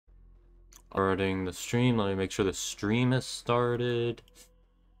Starting the stream. Let me make sure the stream has started.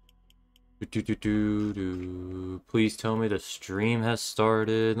 Please tell me the stream has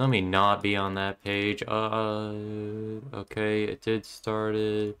started. Let me not be on that page. Okay, it did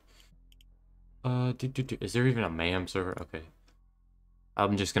started. Is there even a Mayhem server? Okay.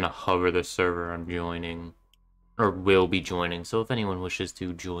 I'm just gonna hover the server I'm joining. Or will be joining. So if anyone wishes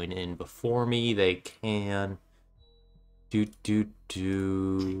to join in before me, they can.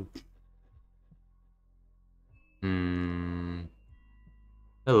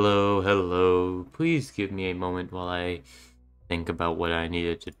 Hello, hello. Please give me a moment while I think about what I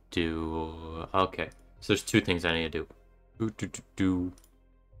needed to do. Okay, so there's two things I need to do.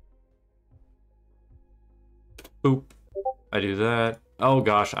 Boop. I do that. Oh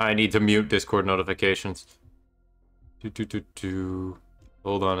gosh, I need to mute Discord notifications.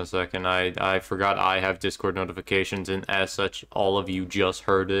 Hold on a second. I forgot I have Discord notifications, and as such, all of you just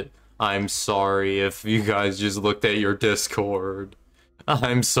heard it. I'm sorry if you guys just looked at your Discord.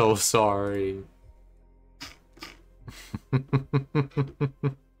 I'm so sorry.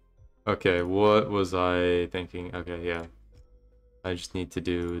 Okay, what was I thinking? Okay, yeah. I just need to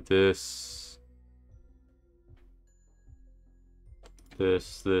do this.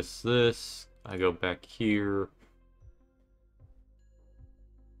 This. I go back here.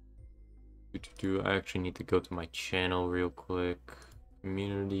 I actually need to go to my channel real quick.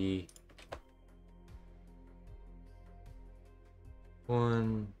 Community.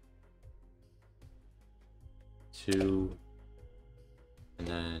 1, 2, and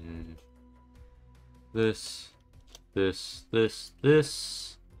then this.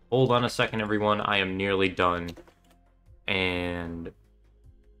 Hold on a second, everyone. I am nearly done. And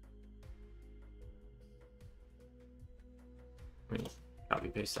let me copy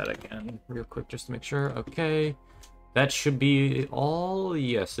paste that again real quick just to make sure. Okay. That should be all.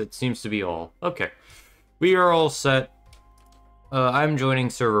 Yes, it seems to be all. Okay. We are all set. I'm joining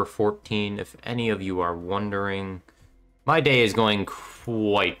server 14, if any of you are wondering. My day is going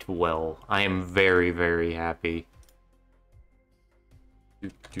quite well. I am very, very happy.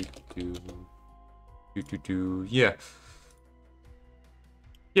 Yeah.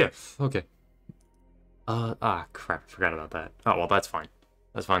 Yeah, okay. Crap, forgot about that. Oh, well, that's fine.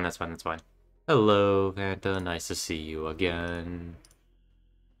 That's fine. Hello, Vanta, nice to see you again.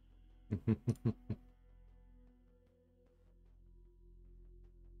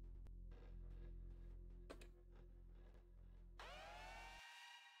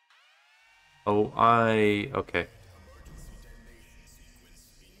 Oh, okay.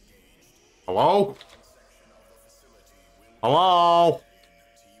 Hello? Hello?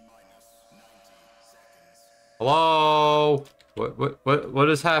 Hello? What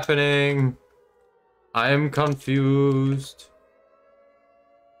is happening? I am confused.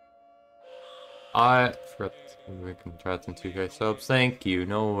 I forgot we can try some 2K subs. Thank you,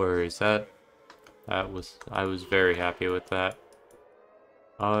 no worries. I was very happy with that.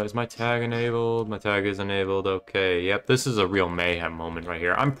 Is my tag enabled? My tag is enabled. Okay, yep, this is a real Mayhem moment right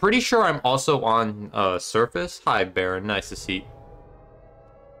here. I'm pretty sure I'm also on Surface. Hi, Baron, nice to see you.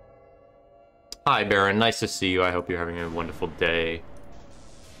 Hi, Baron, nice to see you. I hope you're having a wonderful day.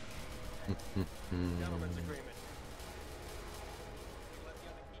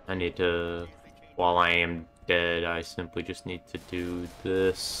 I need to, while I am dead, I simply just need to do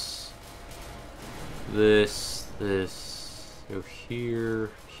this. Go here.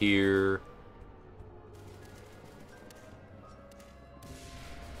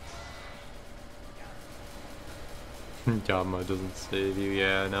 Job mode doesn't save you,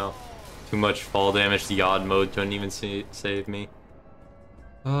 yeah, I know. Too much fall damage, the odd mode couldn't even save me.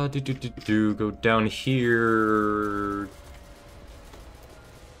 Go down here.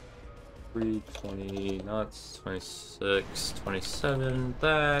 320 knots, 26, 27,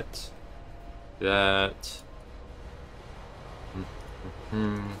 that. Yeah,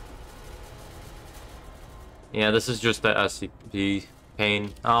 this is just the SCP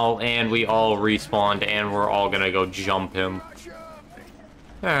pain. Oh, and we all respawned, and we're all gonna go jump him.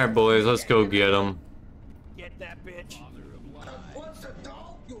 Alright, boys, let's go get him. Get that bitch.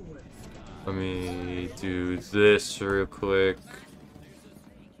 Let me do this real quick.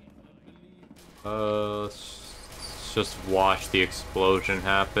 Let's just watch the explosion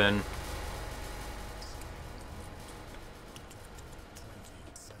happen.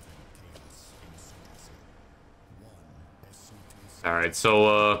 Alright,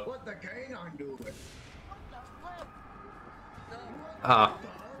 so, What the canine doing?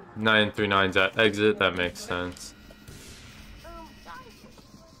 939's at exit, that makes sense.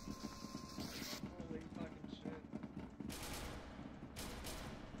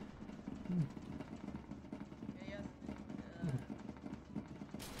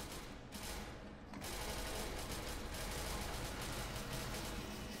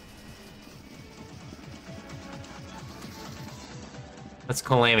 That's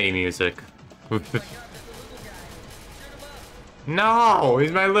calamity music. Oh my god, that's a little guy. Shoot him up. No,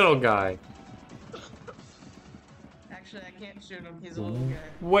 he's my little guy. Actually, I can't shoot him. He's a little guy.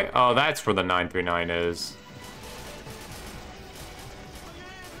 Wait, oh, that's where the 939 is.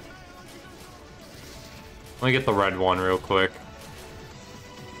 Let me get the red one real quick.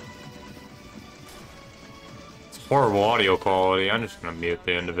 It's horrible audio quality. I'm just gonna mute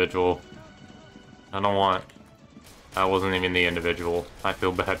the individual. I don't want... That wasn't even the individual. I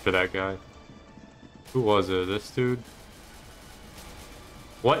feel bad for that guy. Who was it? This dude?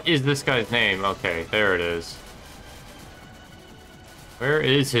 What is this guy's name? Okay, there it is. Where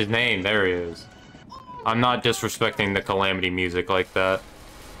is his name? There he is. I'm not disrespecting the calamity music like that.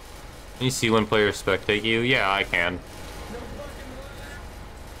 Can you see when players spectate you? Yeah, I can.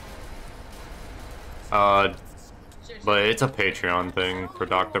 But it's a Patreon thing for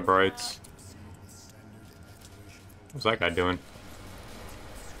Dr. Brights. What's that guy doing?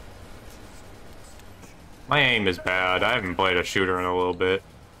 My aim is bad. I haven't played a shooter in a little bit.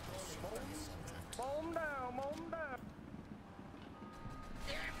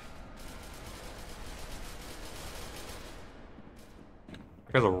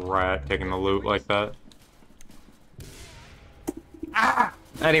 There's a rat taking the loot like that. Ah!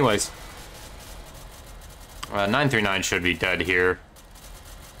 Anyways. 939 should be dead here.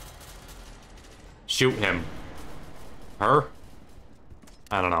 Shoot him. Her?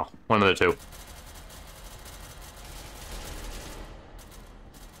 I don't know. One of the two.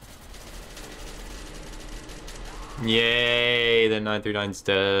 Yay, the 939's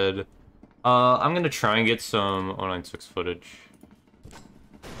dead. I'm gonna try and get some 096 footage.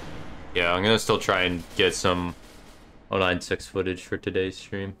 Yeah, I'm gonna still try and get some 096 footage for today's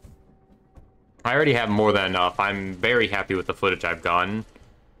stream. I already have more than enough. I'm very happy with the footage I've gotten.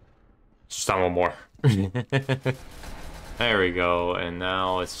 Just a little more. There we go, and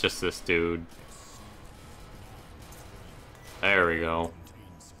now it's just this dude. There we go.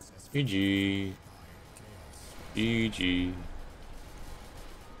 GG. GG.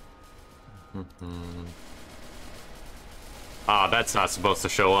 Ah, that's not supposed to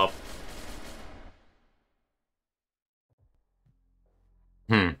show up.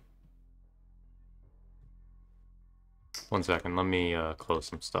 One second, let me close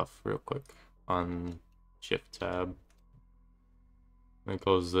some stuff real quick on Shift tab. Let me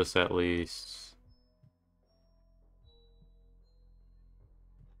close this at least.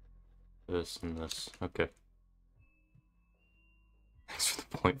 This and this. Okay. Thanks for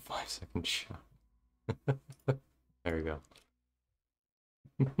the 0.5 second shot. There we go.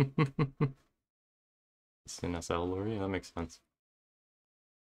 It's an SL lorry, that makes sense.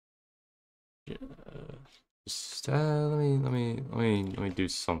 Yeah. Just let me do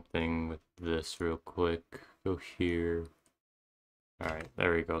something with this real quick. Go here. Alright,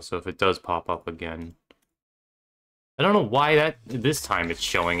 there we go. So if it does pop up again. I don't know why this time it's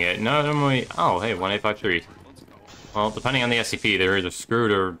showing it. No, normally. Oh, hey, 1853. Well, depending on the SCP, they're either screwed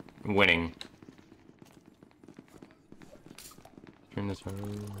or winning. Turn this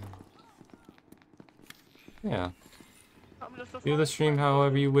around. Yeah. View the stream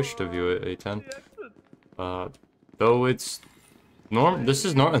however you wish to view it, A10. Though it's this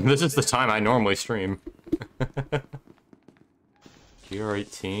is the time I normally stream.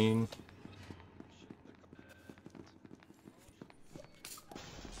 GR18.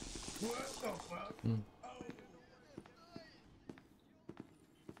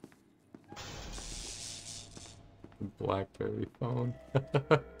 BlackBerry phone.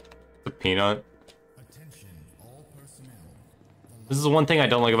 The peanut. This is the one thing I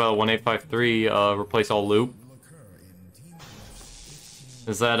don't like about 1853 replace all loot.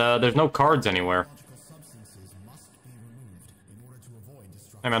 Is that there's no cards anywhere.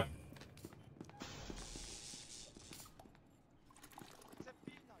 Hey man.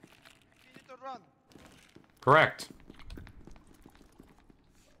 Correct.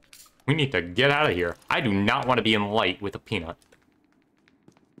 We need to get out of here. I do not want to be in light with a peanut.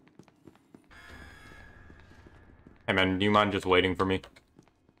 Hey man, do you mind just waiting for me?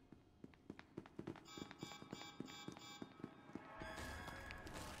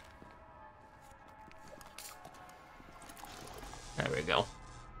 There we go.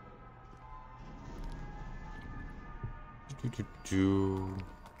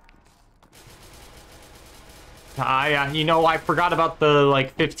 You know, I forgot about the,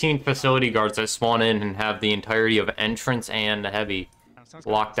 like, 15 facility guards that spawn in and have the entirety of entrance and heavy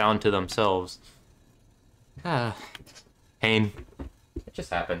locked down to themselves. Ah, pain. It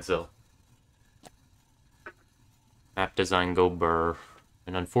just happens, though. Map design go burr.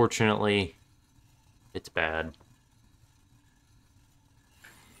 And unfortunately, it's bad.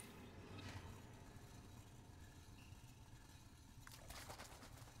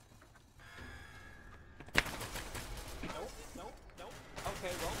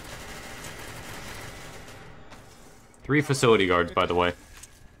 3 facility guards, by the way. I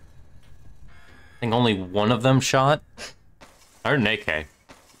think only one of them shot. I heard an AK.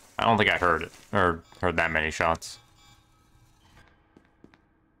 I don't think I heard it, or heard that many shots.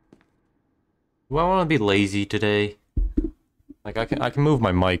 Do I want to be lazy today? Like, I can move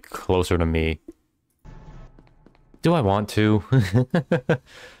my mic closer to me. Do I want to?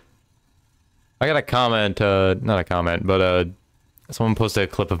 I got a comment, not a comment, but someone posted a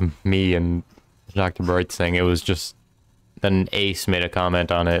clip of me and Dr. Bright saying it was just... Then Ace made a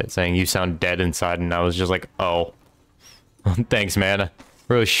comment on it saying, "You sound dead inside," and I was just like, oh. Thanks, man. It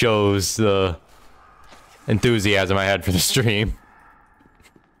really shows the enthusiasm I had for the stream.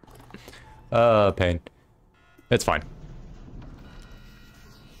 Pain. It's fine.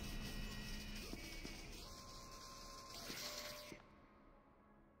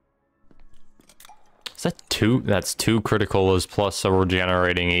 Is that 2? That's 2 criticalas plus a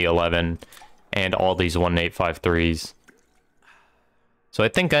regenerating E11 and all these 1853s. So I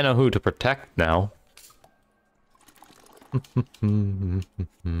think I know who to protect now.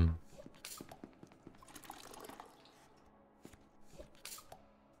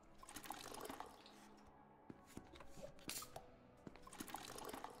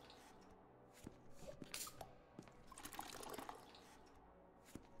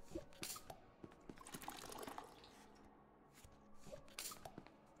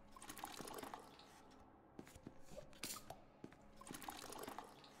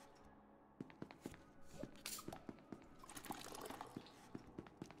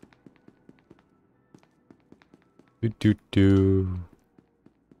 Do.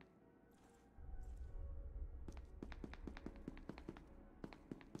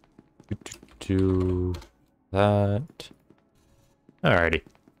 Do that. Alrighty.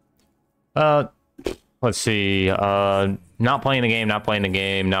 Let's see. Not playing the game, not playing the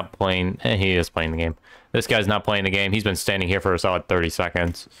game, not playing... he is playing the game. This guy's not playing the game. He's been standing here for a solid 30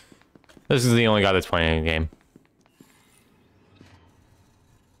 seconds. This is the only guy that's playing the game.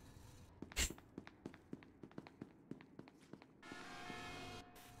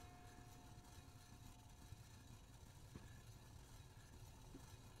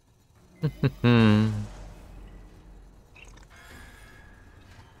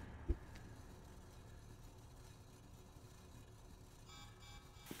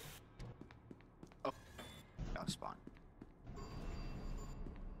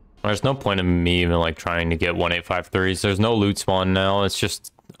 There's no point in me even like trying to get 1853s. There's no loot spawn now. It's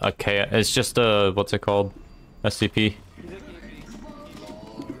just a it's just a what's it called? SCP.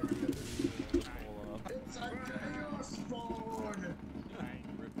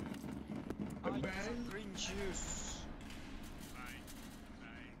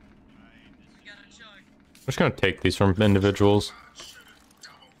 I'm just gonna take these from individuals.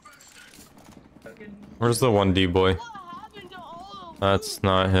 Where's the 1D boy? That's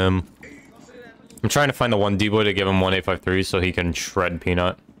not him. I'm trying to find the 1D boy to give him 1853 so he can shred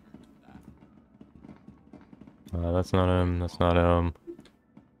Peanut. That's not him. That's not him.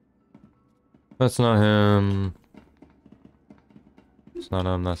 That's not him. That's not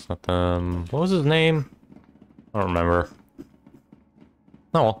him. That's not them. What was his name? I don't remember.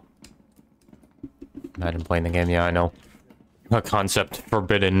 Oh well. Imagine playing the game. Yeah, I know. A concept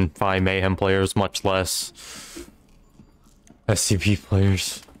forbidden by Mayhem players, much less SCP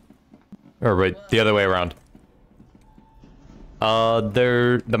players. Or wait, the other way around.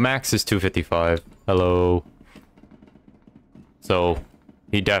 The max is 255. Hello. So,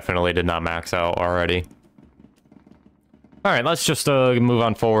 he definitely did not max out already. Alright, let's just move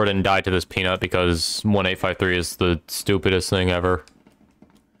on forward and die to this Peanut because 1853 is the stupidest thing ever.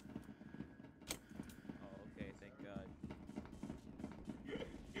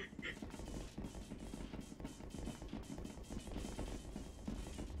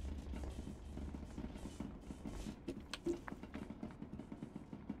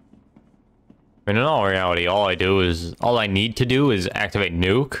 And in all reality, all I need to do is activate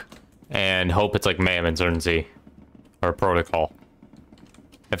nuke and hope it's like Mayhem Insurgency or Protocol.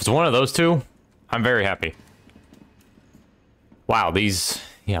 If it's one of those two, I'm very happy. Wow, these,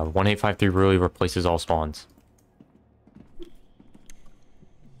 yeah, 1853 really replaces all spawns.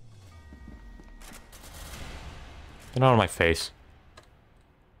 Get out of my face.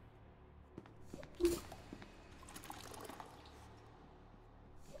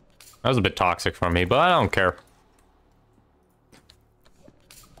 That was a bit toxic from me, but I don't care.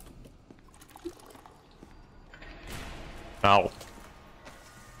 Oh.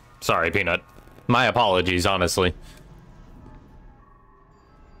 Sorry, Peanut. My apologies, honestly.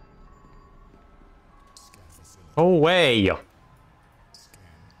 Oh, way!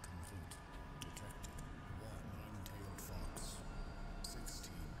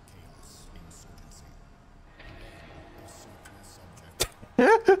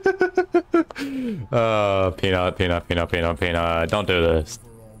 Peanut, peanut, peanut, peanut, peanut. Don't do this.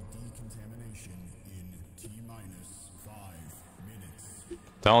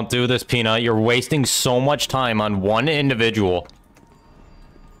 Don't do this, Peanut. You're wasting so much time on one individual.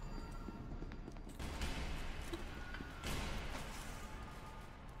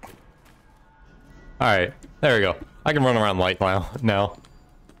 Alright, there we go. I can run around light now.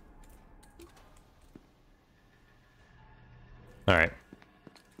 Alright.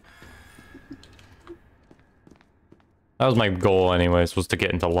 That was my goal anyways, was to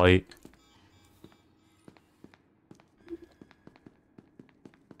get into light.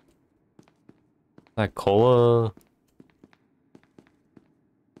 That cola...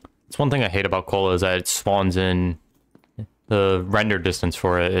 It's one thing I hate about cola is that it spawns in... The render distance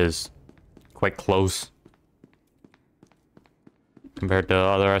for it is quite close. Compared to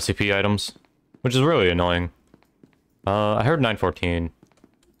other SCP items. Which is really annoying. I heard 914.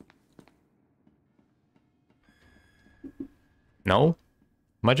 No?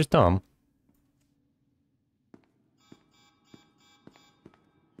 Am I just dumb?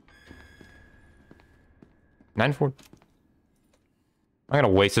 I'm gonna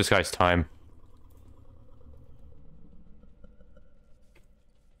waste this guy's time.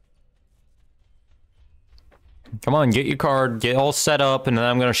 Come on, get your card, get all set up, and then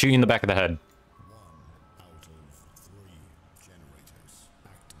I'm gonna shoot you in the back of the head.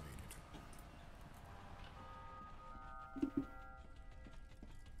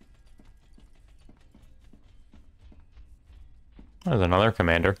 There's another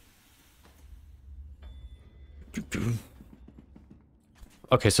commander.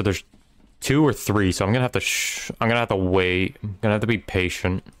 Okay, so there's 2 or 3, so I'm gonna have to wait. I'm gonna have to be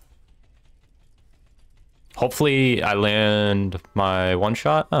patient. Hopefully I land my one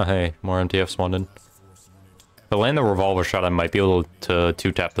shot. Oh hey, more MTF spawned in. If I land the revolver shot, I might be able to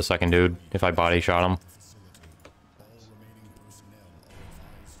 2-tap the second dude if I body shot him.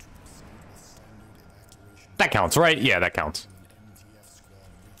 That counts, right? Yeah, that counts.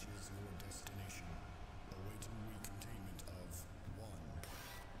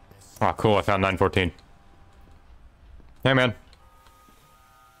 Oh, cool, I found 914. Hey, man.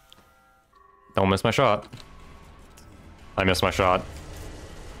 Don't miss my shot. I missed my shot.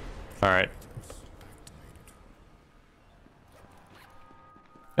 Alright.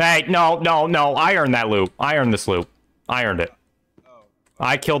 Hey, no, no, no. I earned that loop. I earned this loop. I earned it.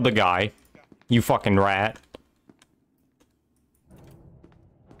 I killed the guy. You fucking rat.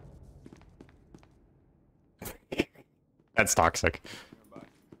 That's toxic.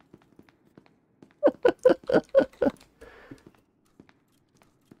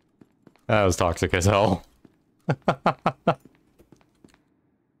 That was toxic as hell.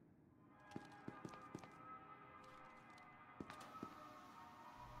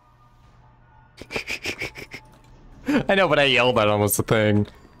 I know, but I yelled at him was the thing.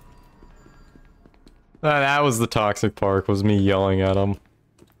 That was the toxic part, was me yelling at him.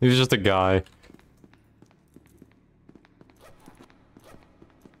 He was just a guy.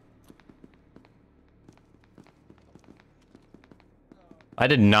 I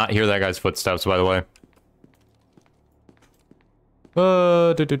did not hear that guy's footsteps, by the way.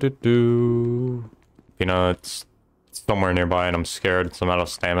 You know, it's somewhere nearby and I'm scared, so I'm out of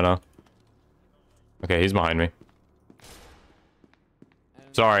stamina. Okay, he's behind me.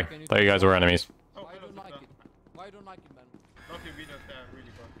 Sorry, thought you guys were enemies. Why don't like it? Why don't like it, man? Okay, we don't really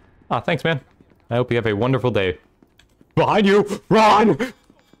fun. Ah, thanks, man. I hope you have a wonderful day. Behind you! Run!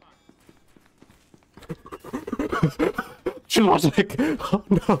 Logic. Oh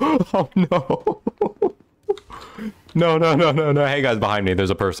no! Oh no! No! No! No! No! No! Hey guys, behind me, there's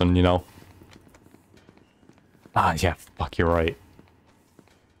a person. You know. Ah, yeah. Fuck, you're right.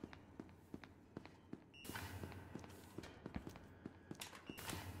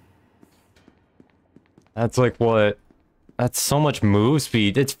 That's like what? That's so much move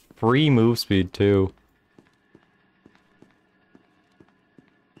speed. It's free move speed too.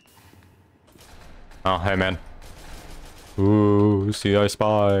 Oh, hey man. Ooh, see, I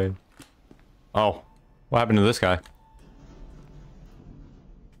spy. Oh, what happened to this guy?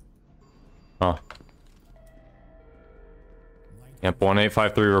 Huh. Yep,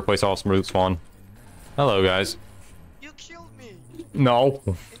 1853 replace all smooth spawn. Hello, guys. You killed me No.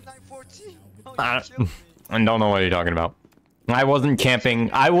 in 914. Oh, I you killed me. don't know what you're talking about. I wasn't camping.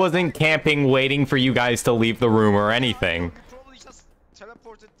 I wasn't camping waiting for you guys to leave the room or anything. You probably just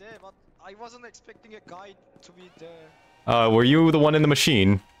teleported there, but I wasn't expecting a guy to be there. Were you the one in the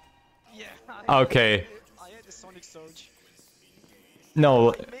machine? Yeah. Okay. I had a sonic surge.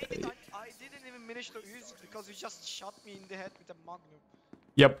 No. I made it. I didn't even manage to use it because you just shot me in the head with a magnum.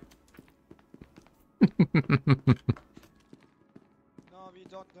 Yep. No, we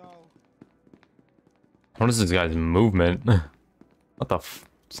don't know. What is this guy's movement? What the f...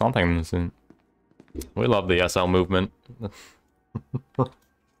 Something missing. We love the SL movement.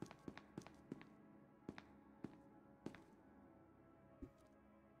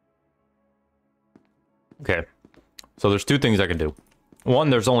 Okay. So there's two things I can do. One,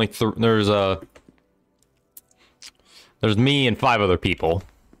 there's only there's me and 5 other people.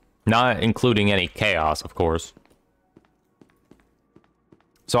 Not including any chaos, of course.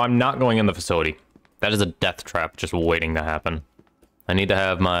 So I'm not going in the facility. That is a death trap just waiting to happen. I need to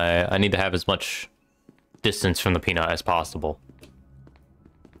have as much distance from the peanut as possible.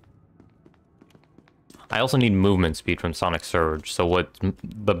 I also need movement speed from Sonic Surge. So what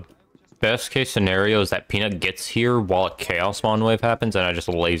the best case scenario is that Peanut gets here while a Chaos Spawn Wave happens, and I just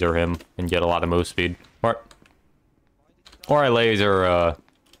laser him and get a lot of move speed. Or I laser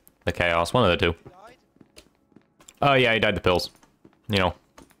the Chaos, one of the two. Oh yeah, he died to pills. You know.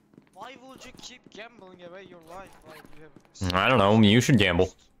 Why would you keep gambling away your life? Like you have I don't know, you should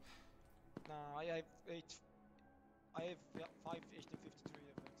gamble. Nah, I have 5 HD53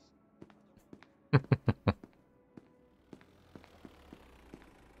 events.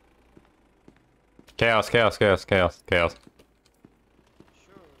 Chaos. Sure, take your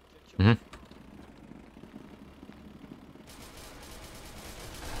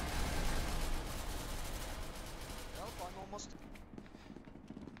help, I'm almost.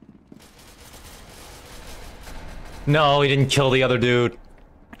 No, he didn't kill the other dude.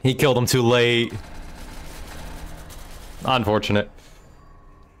 He killed him too late. Unfortunate.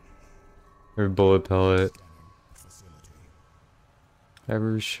 Every bullet pellet.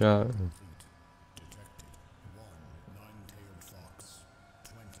 Every shot.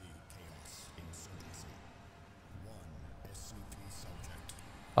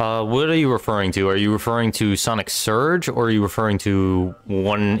 What are you referring to? Are you referring to Sonic Surge, or are you referring to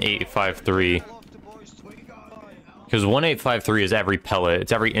 1853? Because 1853 is every pellet.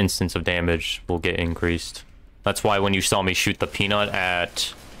 It's every instance of damage will get increased. That's why when you saw me shoot the peanut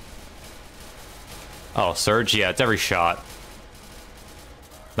at... Oh, Surge? Yeah, it's every shot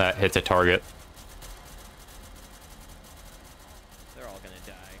that hits a target. They're all gonna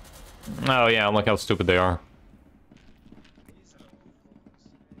die. Oh yeah, look how stupid they are.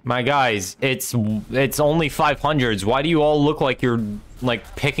 My guys, it's only 500s. Why do you all look like you're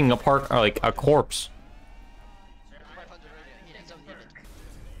like picking apart like a corpse?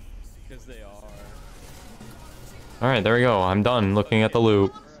 Because they are. All right, there we go. I'm done looking at the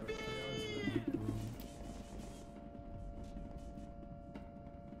loot.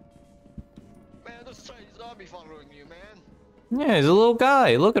 Man, this Chinese zombie following you, man. Yeah, he's a little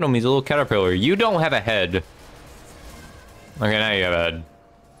guy. Look at him. He's a little caterpillar. You don't have a head. Okay, now you have a head.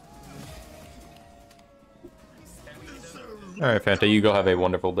 All right, Fanta, you go have a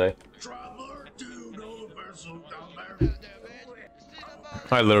wonderful day.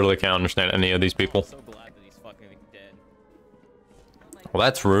 I literally can't understand any of these people. I'm so glad that he's fucking dead. Well,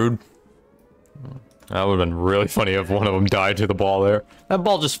 that's rude. That would have been really funny if one of them died to the ball there. That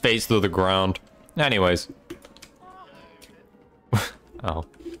ball just phased through the ground. Anyways. Oh.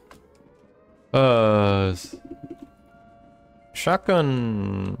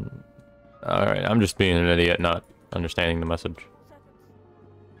 Shotgun... Alright, I'm just being an idiot, not understanding the message.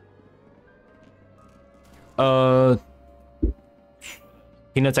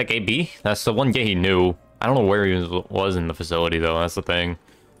 Peanut's at gate B? That's the one gate he knew. I don't know where he was in the facility, though. That's the thing.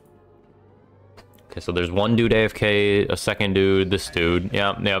 Okay, so there's one dude AFK, a second dude, this dude.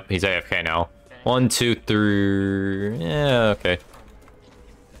 Yep, he's AFK now. 1, 2, 3... Yeah, okay.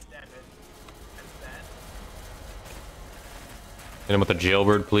 Hit him with a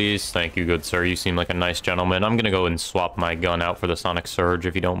jailbird, please. Thank you, good sir. You seem like a nice gentleman. I'm gonna go and swap my gun out for the Sonic Surge,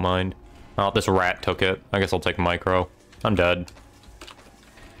 if you don't mind. Oh, this rat took it. I guess I'll take Micro. I'm dead.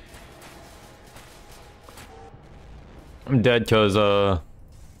 I'm dead because, what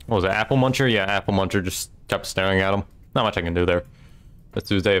was it, Apple Muncher? Yeah, Apple Muncher just kept staring at him. Not much I can do there. Let's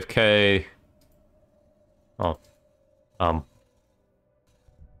do AFK. Oh.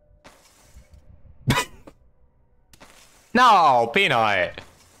 No, Peanut!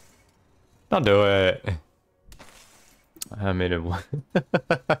 Don't do it. I made it.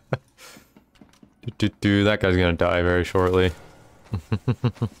 That guy's gonna die very shortly.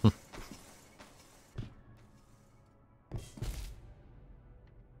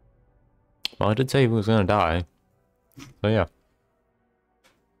 Well, I did say he was gonna die. So yeah.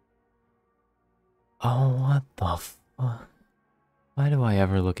 Oh, what the fuck? Why do I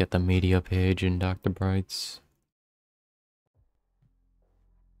ever look at the media page in Dr. Bright's?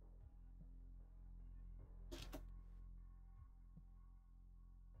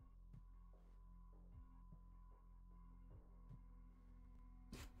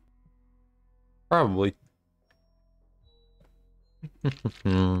 Probably.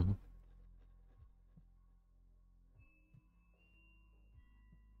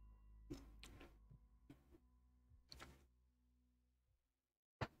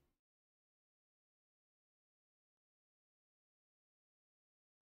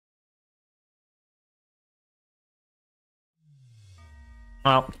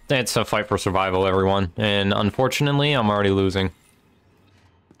 Well, it's a fight for survival, everyone. And unfortunately, I'm already losing.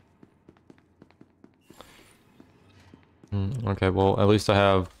 Okay, well, at least I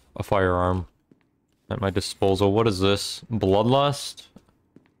have a firearm at my disposal. What is this? Bloodlust?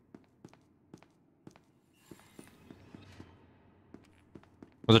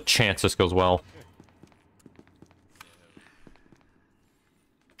 There's a chance this goes well.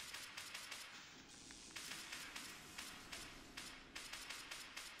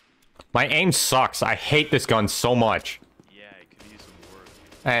 My aim sucks. I hate this gun so much. Yeah, it could use some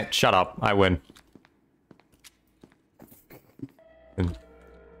work. Shut up. I win.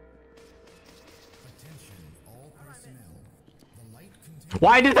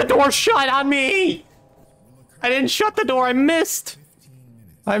 Why did the door shut on me? I didn't shut the door. I missed.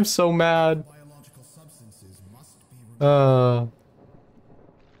 I'm so mad. Oh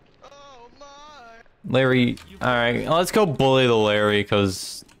my! Larry. Alright, let's go bully the Larry,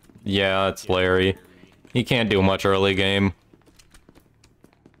 because... Yeah, it's Larry. He can't do much early game.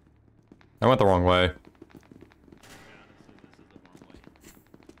 I went the wrong way.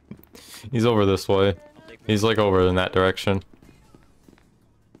 He's over this way. He's like over in that direction.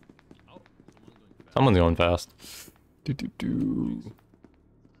 Someone's going fast. Do.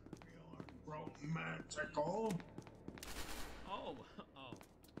 Romantical. Oh.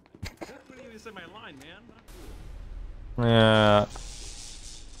 That wouldn't even say my line, man. Not cool. Yeah.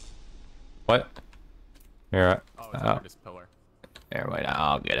 What? Here. Oh, it's under this pillar. There, wait.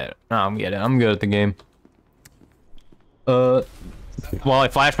 I'll get it. I'm good at the game. Well, I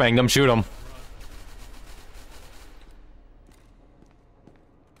flashbanged him. Shoot him.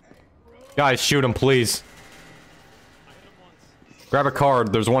 Guys, shoot him, please. Grab a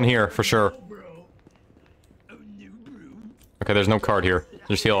card. There's one here, for sure. Okay, there's no card here.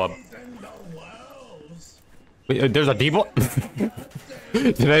 Just heal up. Wait, there's a D-boy?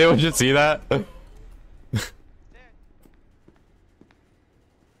 Did anyone just see that?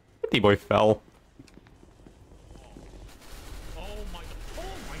 D-boy fell. Oh my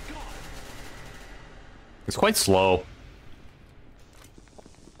god. It's quite slow.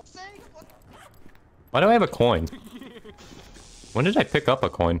 Why do I have a coin? When did I pick up a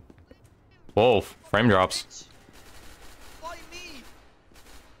coin? Whoa, frame drops. Why me?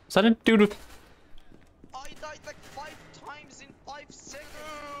 Is that a dude with... I died like 5 times in 5 seconds.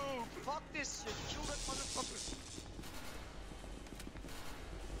 Fuck this shit. Kill that motherfucker.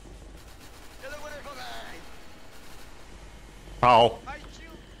 Get away from me. Oh. I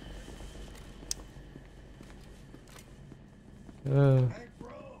killed.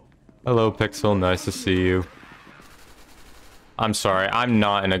 Hello, Pixel. Nice to see you. I'm sorry. I'm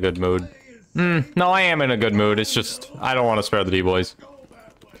not in a good mood. No, I am in a good mood. It's just... I don't want to spare the D-boys.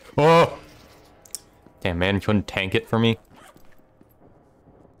 Oh! Damn, man. You couldn't tank it for me?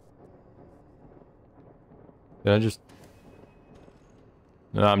 Did I just...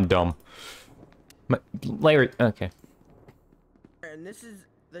 No, I'm dumb. Larry... Okay. And this is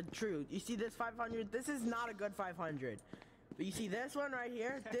the truth. You see this 500? This is not a good 500. But you see this one right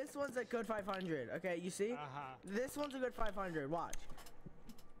here? This one's a good 500. Okay, you see? This one's a good 500. Watch.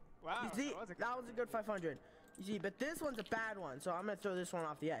 Wow. You see? That one's a good 500. You see, but this one's a bad one, so I'm gonna throw this one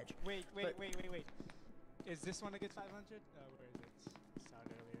off the edge. Wait. Is this one a good 500? Where is it? Saw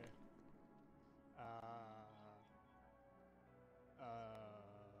it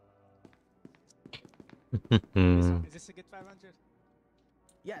earlier. Is this a good 500?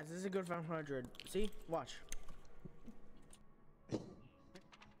 Yes, this is a good 500. See? Watch.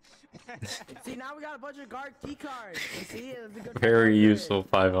 See, now we got a bunch of guard key cards. You see? It's a good Very 500. useful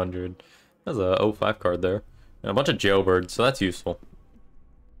 500. There's a 05 card there. And a bunch of jailbirds, so that's useful.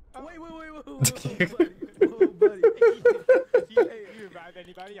 Oh, wait, buddy. Whoa, buddy. If you revive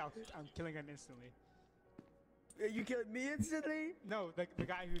anybody, I'm killing him instantly. You killed me instantly? No, the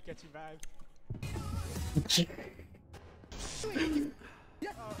guy who gets revived.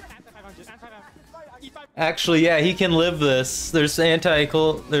 Actually, yeah, he can live this. There's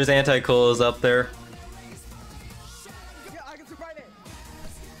anti-colas up there. Yeah, I can survive it.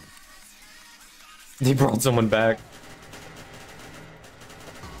 He brought someone back.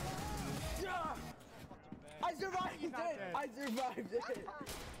 I survived it. I survived it.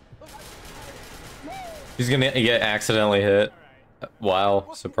 He's gonna get accidentally hit.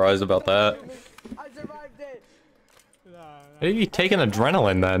 Wow, surprised about that. I survived it. Maybe you taking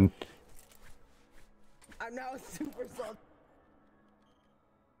adrenaline then. I'm now super salty.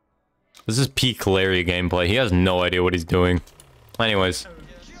 This is peak Larry gameplay. He has no idea what he's doing. Anyways.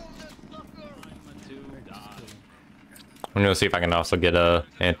 I'm gonna see if I can also get a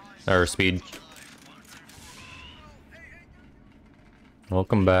speed.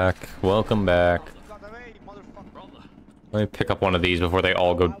 Welcome back. Welcome back. Let me pick up one of these before they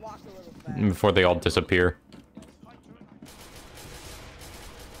all go. Before they all disappear.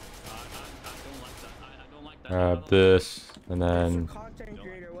 Grab this and then. Content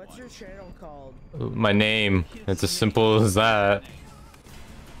creator, what's your channel called? My name. It's as simple as that.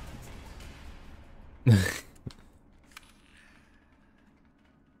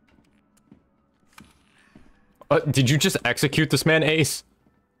 Did you just execute this man, Ace?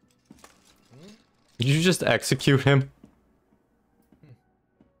 Did you just execute him?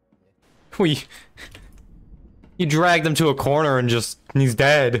 You dragged him to a corner and he's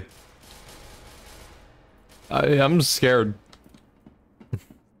dead. I'm scared.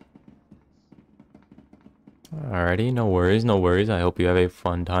 Alrighty, no worries, no worries. I hope you have a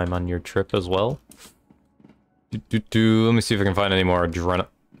fun time on your trip as well. Let me see if I can find any more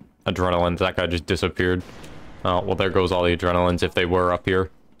adrenaline. That guy just disappeared. Oh, well, there goes all the adrenalines if they were up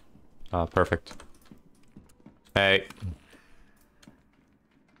here. Perfect. Hey.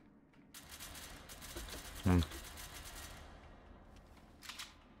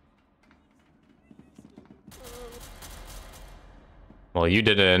 Well, you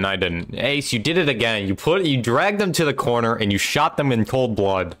did it and I didn't. Ace, you did it again. You dragged them to the corner and you shot them in cold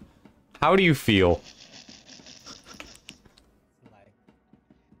blood. How do you feel?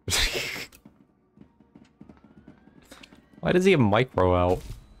 Why does he have micro out?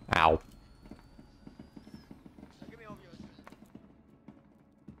 Ow.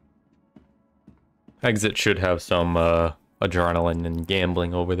 Exit should have some adrenaline and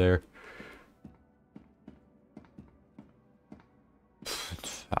gambling over there.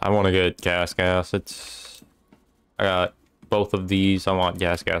 I want to get gas. I got both of these. I want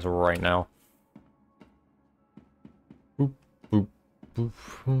gas right now. Boop, boop,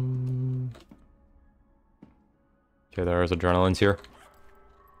 boop. Okay, there's adrenalines here.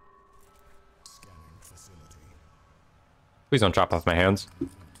 Please don't chop off my hands.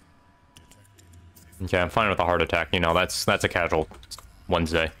 Okay, I'm fine with a heart attack. You know, that's a casual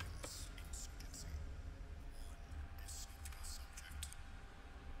Wednesday.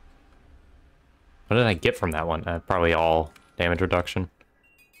 What did I get from that one? Probably all damage reduction.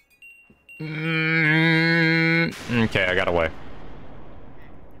 Okay, I got away.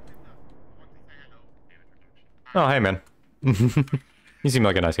 Oh, hey, man. You seem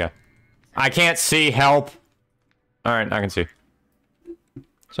like a nice guy. I can't see. Help. All right, I can see. Is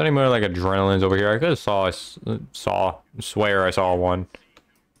there any more like adrenalines over here? I could have swear I saw one.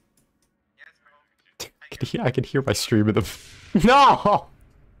 I could hear my stream of them. No.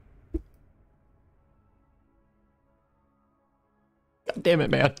 God damn it,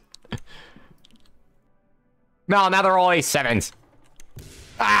 man. No, now they're all A7s.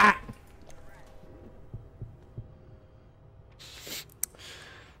 Ah!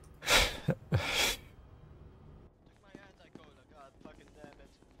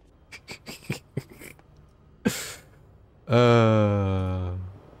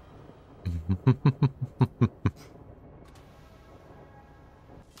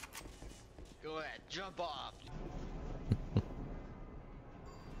 Go ahead, jump off.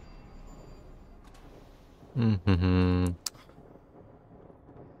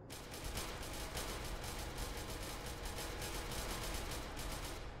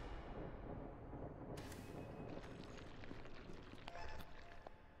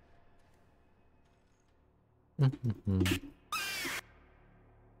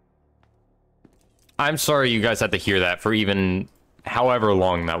 I'm sorry you guys had to hear that for even however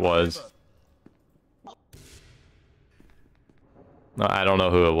long that was. I don't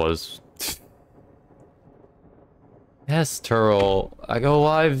know who it was. Yes, Turl. I go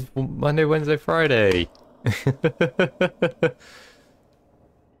live Monday, Wednesday, Friday.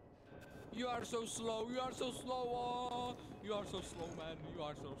 You are so slow. You are so slow. Oh, you are so slow, man. You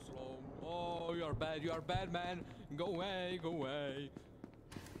are so slow. Oh, you are bad. You are bad, man. Go away. Go away.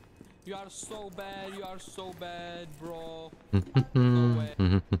 You are so bad. You are so bad, bro. Go away.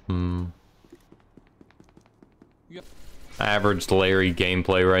 Average Larry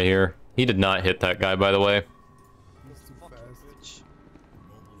gameplay right here. He did not hit that guy, by the way.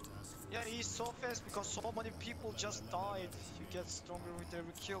 Yeah, he's so fast because so many people just died. He gets stronger with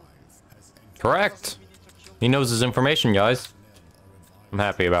every kill. Correct. He knows his information, guys. I'm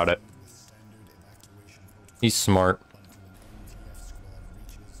happy about it. He's smart.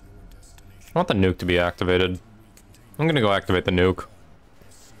 I want the nuke to be activated. I'm gonna go activate the nuke.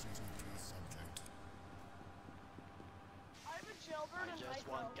 I just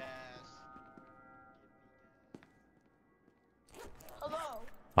want gas. Hello.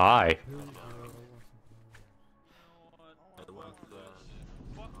 Hi.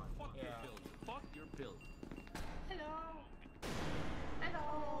 Fuck your build. Hello. Hello.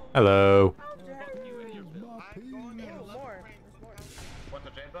 Hello. Fuck you and your build. What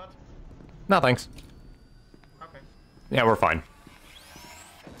the jailbird? No, thanks. Okay. Yeah, we're fine.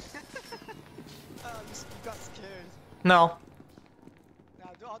 You got scared. No.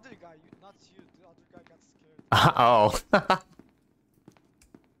 Nah, the other guy, not you. The other guy got scared.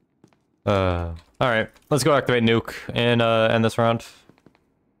 Oh. Alright. Let's go activate nuke and end this round.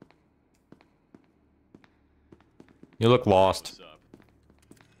 You look lost.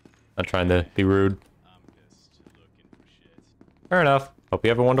 Not trying to be rude. Fair enough. Hope you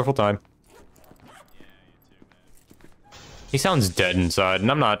have a wonderful time. He sounds dead inside,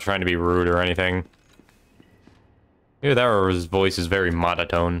 and I'm not trying to be rude or anything. Either that or his voice is very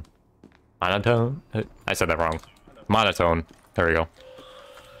monotone. Monotone? I said that wrong. Monotone. There we go.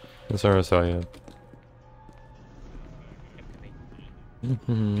 Sorry, I saw you.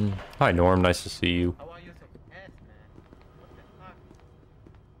 Hi, Norm. Nice to see you. How are you so fast, man? What the fuck?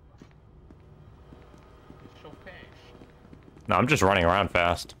 You're so fast. No, I'm just running around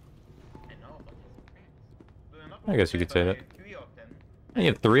fast. I know, but you're so fast. I guess you could say that. Three of them. You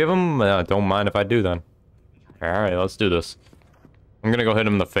have 3 of them? Don't mind if I do then. Alright, let's do this. I'm gonna go hit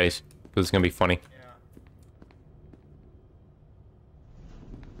him in the face, because it's gonna be funny. Yeah.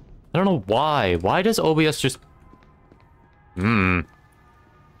 I don't know why. Why does OBS just...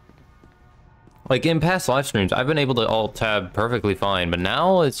 Like, in past live streams, I've been able to alt-tab perfectly fine, but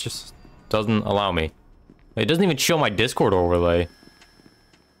now it's just doesn't allow me. It doesn't even show my Discord overlay.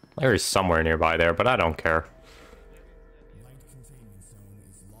 Larry's somewhere nearby there, but I don't care.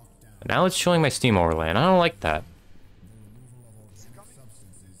 Now it's showing my Steam overlay, and I don't like that.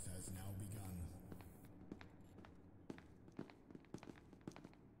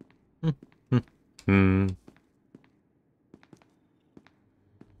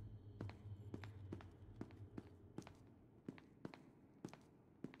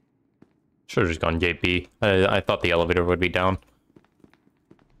 Should've just gone gate B. I thought the elevator would be down.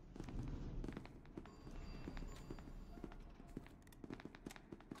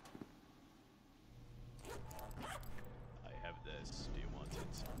 I have this. Do you want it?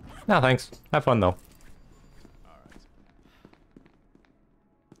 No, thanks. Have fun, though.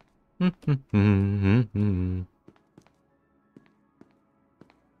 Alright.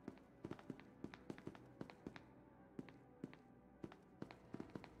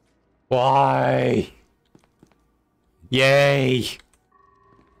 Why? Yay!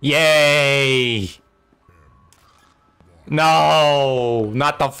 Yay! No!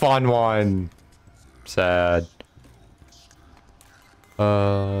 Not the fun one! Sad.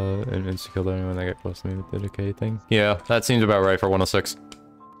 And insta-killed anyone that got close to me with the decay thing? Yeah, that seems about right for 106.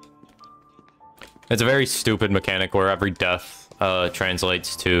 It's a very stupid mechanic where every death,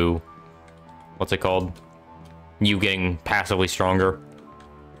 translates to... What's it called? You getting passively stronger.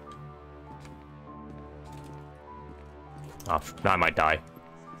 Oh, I might die.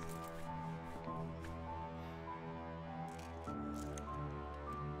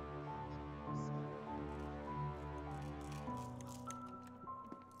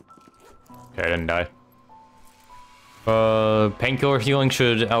 Okay, I didn't die. Painkiller healing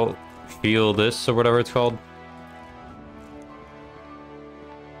should outfeel this, or whatever it's called.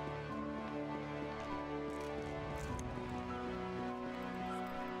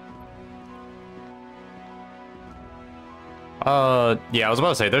 Yeah, I was about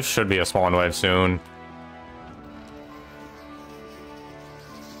to say, there should be a spawn wave soon.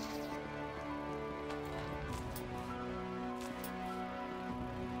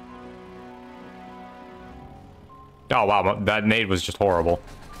 Oh, wow, that nade was just horrible.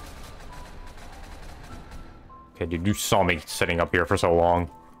 Okay, dude, you saw me sitting up here for so long.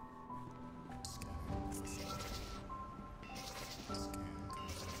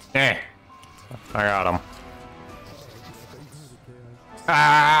 Eh. I got him.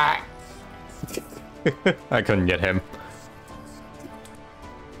 Ah! I couldn't get him.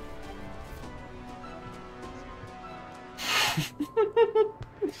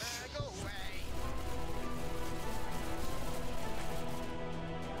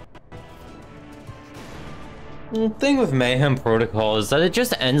 The thing with Mayhem Protocol is that it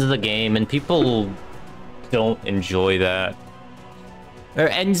just ends the game and people don't enjoy that.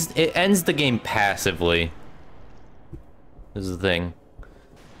 It ends the game passively. This is the thing.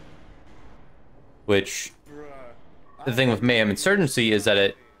 Which, the thing with Mayhem Insurgency is that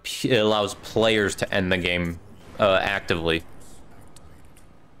it allows players to end the game actively.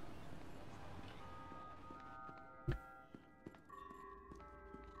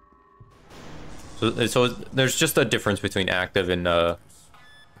 So there's just a difference between active and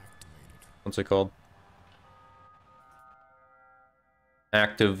what's it called?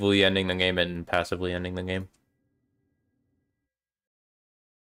 Actively ending the game and passively ending the game.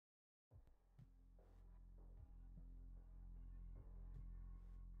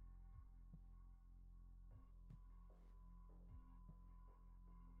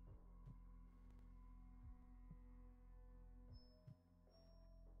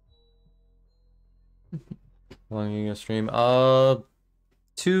 How long are you gonna stream?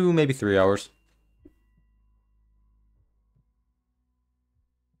 2, maybe 3 hours.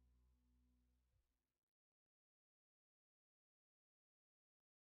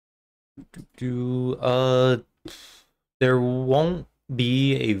 There won't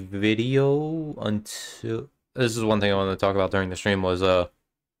be a video until... This is one thing I wanted to talk about during the stream was,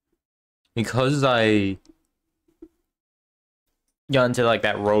 because I got into, like,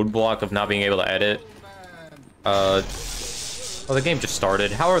 that roadblock of not being able to edit, well, the game just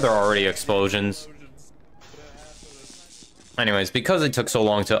started. How are there already explosions? Anyways, because it took so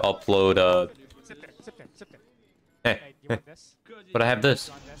long to upload, Hey, but I have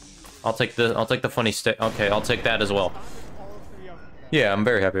this. I'll take the funny stick. Okay, I'll take that as well. Yeah, I'm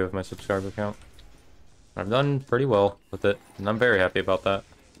very happy with my subscriber count. I've done pretty well with it, and I'm very happy about that.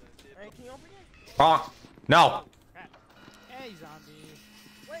 Oh, no! Hey, zombie.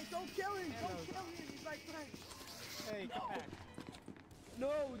 Wait, don't kill him! Don't kill him! He's my friend! Hey, come back.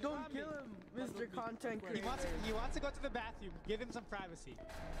 No, don't kill him, Mr. Content Creator. He wants to go to the bathroom. Give him some privacy.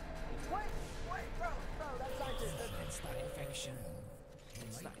 Wait, bro, that's not good.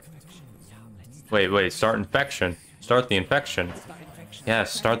 Wait, start infection. Start the infection. Yeah,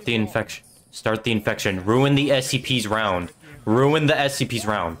 start the infection. Start the infection. Ruin the SCP's round. Ruin the SCP's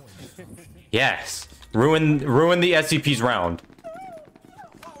round. Yes. Ruin the SCP's round.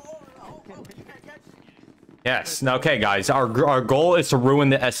 Yes. Now, okay, guys. Our goal is to ruin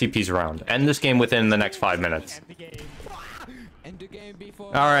the SCP's round. End this game within the next 5 minutes.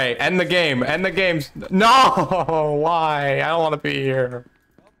 All right, end the game. End the game. No! Why? I don't want to be here.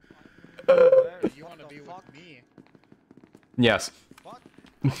 You want to be with me? Yes. What?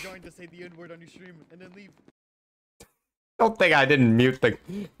 I'm going to say the N-word on your stream and then leave. Don't think I didn't mute the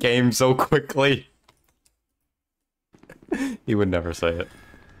game so quickly. He would never say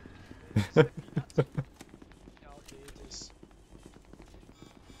it.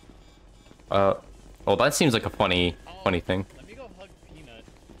 Oh, that seems like a funny thing. Let me go hug Peanut.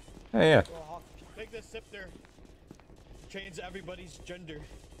 Hey, yeah. Take the scepter. Change everybody's gender.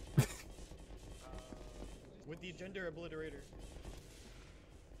 With the gender obliterator.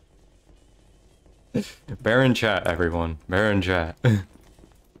 Baron chat, everyone. Baron chat.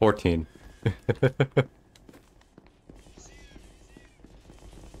 14.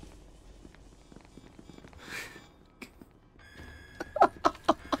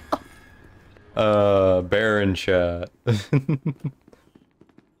 Baron chat. Can't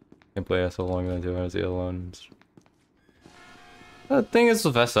play SL longer than 2 hours alone. The thing is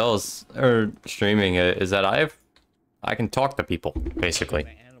with SLs or streaming it is that I can talk to people basically.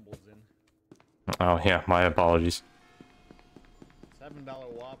 Oh yeah, my apologies. $7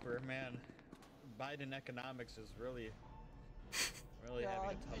 Whopper, man. Biden economics is really having a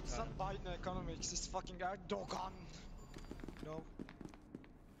tough It's time. not Biden economics, it's fucking Erdogan. No.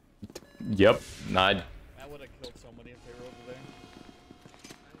 Yep, I I would have killed somebody if they were over there.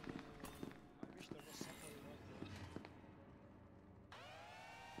 I wish there was somebody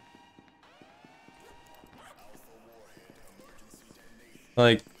right there.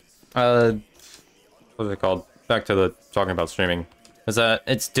 like what's it called? Back to the talking about streaming. Is that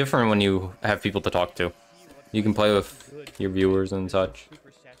it's different when you have people to talk to. You can play with your viewers and such.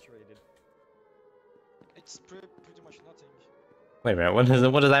 Super saturated. It's pretty much nothing. Wait a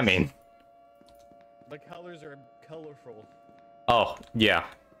minute, what does that mean? The colors are colorful. Oh, yeah.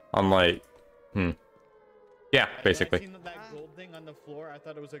 Unlike yeah, basically. When I seen that gold thing on the floor, I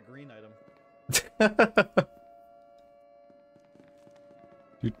thought it was a green item.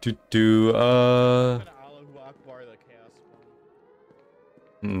 Allahu Akbar, the chaos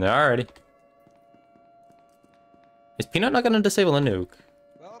one. Alrighty. Is Peanut not gonna disable a nuke?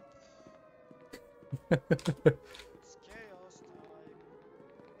 Well, it's chaos time.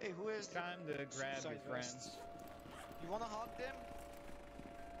 Hey, who is Time to grab your suicide friends. vest? You wanna hug them?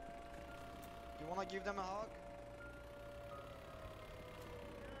 wanna give them a hug?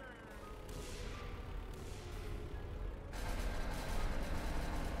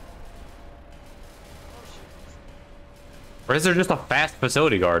 Or is there just a fast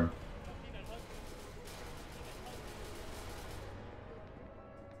facility guard?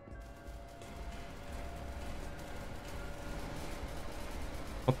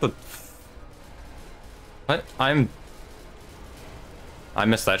 What the? What? I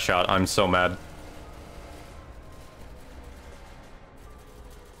missed that shot. I'm so mad.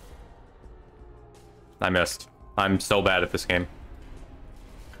 I missed. I'm so bad at this game.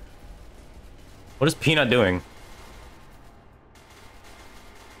 What is Peanut doing?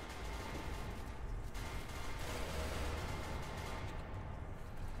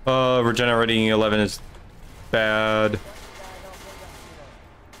 Regenerating 11 is bad.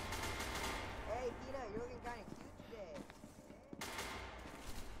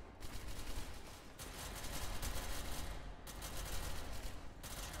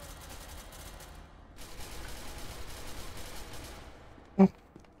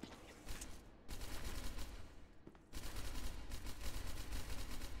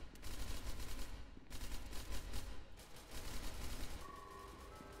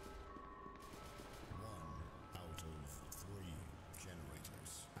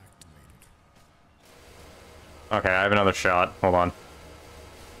 Okay, I have another shot. Hold on.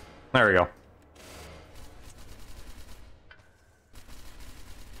 There we go.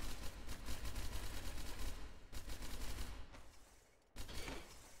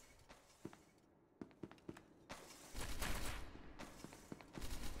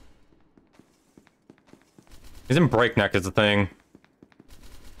 He's in breakneck is the thing.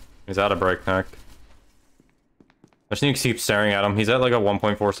 He's out of breakneck. I just need to keep staring at him. He's at like a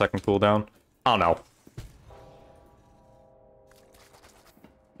 1.4 second cooldown. Oh no.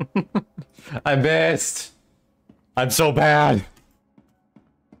 I missed. I'm so bad.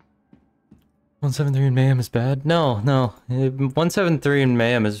 173 in Mayhem is bad? No. 173 in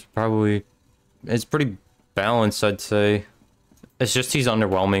Mayhem is probably... It's pretty balanced, I'd say. It's just he's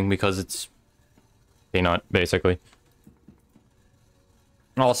underwhelming because it's... Peanut, basically.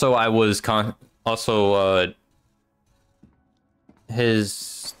 Also, I was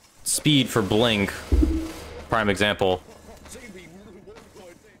his speed for Blink, prime example,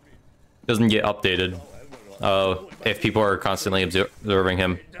 doesn't get updated if people are constantly observing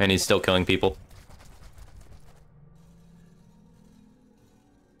him and he's still killing people.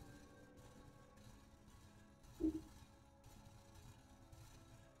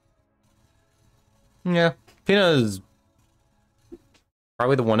 Yeah, Peanut is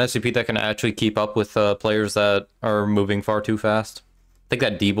probably the one SCP that can actually keep up with players that are moving far too fast. I think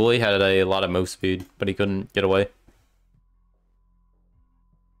that D-Boy had a lot of move speed, but he couldn't get away.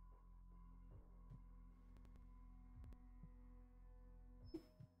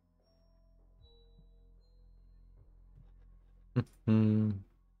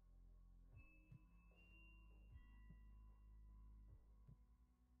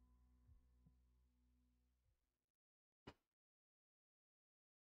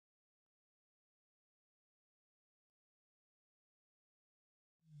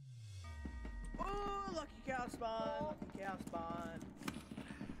 Oh, lucky cow spawn! Lucky cow spawn!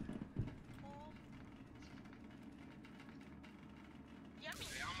 Yummy.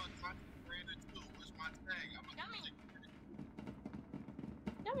 Hey, I'm gonna try to brand it too. What's my thing? I'm gonna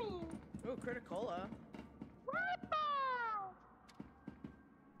Yummy! Ooh, Criticola.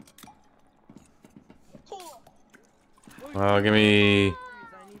 Oh, give me... I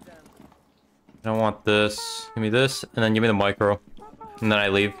don't want this. Give me this, and then give me the micro. And then I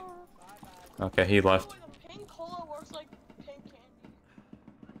leave. Okay, he left. Pink cola works like pink candy.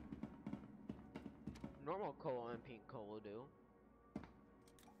 Normal cola and pink cola do.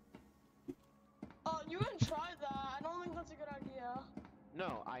 You wouldn't try that. I don't think that's a good idea.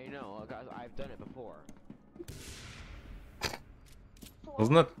 No, I know, guys. I've done it before.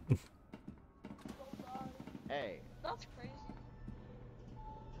 Wasn't it? Hey. That's crazy.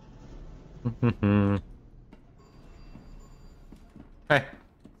 Hey.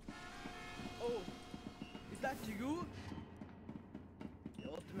 Oh, is that you?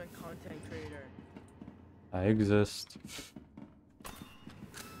 The ultimate content creator. I exist.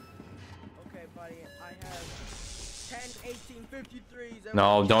 Okay, buddy, I have 10, 18, 53s.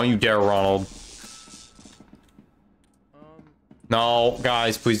 No, don't you dare, Ronald. No,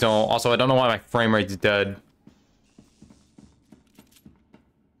 guys, please don't. Also, I don't know why my frame rate's dead.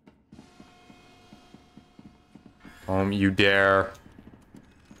 You dare.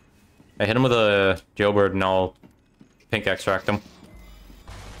 I hit him with a jailbird and I'll pink extract him.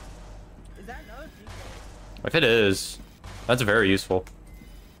 that another PK? If it is, that's very useful.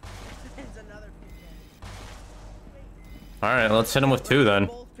 It's another pink candy. Alright, let's hit him with 2 then.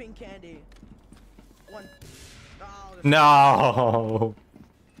 Both pink candy. One. Oh, No!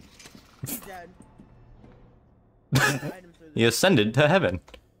 he's dead. He ascended to heaven.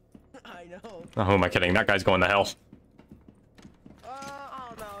 I know. Oh, who am I kidding? That guy's going to hell. I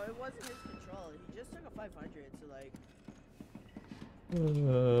don't know. It wasn't his control. He just took a 500, so like...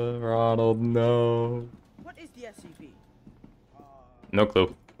 Ronald, no. What is the SCP? No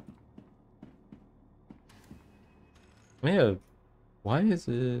clue. Yeah, why is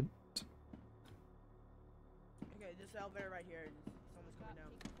it? Okay, this elevator right here. Someone's coming down.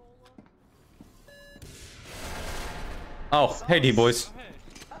 Oh, hey D-boys.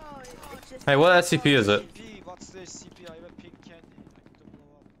 Oh, it's just... Hey, what SCP is it? What's the SCP? I have a pink candy. I need to blow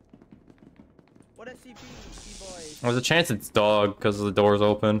up. What SCP, D-boys? There's a chance it's dog because the door's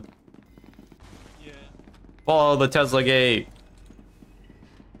open. Yeah. Follow the Tesla gate.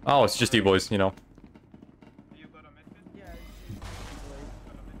 Oh, it's just D-boys, you know. You got a medkit? Yeah, it's D-boys.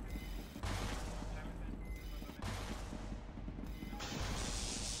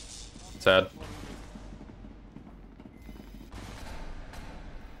 Sad.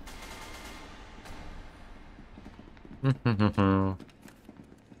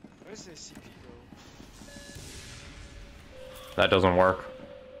 Where's the SCP though? That doesn't work.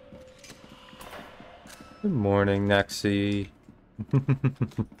 Good morning, Nexi. It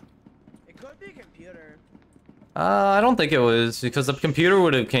could be a computer. I don't think it was, because the computer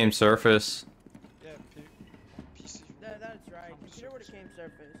would have came surface. Yeah, PC. That's right. Computer would have came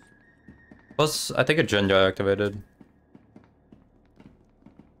surface. Plus, I think a gen got activated.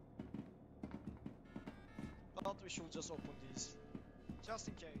 But we should just open these. Just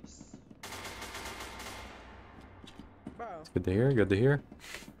in case. Bro. Good to hear, good to hear.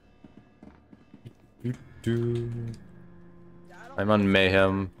 I'm on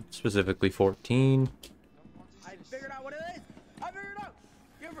Mayhem, specifically 14. I figured out what it is! I figured it out!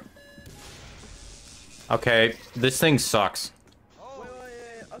 Okay, this thing sucks. Wait.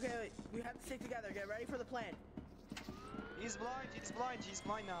 Okay, wait. We have to stick together. Get ready for the plan. He's blind, he's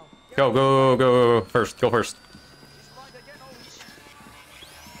blind now. Go first, go first. He's blind again, holy shit.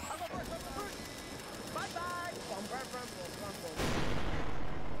 I'll go first. Bye-bye!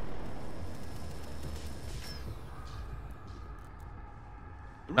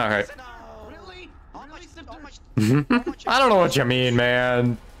 Alright. Really? How much? I don't know what you mean,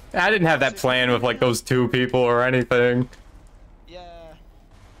 man. I didn't have that plan with like those 2 people or anything. Yeah.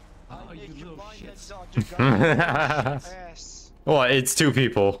 Oh, you little shits. Yes. Well, it's 2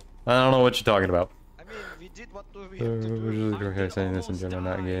 people. I don't know what you're talking about. I mean, we did what we had to do. Okay, saying this in general,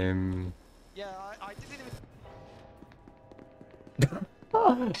 not game. Yeah, I didn't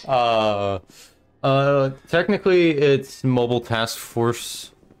even... Technically, it's Mobile Task Force.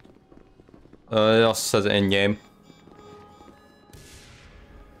 It also says in-game.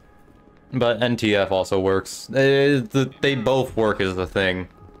 But NTF also works. They both work as a thing.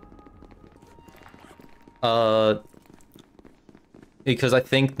 Because I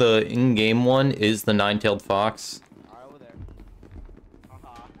think the in-game one is the nine-tailed fox.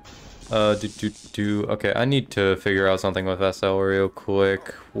 Okay, I need to figure out something with SL real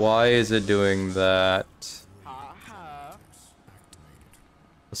quick. Why is it doing that?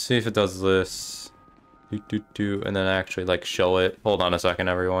 Let's see if it does this. And then actually, like, show it. Hold on a second,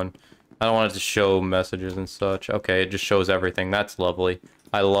 everyone. I don't want it to show messages and such. Okay, it just shows everything. That's lovely.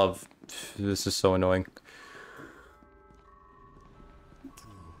 I love... This is so annoying.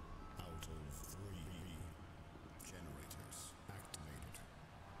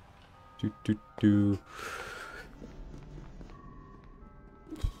 He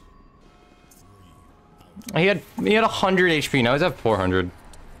had 100 HP, now he's at 400.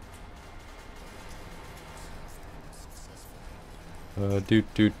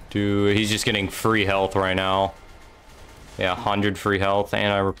 He's just getting free health right now. Yeah, 100 free health,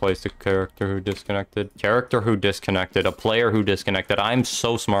 and I replaced a character who disconnected. A player who disconnected. I'm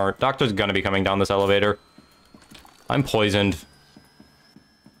so smart. Doctor's gonna be coming down this elevator. I'm poisoned.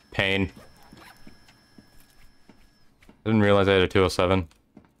 Pain. Didn't realize I had a 207.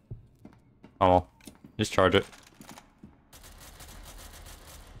 Oh well. Just charge it.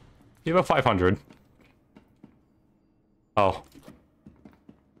 You have a 500. Oh.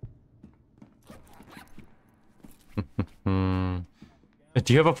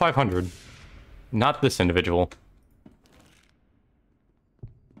 Do you have a 500? Not this individual.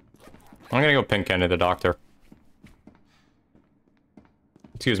 I'm gonna go pink candy the doctor.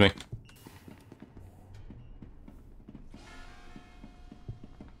 Excuse me.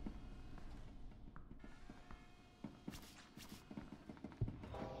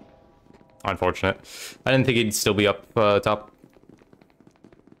 Unfortunate. I didn't think he'd still be up top.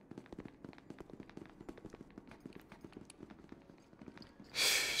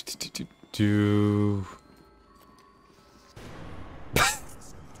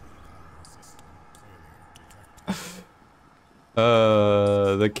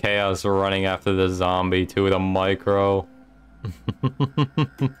 The chaos running after the zombie too with a micro.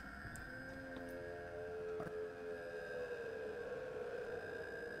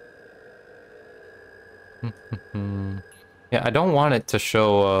 Yeah, I don't want it to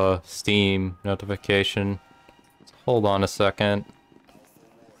show Steam notification. Hold on a second.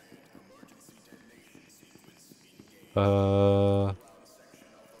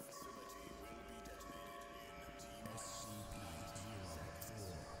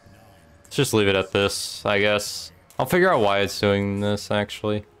 Let's just leave it at this, I guess. I'll figure out why it's doing this,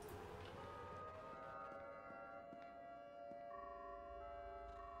 actually.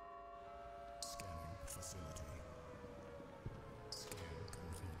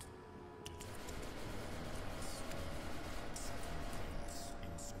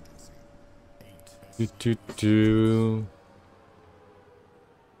 Do.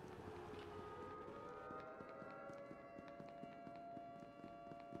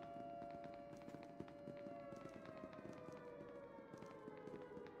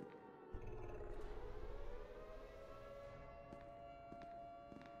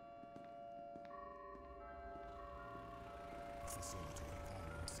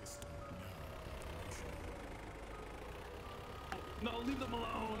 No, leave them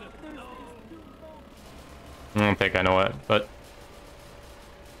alone. No. I don't think I know it, but...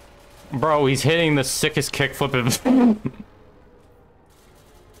 Bro, he's hitting the sickest kickflip of... I'm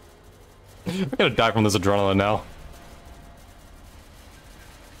gonna die from this adrenaline now.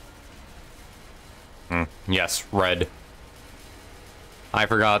 Yes, red. I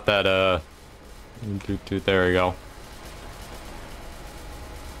forgot that, there we go.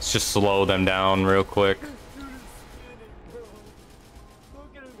 Let's just slow them down real quick.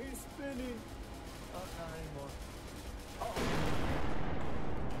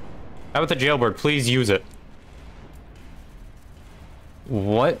 How about the jailbird? Please use it.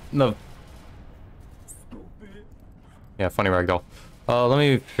 What the... Yeah, funny ragdoll. Let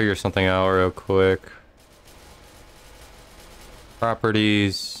me figure something out real quick.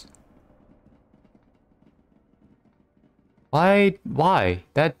 Properties. Why?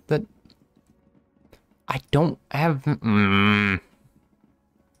 That... I don't have... Okay,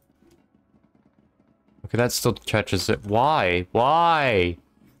 that still catches it. Why?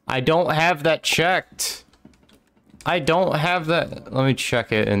 I don't have that checked. I don't have that. Let me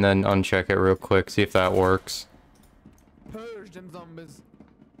check it and then uncheck it real quick. See if that works. Purge them zombies.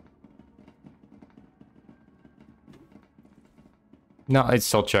 No, it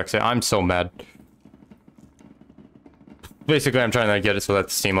still checks it. I'm so mad. Basically, I'm trying to get it so that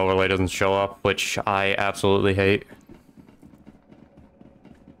the Steam overlay doesn't show up, which I absolutely hate.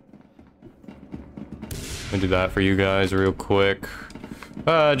 Let me do that for you guys real quick.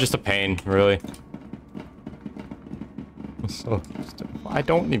 Just a pain, really. So, I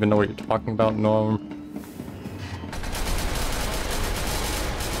don't even know what you're talking about, Norm.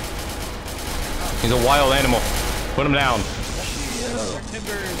 He's a wild animal. Put him down.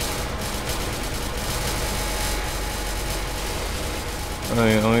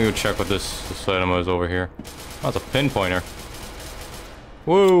 Let me go check what this item is over here. Oh, it's a pinpointer.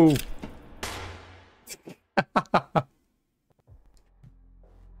 Woo!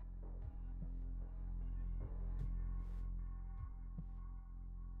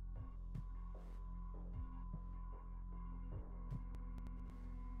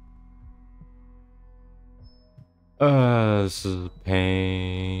 This is a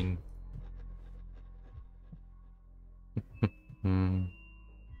pain.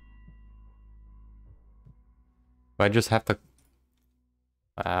 I just have to...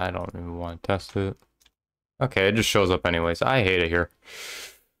 I don't even want to test it. Okay, it just shows up anyways. I hate it here.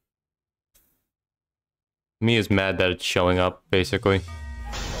 Me is mad that it's showing up, basically.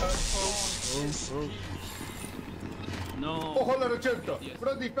 No.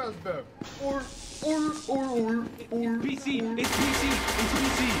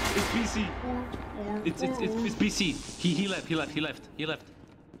 It's PC. He left.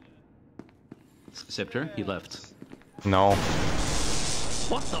 Scepter, he left. No.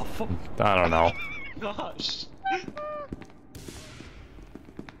 What the fuck? I don't know. Gosh.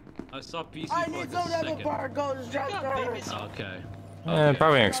 I saw PC I for need like some a level second. particles, just Okay.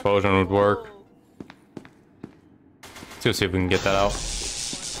 Probably an explosion would work. Let's see if we can get that out.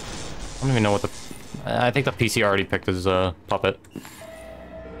 I don't even know what the... I think the PC already picked his puppet.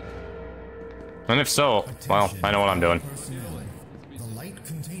 And if so, well, I know what I'm doing. The light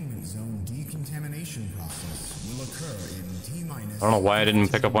containment zone decontamination process will occur in T-minus. I don't know why I didn't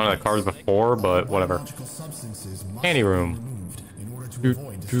pick up one of the cards before, but whatever. Candy room.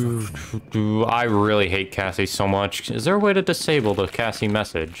 I really hate Cassie so much. Is there a way to disable the Cassie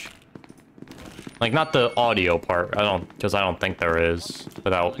message? Like, not the audio part. Because I don't think there is,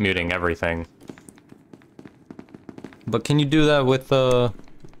 without muting everything. But can you do that with,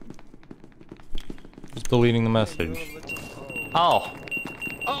 just deleting the message? Oh!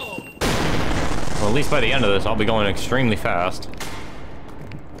 Oh! Well, at least by the end of this, I'll be going extremely fast.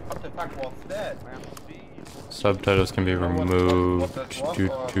 What the fuck was that? Subtitles can be removed.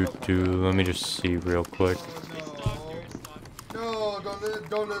 Let me just see real quick. No,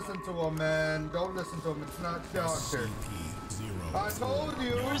 don't listen to him, man. Don't listen to him. It's not doctor. I told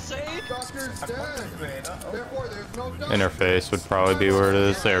you. We're safe. Doctor's dead. Therefore, there's no doctor. Interface would probably be where it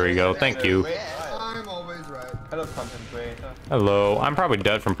is. There we go. Thank you. I'm always right. Hello, content creator. Hello. I'm probably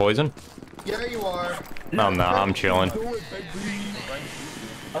dead from poison. Yeah, you are. Oh, no, I'm chilling. I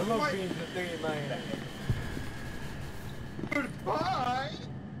love being the day, man. Goodbye.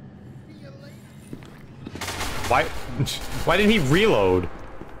 Why did he reload?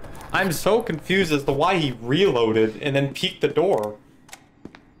 I'm so confused as to why he reloaded and then peeked the door.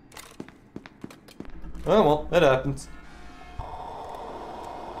 Oh well, that happens.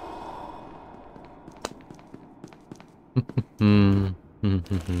 Yeah,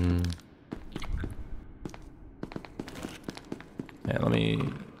 let me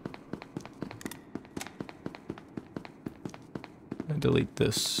delete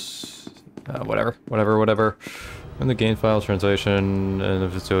this. Whatever. In the game file translation and the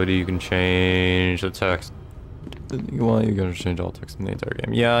facility, you can change the text. You want you can change all text in the entire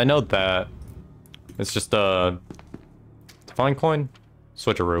game. Yeah, I know that. It's just define coin,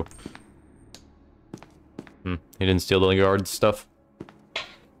 switcheroo. He didn't steal the guard stuff.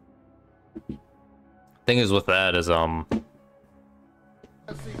 Thing is with that is SCP.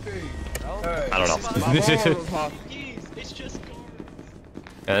 I don't know. It's just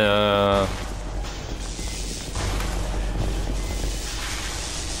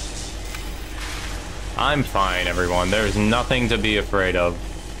I'm fine, everyone. There's nothing to be afraid of.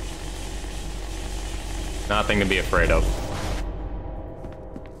 Nothing to be afraid of.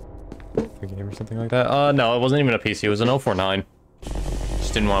 A game or something like that? No, it wasn't even a PC. It was an 049.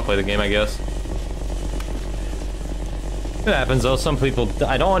 Just didn't want to play the game, I guess. It happens, though. Some people...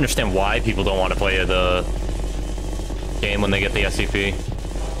 I don't understand why people don't want to play the game when they get the SCP.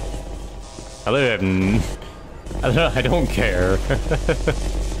 I literally have... I don't care.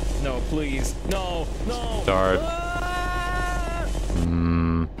 No, please. No. Start.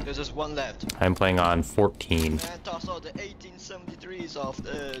 There's just one left. I'm playing on 14. And toss out the 1873s off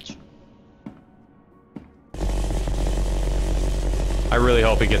the edge. I really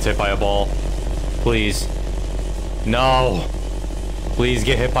hope he gets hit by a ball. Please. No. Please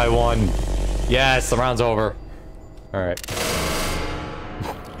get hit by one. Yes, the round's over. Alright.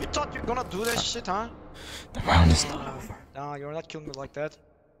 You thought you're gonna do this shit, huh? The round is not over. No, you're not killing me like that.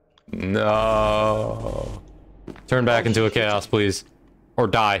 No. Turn back into a chaos, please. Or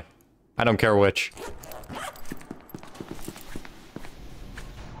die. I don't care which.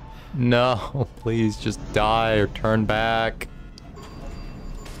 No, please just die or turn back.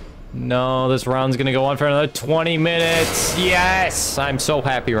 No, this round's gonna go on for another 20 minutes. Yes! I'm so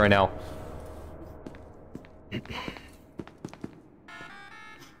happy right now.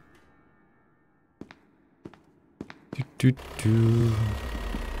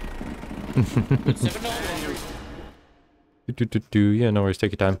 Yeah, no worries,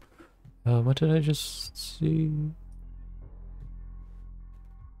 take your time. What did I just see?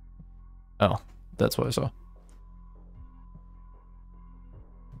 Oh, that's what I saw.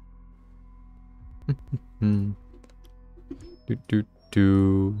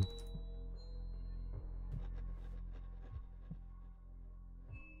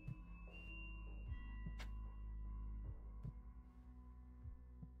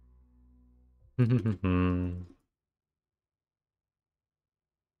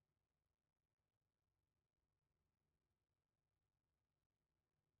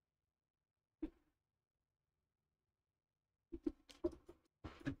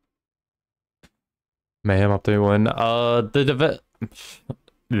 Mayhem update when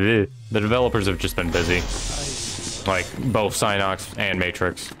the developers have just been busy, like both Synox and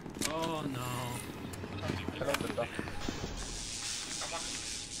Matrix. Oh no.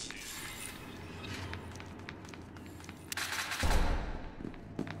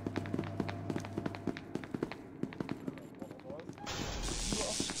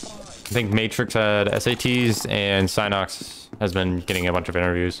 I think Matrix had SATs and Synox has been getting a bunch of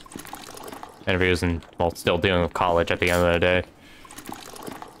interviews. And, well, still dealing with college at the end of the day.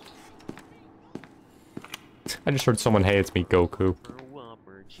 I just heard someone, hey, it's me, Goku.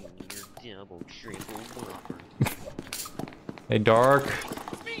 Hey, Dark.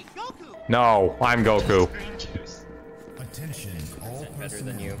 No, I'm Goku. Attention, all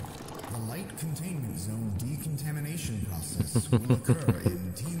personnel. The light containment zone decontamination process will occur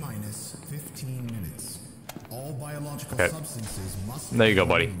in T-minus 15 minutes. All biological substances must there you go, be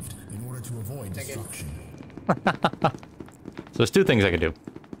buddy. removed in order to avoid destruction. So there's two things I could do.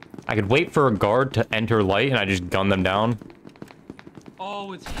 I could wait for a guard to enter light and I just gun them down.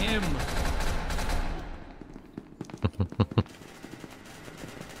 Oh, it's him.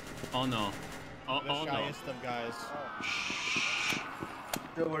 Oh no. Oh no. Them guys.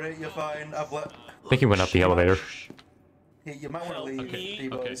 Don't worry, you're fine. I've let. I think he went up the elevator. Hey, you might want to leave,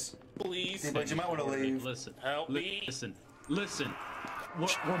 D-boys. Please. D-boys, you might want to leave. Listen. Help me. Listen. We're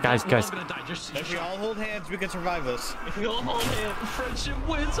Guys. gonna die. Just if we all hold hands, we can survive this. If we all hold hands, friendship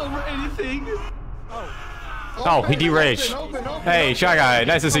wins over anything. Oh, he deraged. Hey, Shy Guy,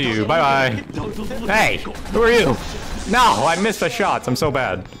 nice to see you. Bye-bye. Hey, who are you? No, I missed the shots. I'm so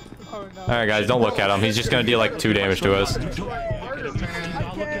bad. Alright, guys, don't look at him. He's just gonna deal like 2 damage to us.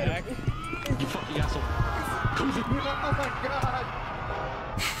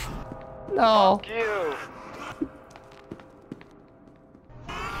 No. Fuck you.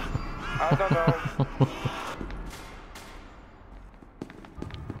 I don't know.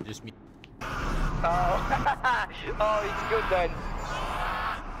 Just me. Oh, oh, it's good then.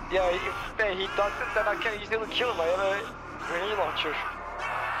 Yeah, if he doesn't, then I can easily kill him. I have a grenade launcher.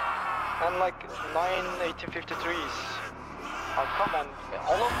 And like 9 1853s. Oh, come on.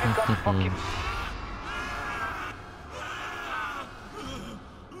 All of you got fucking...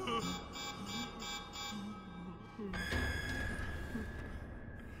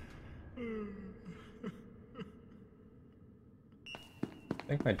 I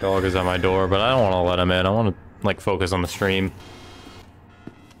think my dog is at my door, but I don't want to let him in. I want to, like, focus on the stream.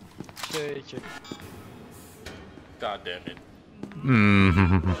 God damn it.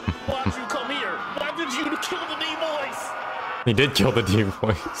 Why'd you come here? Why did you kill the D-boys? He did kill the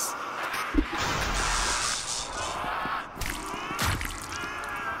D-boys.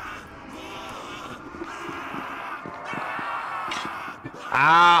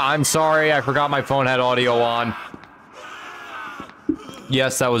 I'm sorry. I forgot my phone had audio on.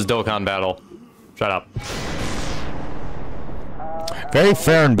 Yes, that was Dokkan Battle. Shut up. Very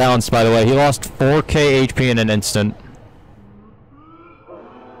fair and balanced, by the way. He lost 4k HP in an instant.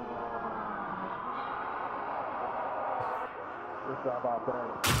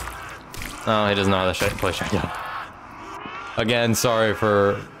 Oh, he doesn't know how to play shotgun. Again, sorry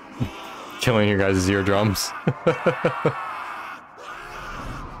for killing your guys' eardrums.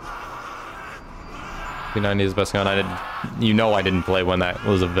 P90 is the best gun. You know I didn't play when that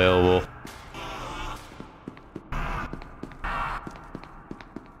was available.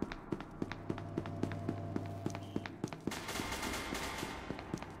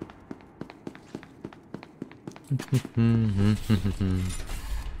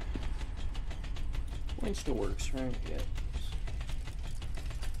 Mine still works, right? Yeah.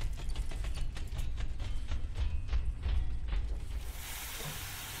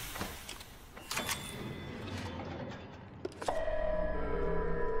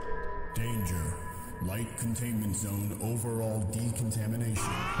 Danger. Light containment zone overall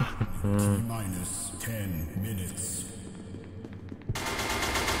decontamination. T-minus 10 minutes.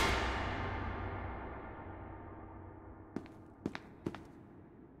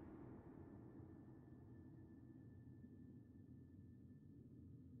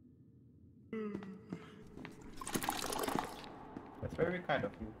 That's very kind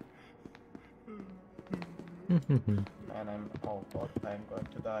of you. And oh god, I'm going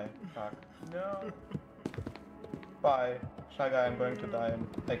to die. Fuck. No. Bye. Shy Guy, I'm going to die and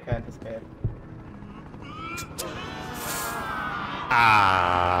I can't escape.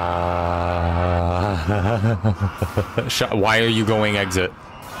 Why are you going exit?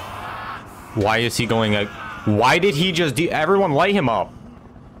 Why is he going why did he just everyone light him up?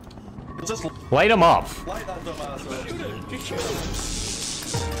 Just light him up. Light that dumbass up.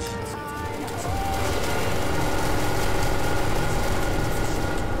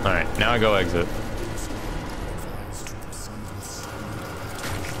 Alright, now I go exit.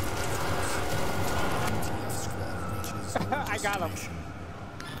 I got him.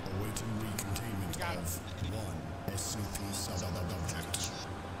 Awaiting recontainment of 1 SCP subject.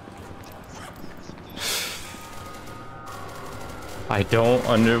 I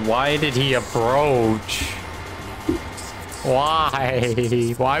don't why did he approach? Why?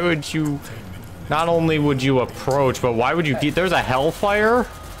 Why would you... Not only would you approach, but why would you... There's a hellfire?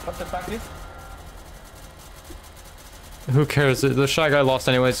 What the fuck is? Who cares? The Shy Guy lost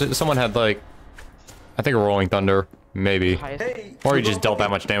anyways. Someone had, like... I think a Rolling Thunder. Maybe. Hey, or he just dealt that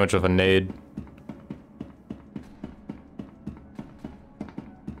much damage with a nade.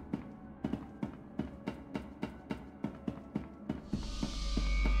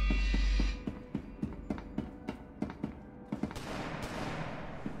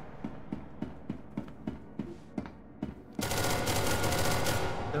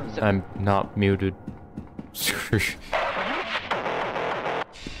 I'm not muted. So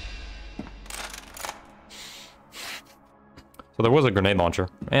there was a grenade launcher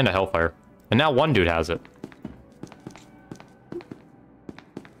and a hellfire, and now one dude has it.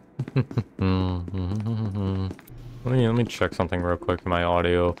 Let me check something real quick in my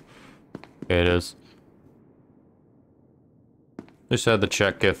audio. Okay, it is. Just had to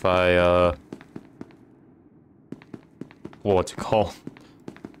check if I well, what's it called?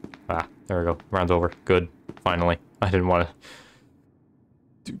 Ah, there we go. Round's over. Good. Finally. I didn't want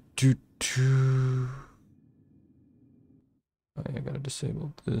to... I gotta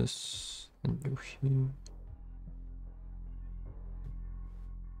disable this. And go here.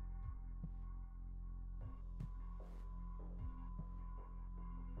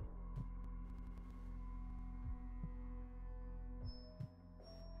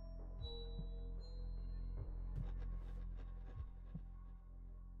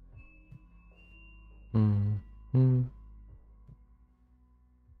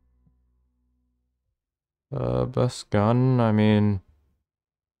 Best gun, I mean,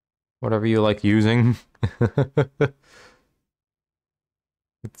 whatever you like using.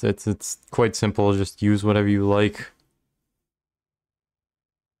 It's quite simple, just use whatever you like.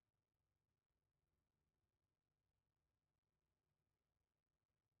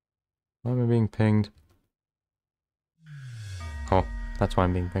 Why am I being pinged? Oh, that's why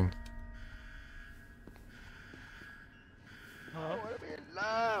I'm being pinged.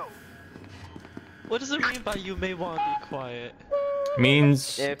 What does it mean by you may want to be quiet?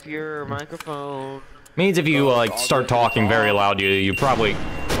 Means if your microphone... Means if you like start talking very loud, you probably...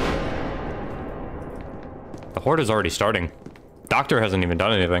 The horde is already starting. Doctor hasn't even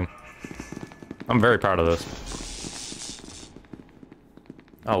done anything. I'm very proud of this.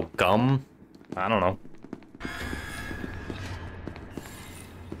 Oh, gum? I don't know.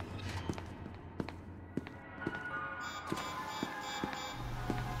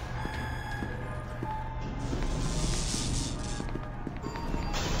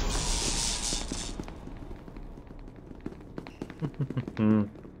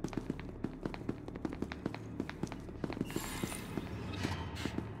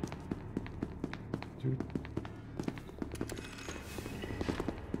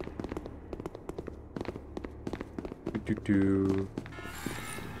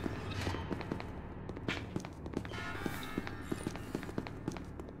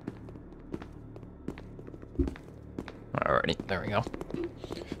 Alrighty, there we go.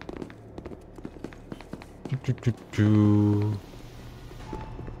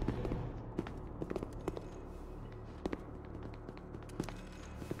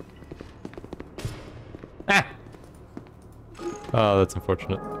 Ah! Oh, that's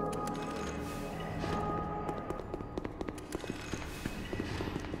unfortunate.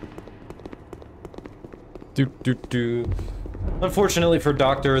 Unfortunately for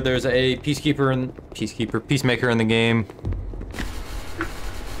Doctor, there's a peacemaker in the game.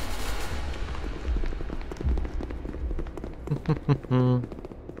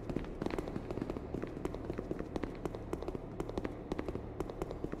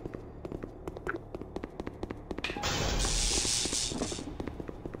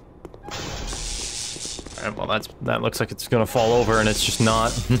 Alright, well that looks like it's gonna fall over and it's just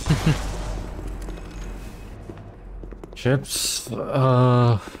not. Chips,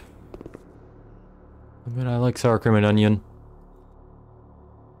 I mean, I like sour cream and onion.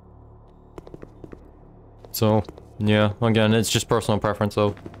 So, yeah, again, it's just personal preference,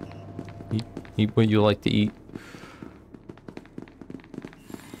 so eat what you like to eat.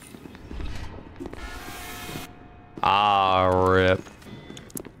 Ah, rip.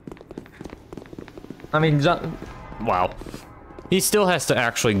 I mean, wow. He still has to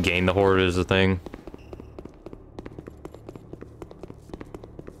actually gain the horde is the thing.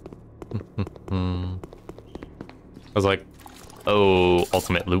 I was like, oh,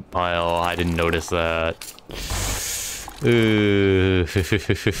 ultimate loot pile. I didn't notice that.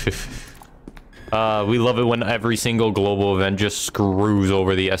 We love it when every single global event just screws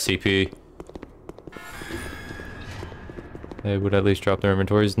over the SCP. They would at least drop their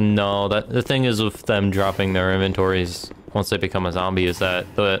inventories. No, the thing is with them dropping their inventories once they become a zombie is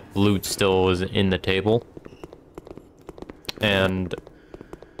that the loot still is in the table. And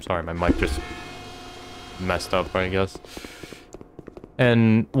sorry, my mic just messed up, I guess.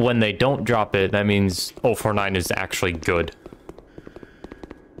 And when they don't drop it, that means 049 is actually good.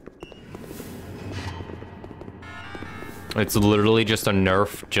 It's literally just a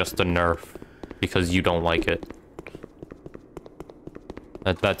nerf, because you don't like it.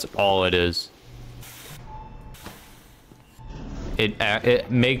 That's all it is. It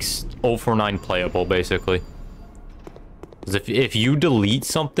makes 049 playable, basically. 'Cause if you delete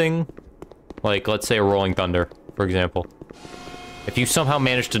something, like let's say a Rolling Thunder, for example, if you somehow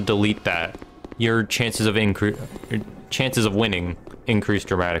manage to delete that, your chances of winning increase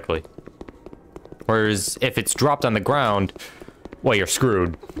dramatically. Whereas if it's dropped on the ground, well, you're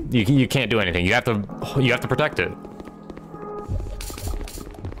screwed. You can't do anything. You have to protect it.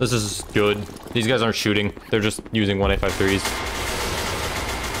 This is good. These guys aren't shooting. They're just using 1A53s.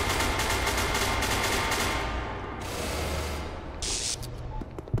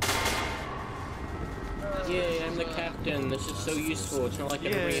 Yay, I'm the captain. This is so useful. It's not like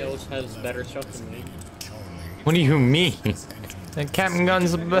everybody else has better stuff than me. What do you mean? That Captain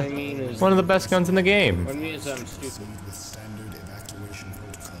Gun's one of the best guns in the game. What I mean is I'm stupid.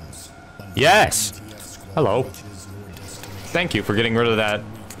 Yes! Hello. Thank you for getting rid of that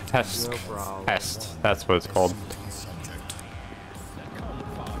pest. No problem. Pest. That's what it's called.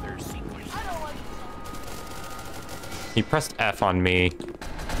 He pressed F on me.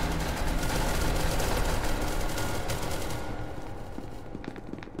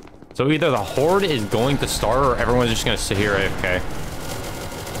 So either the horde is going to start or everyone's just going to sit here AFK.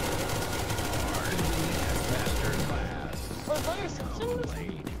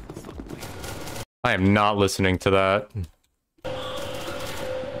 I am not listening to that.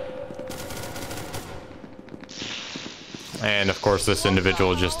 And of course this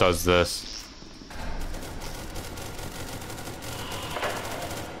individual just does this.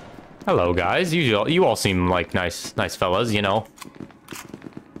 Hello guys, you all seem like nice fellas, you know.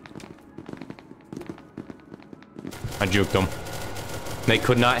 I juked them. They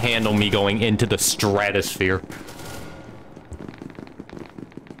could not handle me going into the stratosphere.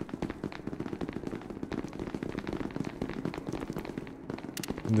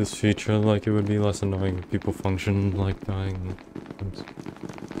 This feature, like, it would be less annoying if people function like dying.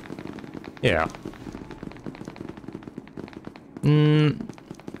 Yeah.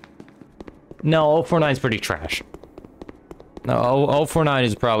 No, 049 is pretty trash. No, 049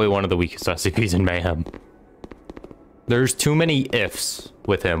 is probably one of the weakest SCPs in Mayhem. There's too many ifs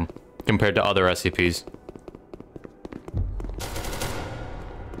with him compared to other SCPs.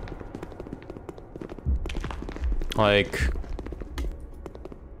 Like,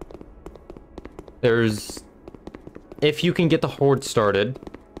 there's... If you can get the horde started,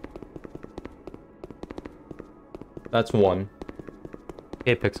 that's one.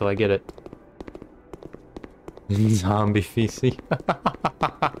 Okay, Pixel, I get it. Zombie feces.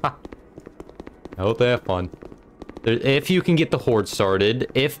 I hope they have fun. If you can get the horde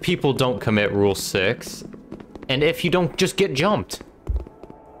started, if people don't commit Rule 6, and if you don't just get jumped.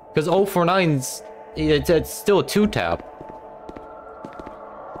 Because 049's, it's still a 2-tap.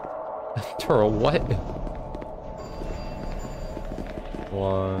 Turo, what?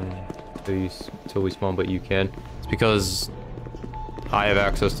 One, till we spawn, but you can. It's because I have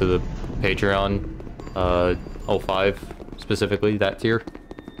access to the Patreon, 05, specifically, that tier.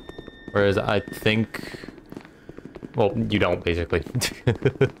 Whereas I think... Well, you don't, basically.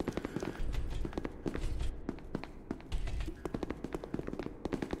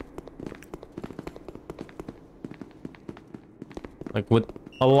 Like, with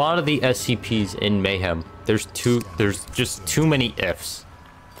a lot of the SCPs in Mayhem, there's just too many ifs.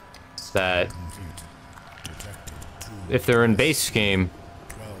 That... If they're in base game,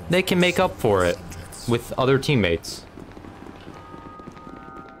 they can make up for it with other teammates.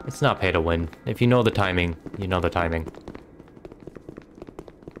 It's not pay to win. If you know the timing, you know the timing.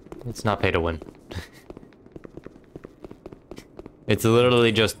 It's not pay to win. It's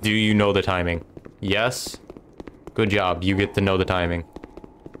literally just, do you know the timing? Yes? Good job, you get to know the timing.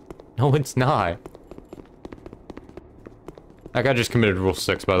 No, it's not. That guy just committed Rule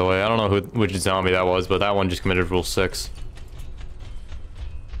 6, by the way. I don't know which zombie that was, but that one just committed Rule 6.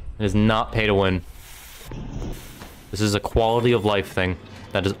 It is not pay to win. This is a quality of life thing.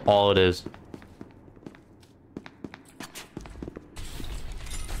 That is all it is.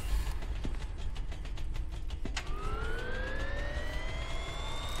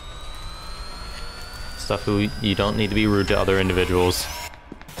 Stuff who you don't need to be rude to other individuals.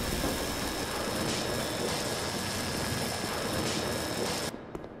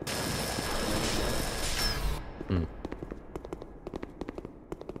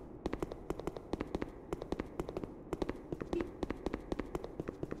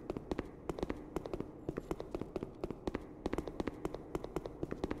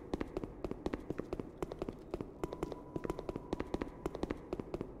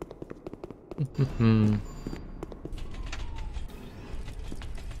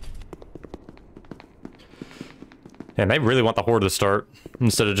 And they really want the horde to start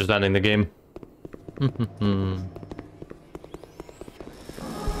instead of just ending the game.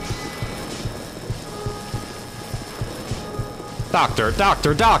 Doctor,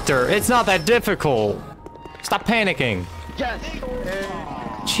 it's not that difficult. Stop panicking. Yes.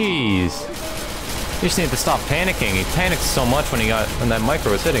 Jeez. You just need to stop panicking. He panicked so much when that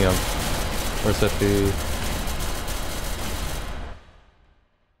micro was hitting him. Where's that dude?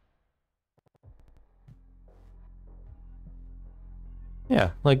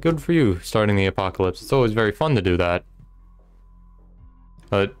 Yeah, like, good for you starting the apocalypse. It's always very fun to do that.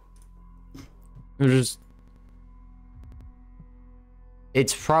 But it's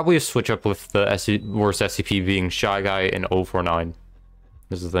probably a switch up with the worst SCP being Shy Guy and 049.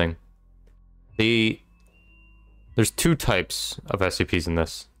 This is the thing. There's two types of SCPs in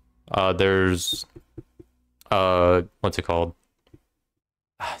this. There's what's it called?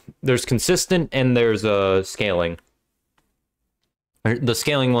 There's consistent and there's scaling. The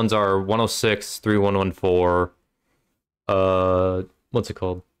scaling ones are 106, 3114. What's it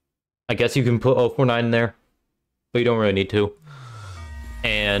called? I guess you can put 049 in there, but you don't really need to.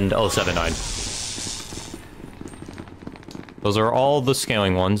 And 079. Those are all the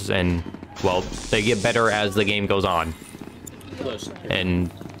scaling ones, and well, they get better as the game goes on.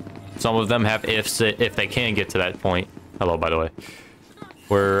 And some of them have ifs if they can get to that point. Hello, by the way.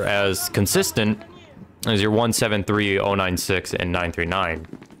 Whereas consistent is your 173, 096, and 939.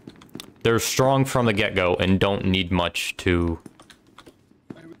 They're strong from the get-go and don't need much to...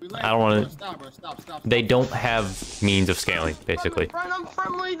 I don't want to... They don't have means of scaling, basically. I'm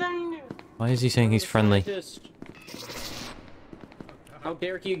friendly then. Why is he saying he's friendly? How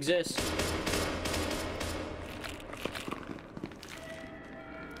dare he exist?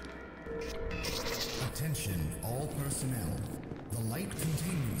 Attention, all personnel. The light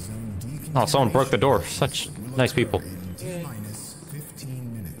containment zone decontamination. Oh, someone broke the door. Such nice people. T-minus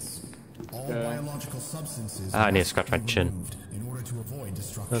 15 minutes. All biological substances I need to scratch my chin. in order to avoid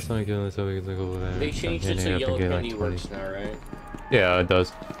destruction. That's not good. So we can go over there. They changed it so yellow candy works now, right? Yeah, it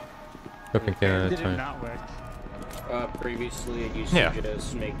does. Did it not work? Previously it used to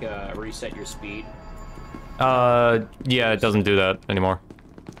just make reset your speed. Yeah, it doesn't do that anymore.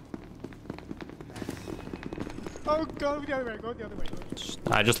 Oh, go the other way, go the other way.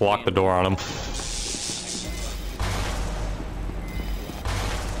 I just locked the door on him.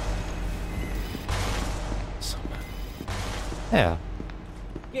 Yeah.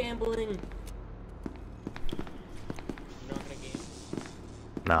 Gambling.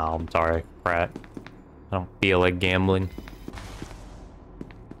 No, I'm sorry, Rat. I don't feel like gambling.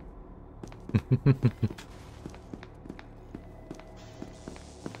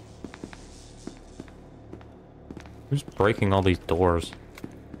 Who's breaking all these doors?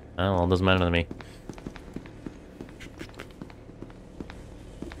 Oh, well, it doesn't matter to me.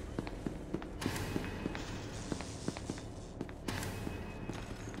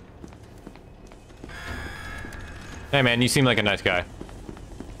 Hey man, you seem like a nice guy.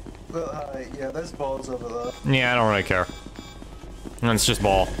 Yeah, there's balls over there. Yeah, I don't really care. It's just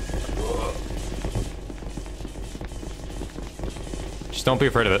ball. Just don't be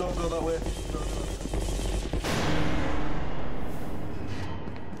afraid of it. Don't go that way.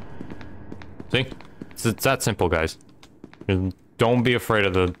 See? It's that simple, guys. Don't be afraid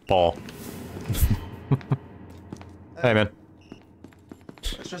of the ball. Hey, man.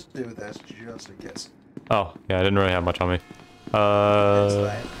 Let's just do this just in case. Oh, yeah, I didn't really have much on me.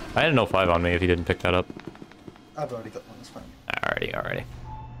 I had no 5 on me if you didn't pick that up. I've already got one, it's fine. Alrighty.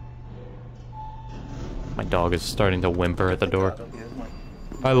 My dog is starting to whimper at the door.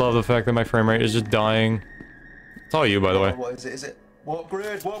 I love the fact that my frame rate is just dying. It's all you, by the way. What is it? Is it? What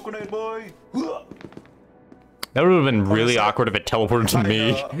grenade, boy? That would have been really awkward if it teleported to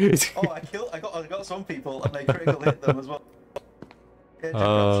me. I got some people and they critically hit them as well.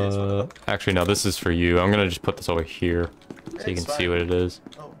 Yeah, actually no, this is for you. I'm gonna just put this over here so you can see what it is.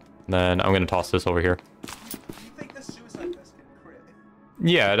 Then I'm gonna toss this over here. You think this suicide vest can crit?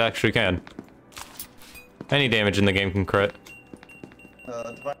 Yeah, it actually can. Any damage in the game can crit.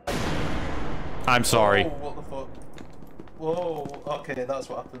 I'm sorry. Oh, what the fuck? Whoa, okay, that's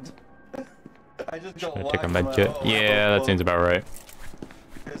what happened. I just got Should I lagged. take a med like, kit? oh, Yeah, that seems about right.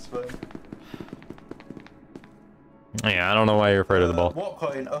 It's fine. Yeah, I don't know why you're afraid of the ball. What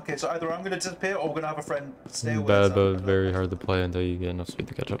coin? Okay, so either I'm gonna disappear or we're gonna have a friend stay away. Bad, but very hard to play until you get enough speed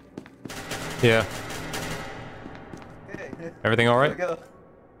to catch up. Yeah. Okay. Everything alright?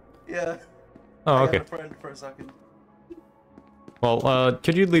 Yeah. Oh, I okay. had a friend for a second. Well,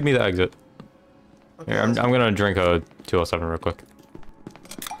 could you lead me to exit? Okay, Here, I'm gonna drink a 207 real quick.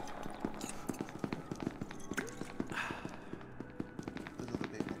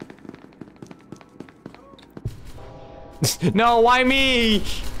 No, why me?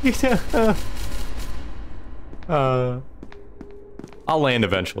 I'll land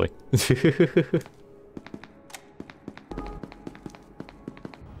eventually.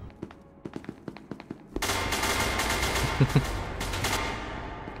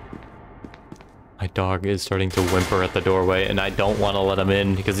 My dog is starting to whimper at the doorway, and I don't want to let him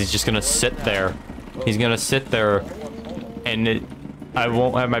in because he's just gonna sit there. He's gonna sit there, and I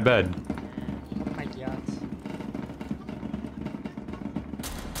won't have my bed.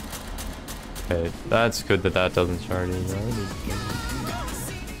 Okay, that's good that that doesn't start either.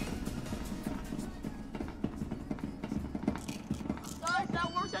 Guys,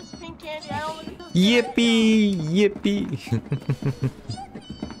 that works as pink candy. I don't think it's Yippee! Yippee!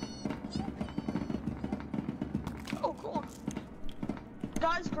 Oh, cool.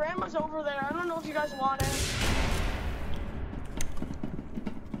 Guys, grandma's over there. I don't know if you guys want it.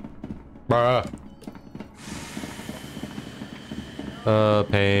 Bruh.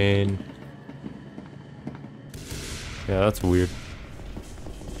 Pain. Yeah, that's weird.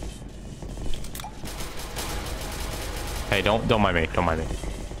 Hey, don't mind me. Don't mind me.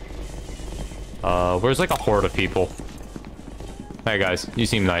 Where's like a horde of people? Hey guys, you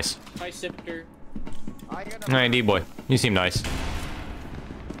seem nice. Hi, Sifter. Hey, D-boy, you seem nice.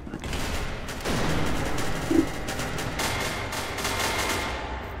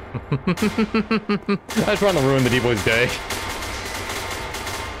 I just want to ruin the D-boy's day.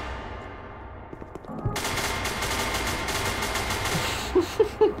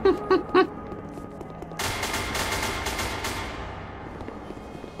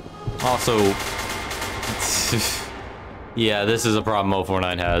 Also, yeah, this is a problem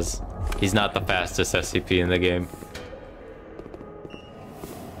 049 has. He's not the fastest SCP in the game.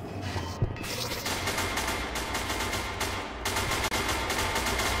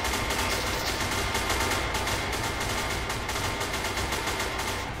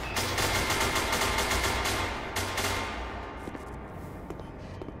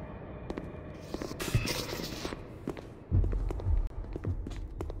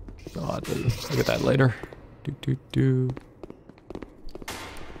 God, look at that later.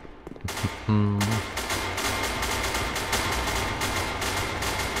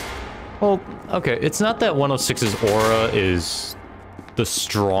 Well, okay, it's not that 106's aura is the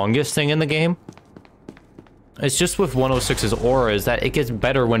strongest thing in the game. It's just with 106's aura is that it gets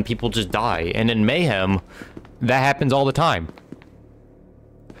better when people just die. And in Mayhem, that happens all the time.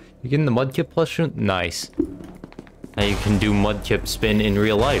 You getting the mudkip plushie? Nice. Now you can do mudkip spin in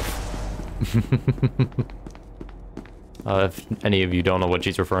real life. If any of you don't know what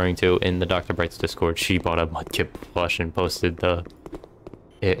she's referring to, in the Dr. Bright's Discord, she bought a mudkip plush and posted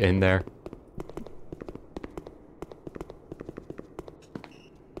it in there.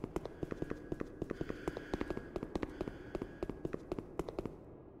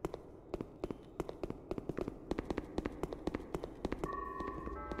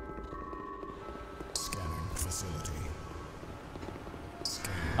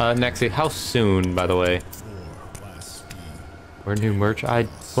 Nexi, how soon, by the way? We're new merch?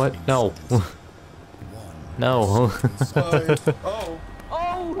 What? No. No.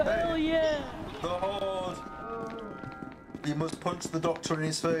 Oh, hell yeah! The Horde! You must punch the doctor in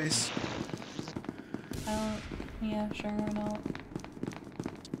his face. Yeah, sure, why not?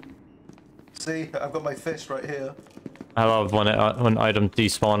 See, I've got my fist right here. I love when items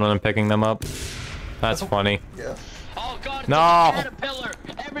despawn when I'm picking them up. That's funny. Yeah. Oh god, no! Caterpillar!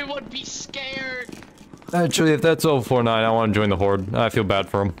 Everyone be scared! Actually, if that's 049, I want to join the Horde. I feel bad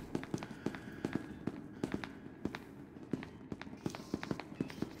for him.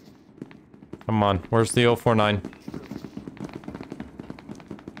 Come on, where's the 049?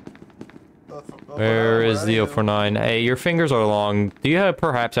 Where is the 049? Hey, your fingers are long. Do you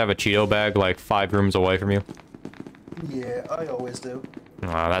perhaps have a Cheeto bag like 5 rooms away from you? Yeah, I always do.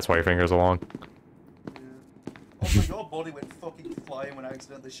 Ah, that's why your fingers are long. Also, your body went fucking flying when I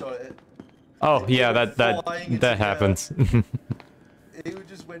accidentally shot it. Oh, yeah, that happens. It would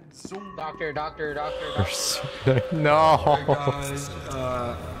just went zoom. Doctor. No. Alright guys,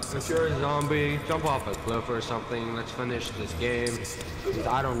 if you're a zombie, jump off a cliff or something. Let's finish this game.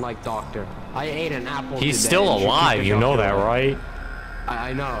 I don't like Doctor. I ate an apple He's today still and you alive, keep you know that, Doctor. right?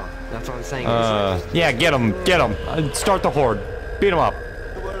 I know. That's what I'm saying. Yeah, get him. Start the horde. Beat him up.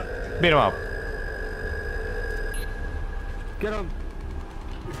 Beat him up. Get him.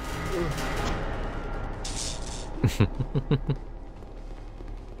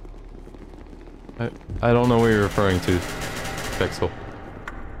 I don't know what you're referring to, Pixel.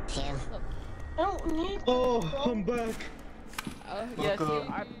 I don't need. Oh, I'm back. Yes, you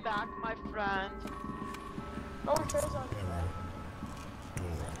are back, my friend. Oh, there's on.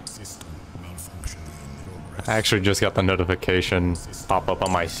 I actually just got the notification pop up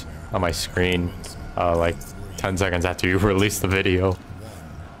on my screen, like 10 seconds after you released the video.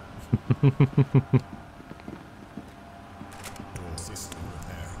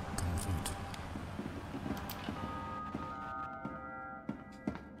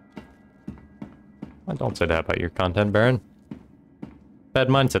 Don't say that about your content, Baron. Bad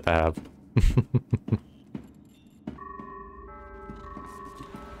mindset to have.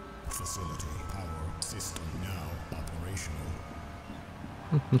 Facility power system now operational.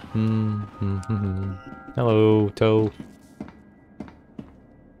 Hello, Toe.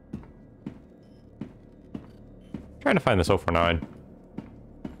 Trying to find this 049.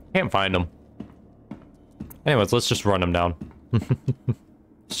 Can't find him. Anyways, let's just run him down.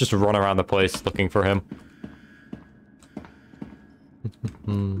 Let's just run around the place looking for him.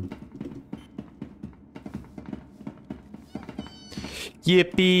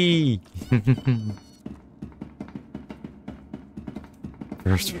 Yippee!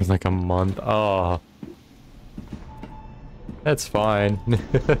 First for like a month. Oh. That's fine.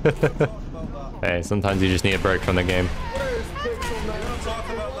 Hey, sometimes you just need a break from the game.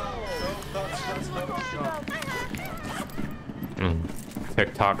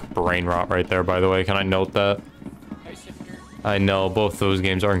 TikTok brain rot right there, by the way. Can I note that? I know, both those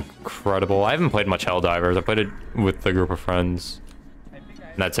games are incredible. I haven't played much Helldivers. I played it with a group of friends.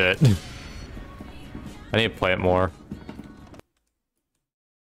 And that's it. I need to play it more.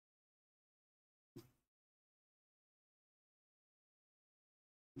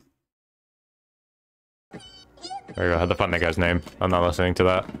 There you go, I had to find that guy's name. I'm not listening to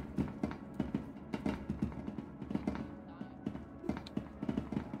that.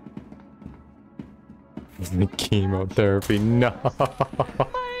 Chemotherapy, no.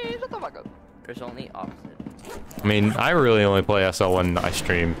 There's only opposite. I mean, I really only play SL when I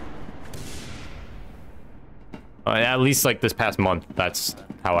stream. At least like this past month, that's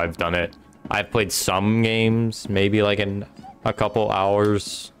how I've done it. I've played some games, maybe like in a couple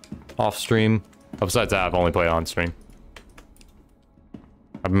hours off stream. Besides that, I've only played on stream.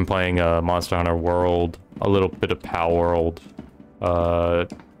 I've been playing Monster Hunter World, a little bit of Power World,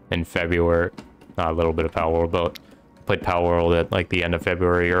 in February. Not a little bit of Power World, but I played Power World at like the end of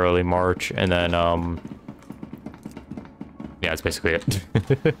February, early March, and then yeah, that's basically it.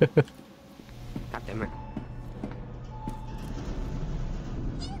 God damn it.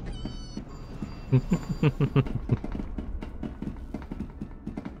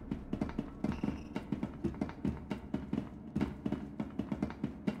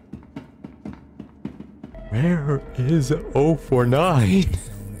 Where is 049?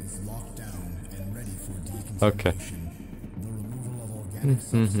 Okay.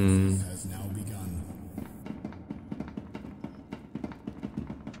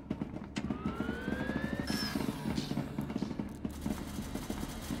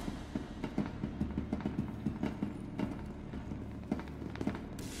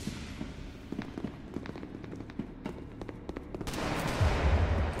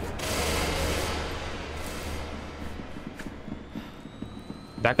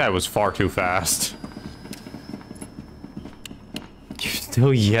 That guy was far too fast. You're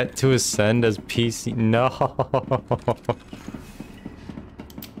still yet to ascend as PC. No.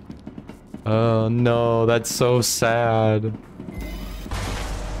 Oh no, that's so sad.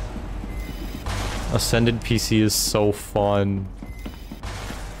 Ascended PC is so fun.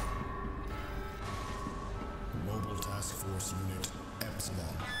 Mobile Task Force Unit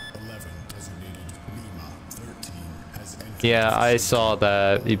Epsilon 11 designated Lima 13 has entered. Yeah, I saw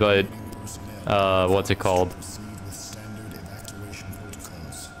that, but what's it called?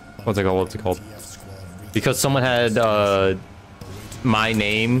 What's it called? Because someone had my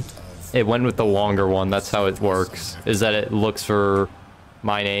name, it went with the longer one. That's how it works. Is that it looks for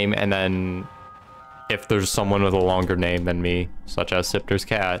my name, and then if there's someone with a longer name than me, such as Sipter's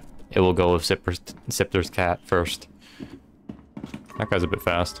cat, it will go with Sipter's cat first. That guy's a bit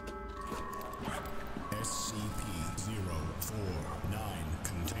fast. SCP-049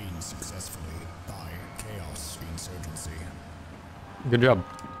 contained successfully by Chaos Insurgency. Good job.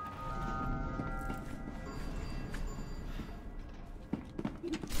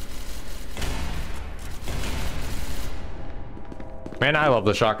 Man, I love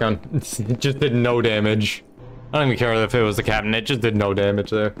the shotgun. It just did no damage. I don't even care if it was the captain. It just did no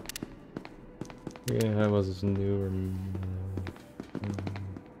damage there. Yeah, it was new or...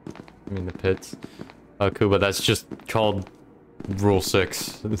 I mean the pits. Oh, cool, but that's just called Rule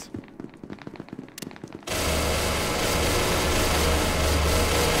 6.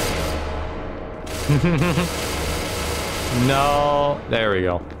 No, there we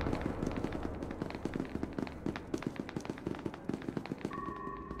go.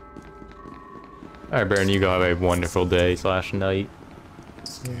 Alright, Baron, you go have a wonderful day / night.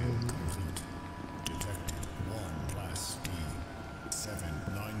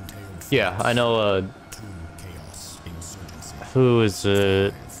 Yeah, I know, who is,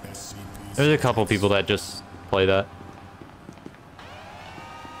 there's a couple people that just play that.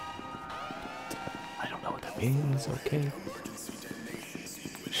 I don't know what that means, okay.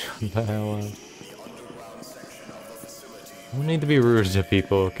 Shut the hell up. We need to be rude to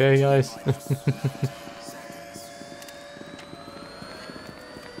people, okay, guys?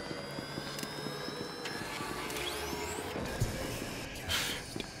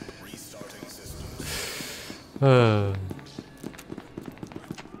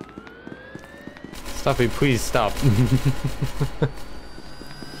 Stop it, please stop.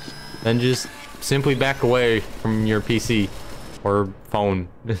 And just simply back away from your PC or phone.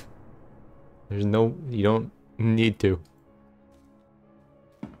 There's no, you don't need to.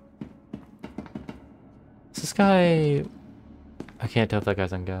 Is this guy... I can't tell if that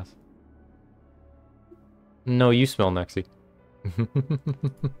guy's on gas. No, you smell Nexi.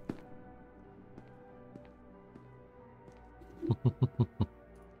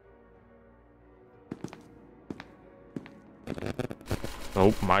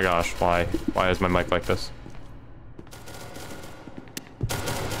 Oh my gosh, why? Why is my mic like this?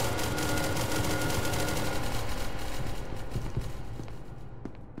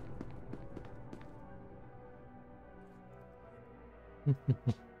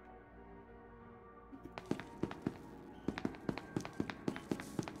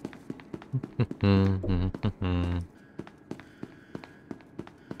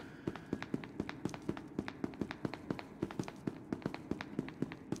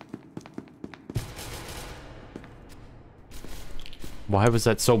 Why was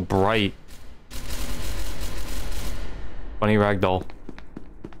that so bright? Funny ragdoll.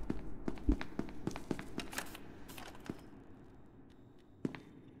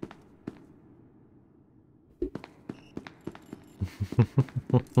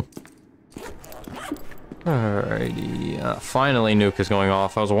 Alrighty, finally nuke is going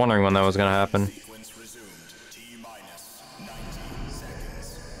off. I was wondering when that was gonna happen.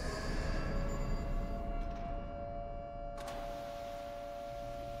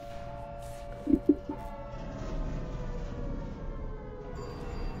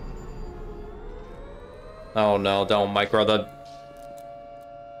 Oh no, don't micro the...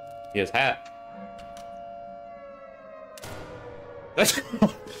 His hat.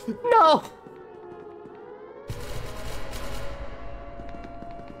 No!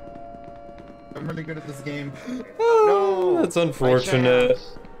 I'm really good at this game. Oh, no, that's unfortunate.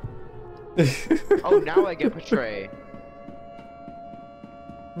 Oh, now I get betray.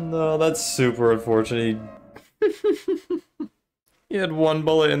 No, that's super unfortunate. He had one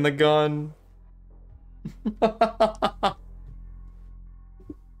bullet in the gun. Hello,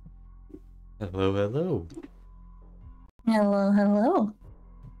 hello. Hello, hello.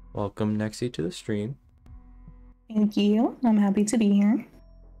 Welcome, Nexi, to the stream. Thank you. I'm happy to be here.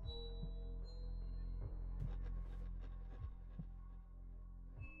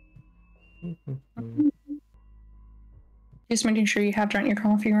 Just making sure you have drank your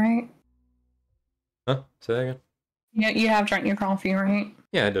coffee, right? Huh? Say that again? Yeah, you have drank your coffee, right?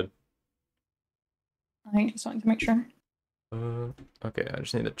 Yeah, I did. I just wanted to make sure. Okay, I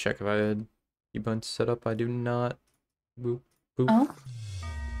just need to check if I had bunch set up. I do not. Boop, boop. Oh.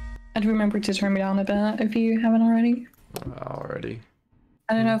 I'd remember to turn me down a bit if you haven't already. Already.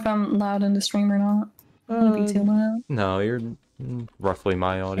 I don't know if I'm loud in the stream or not. Maybe too loud. No, you're roughly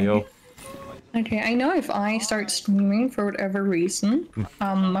my audio. Okay, I know if I start streaming for whatever reason,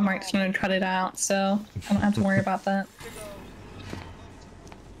 my mic's gonna cut it out, so I don't have to worry about that.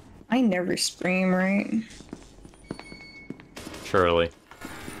 I never stream, right? Surely.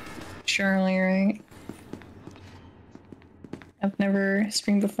 Surely, right? I've never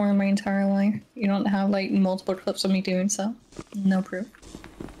streamed before in my entire life. You don't have like multiple clips of me doing so. No proof.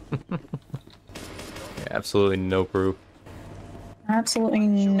 Yeah, absolutely no proof. Absolutely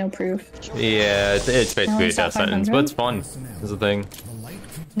no proof. Yeah, it's basically a death sentence, but it's fun. Is the thing.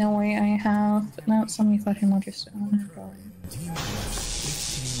 No way, I have. No, somebody fucking more just. Oh my god.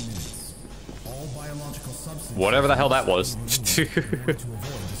 Whatever the hell that was.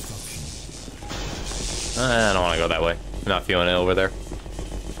 I don't want to go that way. I'm not feeling it over there.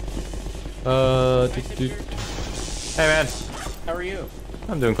 Hey man. How are you?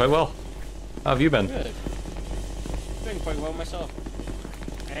 I'm doing quite well. How have you been? Good. Doing quite well myself.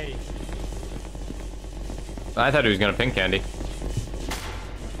 Hey. I thought he was gonna pink candy.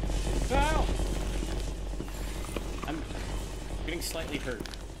 Ow! I'm getting slightly hurt.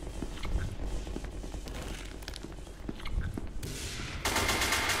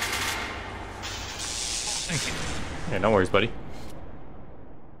 Yeah, no worries, buddy.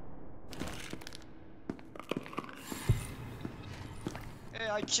 Hey,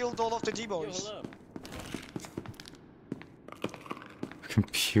 I killed all of the D-boys.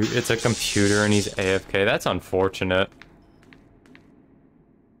 It's a computer and he's AFK. That's unfortunate.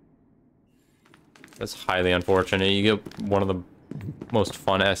 That's highly unfortunate. You get one of the most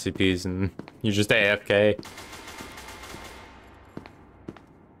fun SCPs and you're just AFK.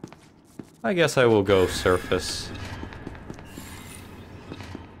 I guess I will go surface.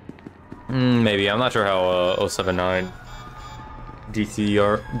 Maybe. I'm not sure how 079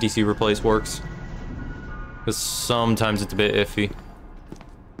 DC replace works. Because sometimes it's a bit iffy.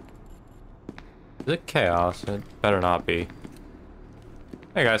 Is it chaos? It better not be.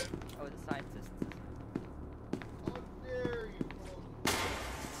 Hey guys. Oh, the scientist.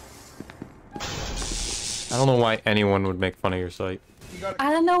 I don't know why anyone would make fun of your site.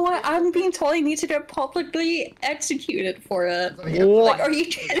 I don't know what I'm being told I need to get publicly executed for it. What? Like, are you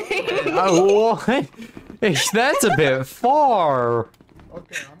kidding? What? That's a bit far.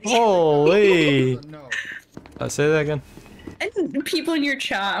 Holy. Say that again. And people in your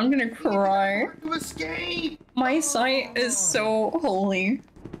chat, I'm gonna cry. To escape. My site is so holy.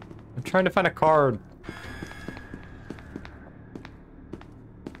 I'm trying to find a card.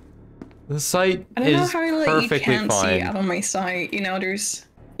 The site I don't know is how like, you perfectly can't see fine. out on my site. You know, there's,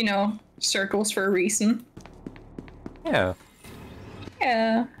 you know, circles for a reason. Yeah.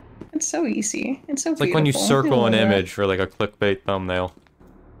 Yeah. It's so easy. It's so It's like when you beautiful. circle an I love it. image for like a clickbait thumbnail.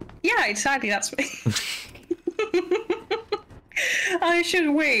 Yeah, exactly. That's what. I should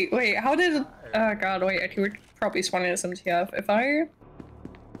wait. How did? Oh god, wait. I could probably spawn in as MTF if I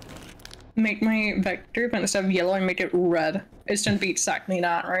make my vector, but instead of yellow, I make it red. It's gonna be exactly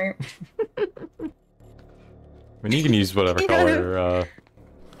that, right? I mean, you can use whatever color.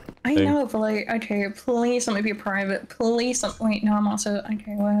 I thing. know, but like, okay, please let me be private. Please let. Wait, no, I'm also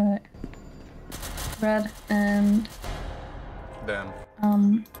okay. Wait. Red and. Damn.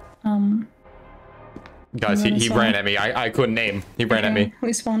 Guys, he ran at me. I couldn't aim. He ran at me.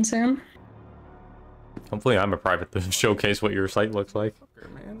 We spawn soon. Hopefully, I'm a private to showcase what your site looks like. Fucker,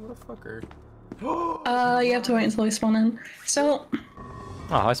 man, what a fucker. You have to wait until we spawn in. So.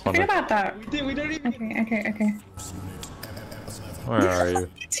 Oh, I spawned Forget in. about that. We don't even. Okay. Where are you?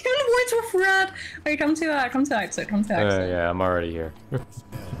 Two words with red. Wait, come to exit. Yeah, I'm already here.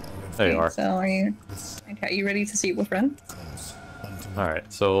 There you are. So are you? Okay, you ready to see it with red?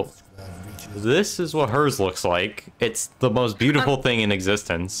 Alright, so this is what hers looks like. It's the most beautiful thing in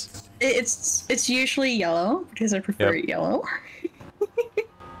existence. It's usually yellow because I prefer it yellow.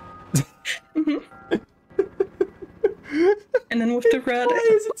 And then with the red,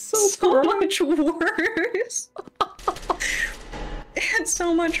 it's so much worse. It's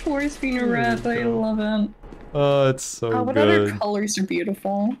so much worse being a red. I love it. Oh, it's so what good. other colors are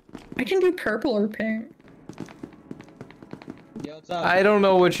beautiful? I can do purple or pink. I don't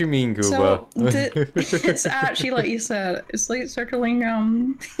know what you mean, Gooba. So it's actually like you said. It's like circling.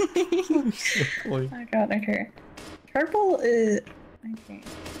 Oh god. Okay. Purple is. Okay.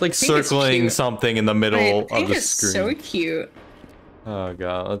 Like circling something in the middle of the is screen. So cute. Oh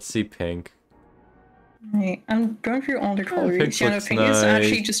god, let's see pink. Right, I'm going through all the colors. Pink You know, looks pink nice. is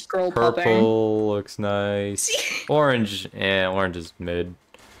actually just girl popping. Purple looks nice. Orange, orange is mid.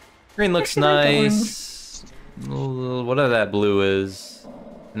 Green looks nice. Whatever that blue is.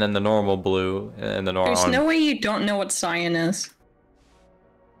 And then the normal blue, and the normal. There's no way you don't know what cyan is.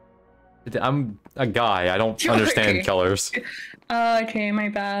 I'm a guy, I don't understand colors. Okay, my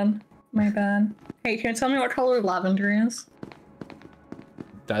bad. Hey, can you tell me what color lavender is?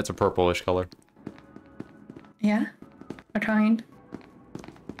 That's a purplish color. Yeah? What kind?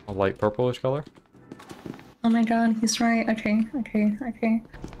 A light purplish color? Oh my god, he's right. Okay.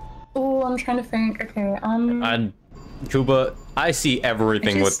 Oh, I'm trying to think. Okay, Kuba, I see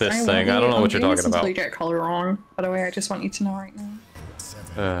everything with this thing. I don't know what you're talking about. I get color wrong. By the way, I just want you to know right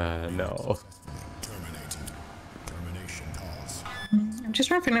now. No. I'm just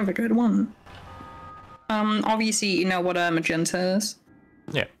trying to think of a good one. Obviously, you know what magenta is.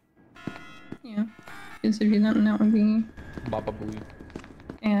 Yeah. Yeah. Because if you don't know, it would be. Baba Booey.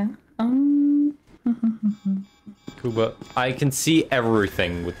 Yeah. Kuba, I can see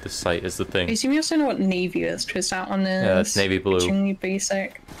everything with this site is the thing. You seem to know what navy is, because that one is. Yeah, that's navy blue. Extremely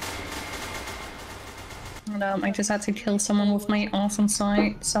basic. And I just had to kill someone with my awesome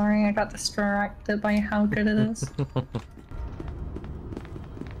sight. Sorry, I got distracted by how good it is.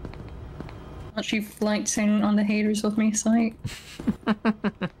 Actually flexing on the haters with my sight.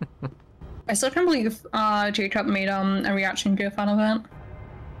 I still can't believe Jacob made a reaction gif out of it.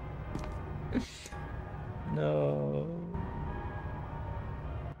 No.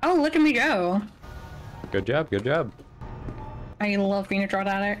 Oh, look at me go. Good job, good job. I love being a drug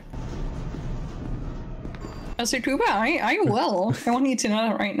addict. I said, Kuba, I will. I want you to know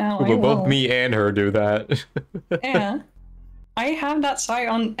that right now. Kuba, I will. both me and her do that. Yeah. I have that sight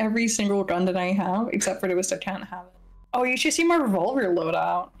on every single gun that I have, except for those that can't have it. Oh, you should see my revolver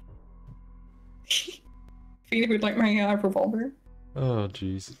loadout. If you would like my revolver. Oh,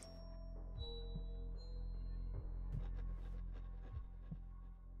 jeez.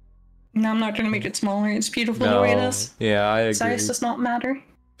 No, I'm not gonna make it smaller. It's beautiful the way it is. Yeah, I agree. Size does not matter.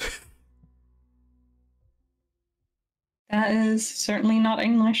 That is certainly not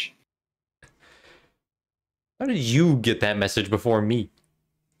English. How did you get that message before me?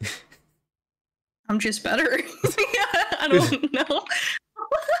 I'm just better. I don't know.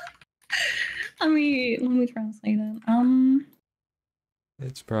 let me translate it.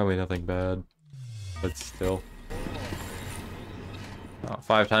 It's probably nothing bad, but still. Oh,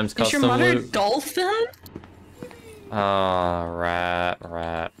 5 times custom Is your mother loot. dolphin? Rat.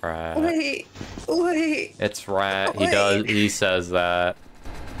 Wait. It's rat. He says that.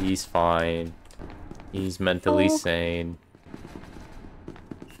 He's fine. He's mentally sane.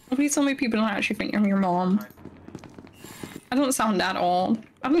 Please tell me people don't actually think I'm your mom. I don't sound that old.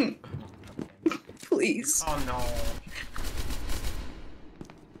 I mean, please. Oh no.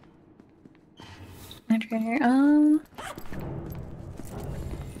 Okay,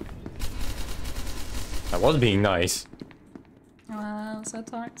 I was being nice. wow, so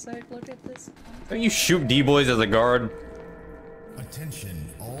toxic. Look at this. Don't you shoot D-boys as a guard? Attention,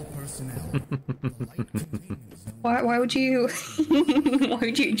 all personnel. Why would you why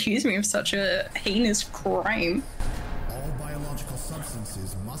would you accuse me of such a heinous crime? All biological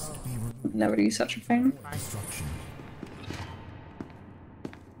substances must be removed. Never do such a thing. Destruction.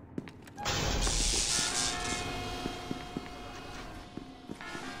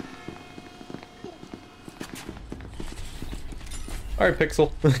 Alright,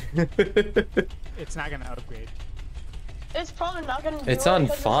 Pixel. It's not gonna upgrade. It's probably not gonna do It's it on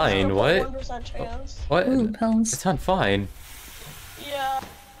because fine, it's what? 1% chance. What? Ooh, pills. It's on fine. Yeah.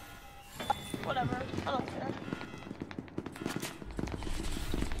 Whatever. I don't care.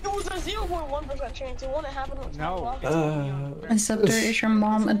 It was a 0.1% chance. It wouldn't happen with A scepter, is your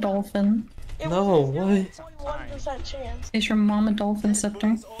mom a dolphin? No, what? 0.1% chance. Is your mom a dolphin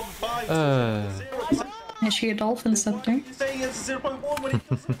scepter? Is she a dolphin scepter?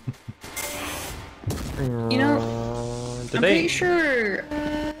 You know, I'm pretty sure.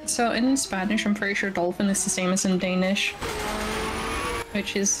 So in Spanish, I'm pretty sure dolphin is the same as in Danish,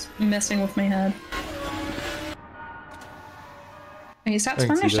 which is messing with my head. Wait, is that I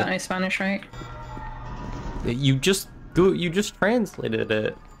can see Spanish? that. That is Spanish, right? You just translated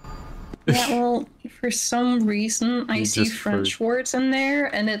it. Yeah, well, for some reason I You see just French words in there,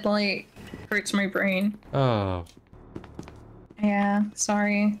 and it like hurts my brain. Oh. Yeah,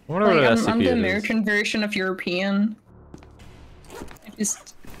 sorry. I wonder what Like, SCP I'm the it is. American version of European.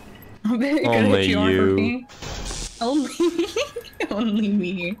 I'm very good Only at you. geography. Only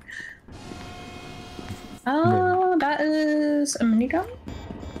me. Oh, that is a minigun?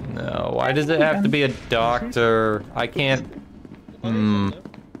 No, why does it have to be a doctor? I can't.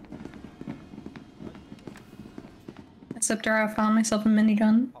 Except I found myself a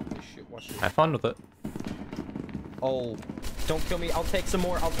minigun. Have fun with it. Oh, don't kill me. I'll take some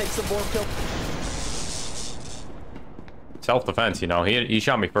more. I'll take some more. Kill. Self-defense, you know. He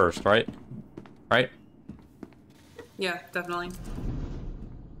shot me first, right? Right? Yeah, definitely.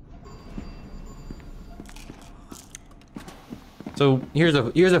 So here's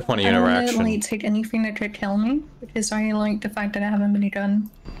a funny I don't interaction. want to like, take anything that could kill me because I like the fact that I have a minigun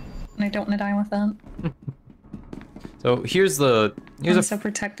and I don't want to die with that. So here's the I'm so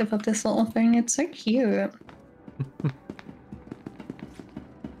protective of this little thing. It's so cute.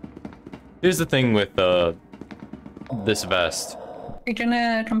 Here's the thing with this vest. Are you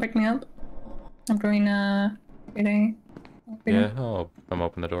gonna come pick me up? I'm going today. Yeah, I'll come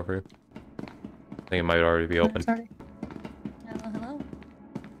open the door for you. I think it might already be open. Sorry. Hello,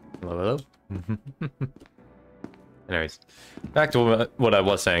 Hello, hello. Anyways, back to what I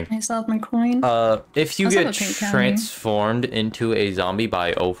was saying. I still have my coin. If you get transformed into a zombie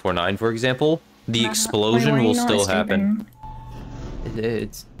by 049, for example, the explosion will still happen.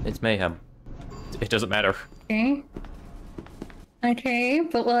 It's mayhem. It doesn't matter. Okay. Okay,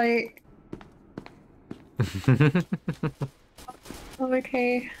 but like...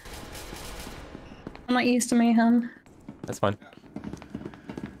 okay. I'm not used to mayhem. That's fine.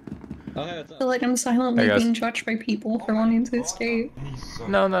 I feel like I'm silently being judged by people for wanting to escape.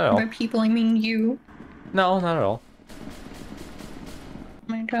 No, not at all. By people, I mean you. No, not at all. Oh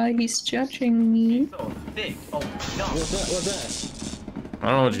my god, he's judging me. Big. Oh no. What's that? I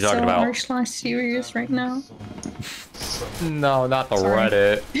don't know what you're talking about. Harsh / serious right now. No, not the Sorry.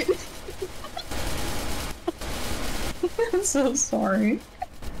 Reddit. I'm so sorry.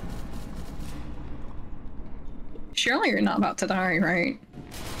 Surely you're not about to die, right?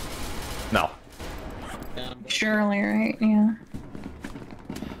 No. Surely, right? Yeah.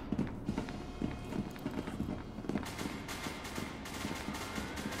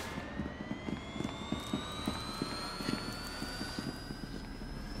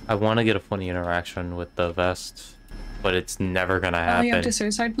 I want to get a funny interaction with the vest, but it's never gonna happen. Oh, you have to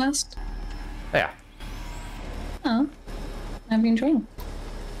suicide vest? Yeah. Oh. I've been enjoying.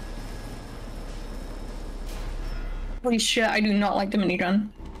 Holy shit, I do not like the minigun.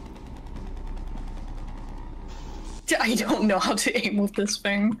 I don't know how to aim with this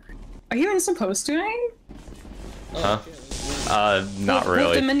thing. Are you even supposed to aim? Huh? Not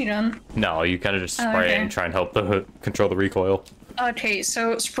really. With the minigun? No, you kind of just spray okay. it and try and help control the recoil. Okay,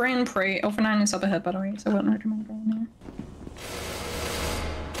 so spray and pray. Over 9 is up ahead, by the way, so I wouldn't recommend going there.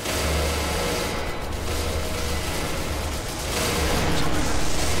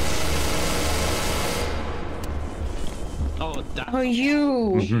 Oh, that. Oh,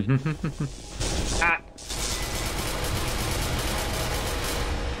 you!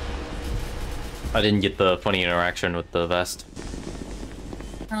 I didn't get the funny interaction with the vest.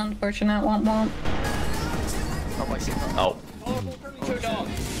 Unfortunate, womp. Oh.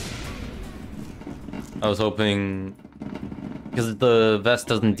 I was hoping... Because the vest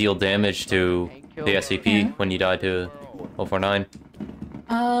doesn't deal damage to the SCP when you die to 049.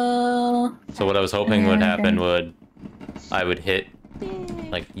 So what I was hoping would happen would... I would hit,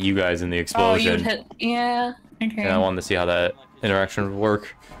 like, you guys in the explosion. Oh, you would hit... Yeah, okay. And I wanted to see how that interaction would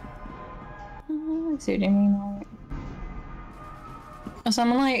work. I see what you mean. Was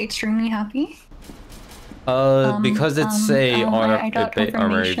someone, like, extremely happy? Because it's I got armory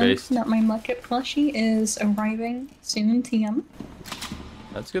confirmation based. that my Mucket plushie is arriving soon, TM.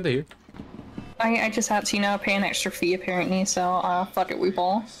 That's good to hear. I just had to, pay an extra fee apparently, so, fuck it, we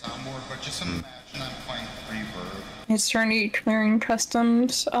ball. But just imagine I'm playing reverb. It's currently clearing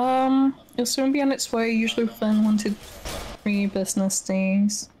customs. It'll soon be on its way, usually within 1 to 3 business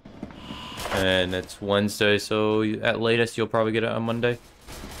days. And it's Wednesday, so at latest you'll probably get it on Monday.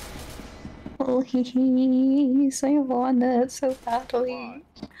 Please, I want it so badly.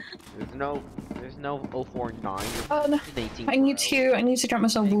 There's no 049. I need to get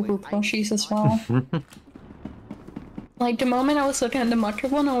myself Wooper plushies as well. Like, the moment I was looking at the Mucker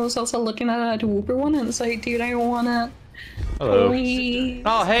one, I was also looking at the Wooper one, and it's like, dude, I want it. Hello. Please.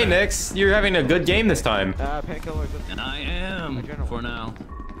 Oh, hey, Nix. You're having a good game this time. And I am, for now.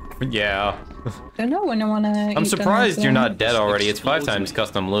 Yeah. I don't know when I want to. I'm surprised you're not dead already. It's 5 times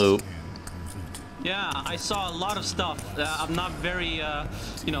custom loot. Yeah, I saw a lot of stuff I'm not very,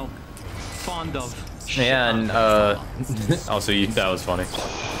 fond of. Yeah, and, also, that was funny.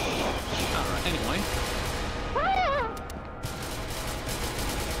 Alright, anyway.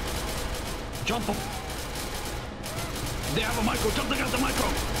 Jump them! They have a micro! Jump the micro!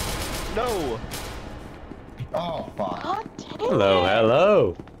 No! Oh, fuck.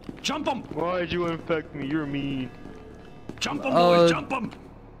 Hello. Jump them! Why'd you infect me? You're mean. Jump them, boys! Jump them!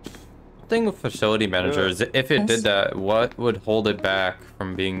 Thing with facility manager is if it did that, what would hold it back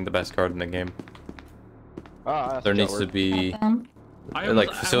from being the best card in the game? There needs to be like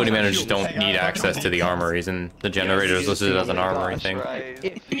facility managers don't need access to the armories, and the generator is listed as an armory thing.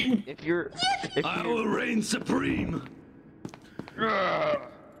 If you're I will reign supreme.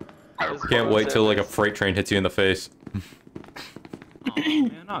 Can't wait till like a freight train hits you in the face. Oh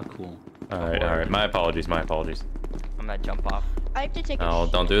man, not cool. All right. My apologies. at jump off. I have to take Oh,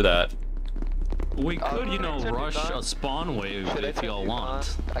 don't do that. We could, you know, rush a spawn wave if y'all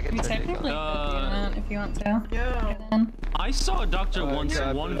want. You technically could do that if you want to. Yeah. I saw a doctor once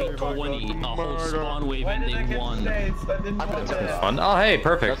 1v20, a whole spawn wave ending one. Fun. Oh, hey,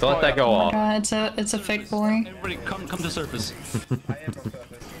 perfect. Let that go off. It's a fake boy. Everybody, come to surface.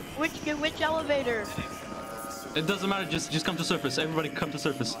 Which elevator? It doesn't matter. Just come to surface. Everybody, come to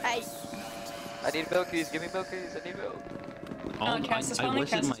surface. Hey. I need milk keys. Give me milk keys. I need milk.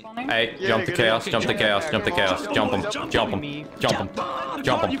 Hey, jump the chaos, jump the chaos, jump the chaos, jump him, jump him, jump him,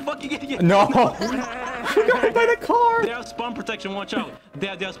 jump him. You fucking idiot! No! I got hit by the car! They have spawn protection, watch out. They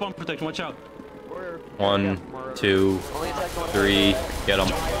have spawn protection, watch out. 1, 2, 3, get him.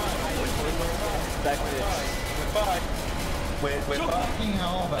 Wait, fucking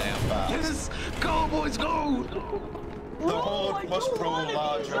hell, man. Yes! Go, boys, go! The horde must grow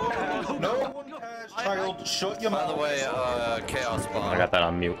larger. No one cares, child. Shut your mouth. By the way, chaos bomb. I got that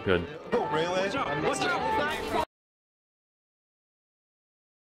on mute. Good. Oh, really? Watch out!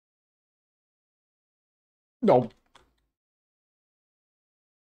 No.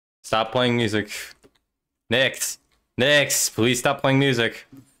 Stop playing music. Next, please stop playing music.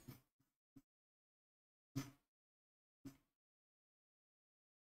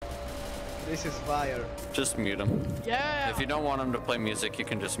 This is fire. Just mute him. Yeah. If you don't want him to play music, you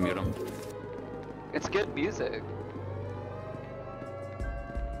can just mute him. It's good music.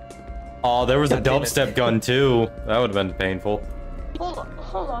 Oh, there was a dubstep gun too. That would have been painful. Hold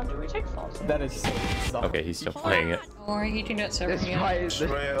on, do we take false? That is so Okay, he's still playing it. Or you can do it separately.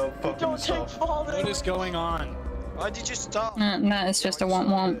 Don't take false. What is going on? Why did you stop? No, it's just a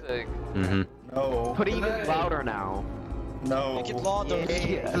womp. Mm-hmm. No. Put it even louder now. No. Make it louder.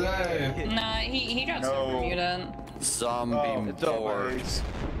 Nah, he got super muted. Zombie horde.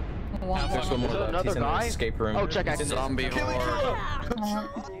 Another guy? Escape room. Oh, check out Zombie horde.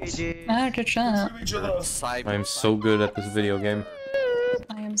 Good shot. I am so good at this video game.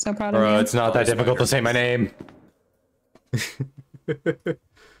 I am so proud of you. It's not that difficult to say my name.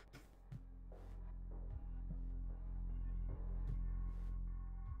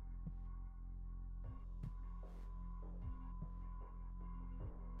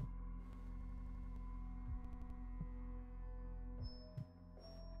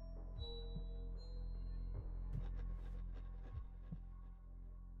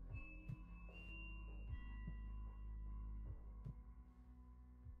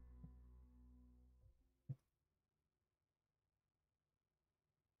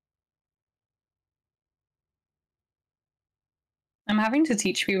 I'm having to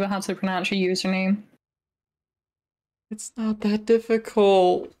teach people how to pronounce your username. It's not that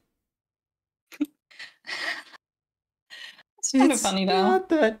difficult. It's kind of funny though. It's not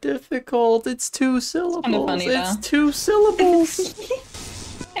that difficult. It's 2 syllables. Kind of funny It's though. 2 syllables.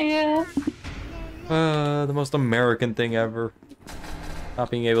 Yeah. The most American thing ever. Not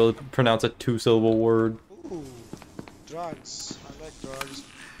being able to pronounce a 2-syllable word. Ooh, drugs. I like drugs.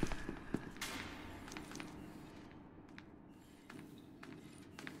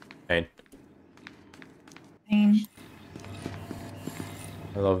 Pain. Pain.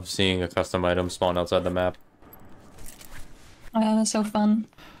 I love seeing a custom item spawn outside the map. Oh, that's so fun.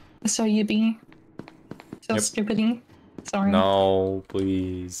 It's so yippy. So Yep. stupidy. Sorry. No,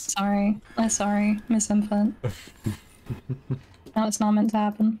 please. Sorry. I'm sorry. Miss Infant. No, it's not meant to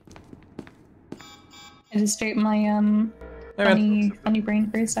happen. I just escaped my funny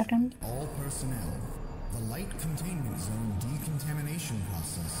brain for a second. All personnel, the light containment zone decontamination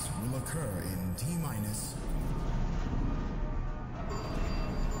process will occur in T-minus.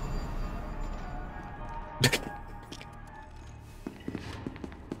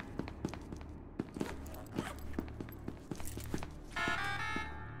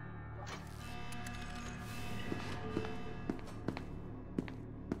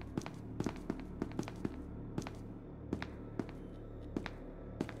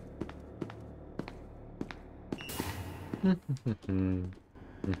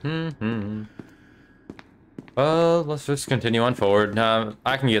 Well, let's just continue on forward.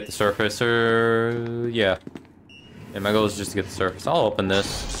 I can get the surface, or yeah. And my goal is just to get the surface. I'll open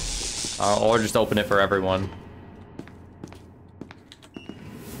this, or just open it for everyone.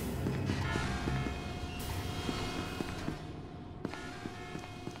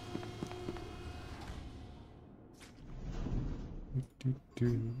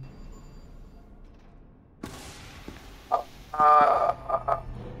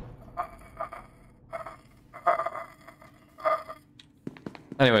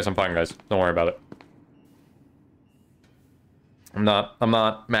 Anyways, I'm fine, guys. Don't worry about it. I'm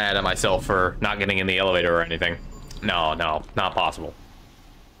not mad at myself for not getting in the elevator or anything. No, no, not possible.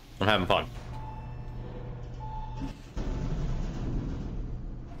 I'm having fun.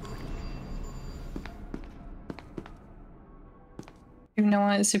 You know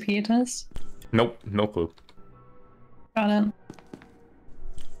what SCP does? Nope, no clue. Got it.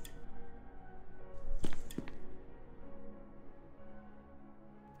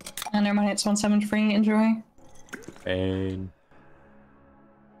 Never mind, it's 173. Enjoy. And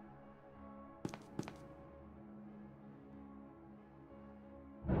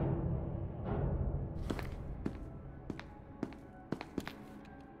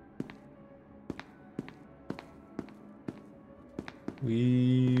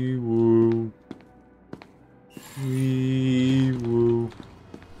wee woo. Wee woo.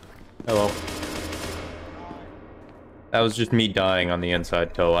 Hello. That was just me dying on the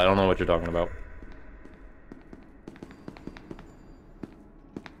inside toe. I don't know what you're talking about.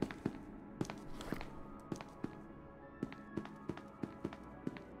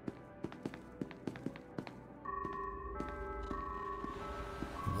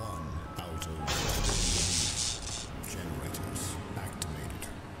 Generators activated.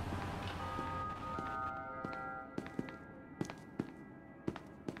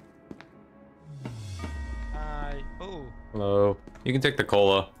 Hi. Oh. Hello. You can take the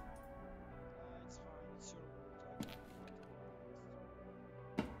cola.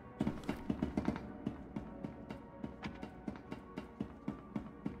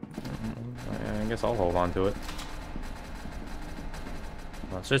 I guess I'll hold on to it.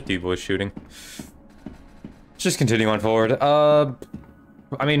 Well, it's just D-boys shooting. Let's just continue on forward.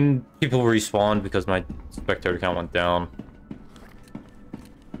 I mean, people respawned because my spectator count went down.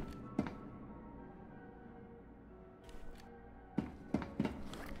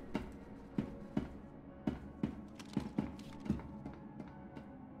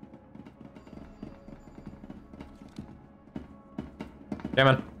 Yeah,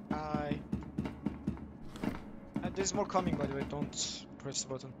 man. Hi. And there's more coming, by the way. Don't press the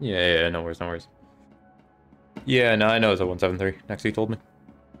button. Yeah, no worries, no worries. Yeah, no, I know it's a 173. Nexi told me.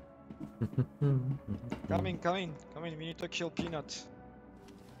 Coming, coming, coming. We need to kill Peanut.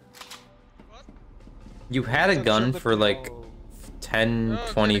 You had a gun for like 10,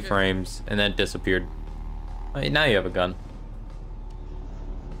 20 frames, and then it disappeared. I mean, now you have a gun.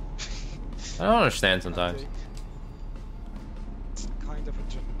 I don't understand sometimes. It's kind of a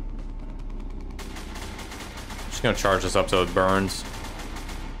joke. Just gonna charge this up so it burns.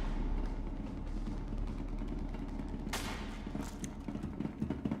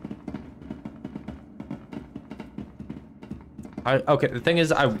 Okay, the thing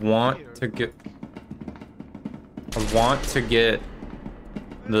is, I want to get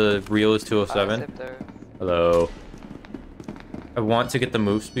the realist 207. Hello. I want to get the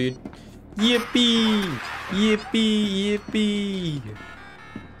move speed. Yippee! Yippee! Yippee!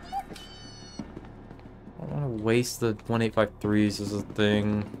 I don't want to waste the 1853s as a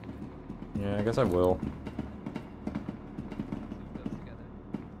thing. Yeah, I guess I will.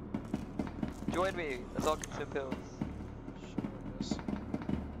 Join me. Let's all consume pills.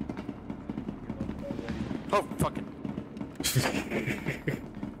 Oh, fucking. I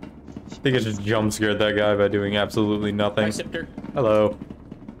think I just jump scared that guy by doing absolutely nothing. Hi, Scepter. Hello.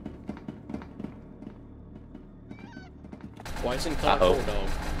 Why isn't color cold, dog?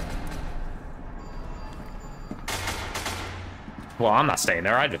 Well, I'm not staying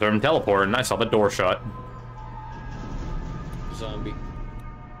there. I just heard him teleport and I saw the door shut. Zombie.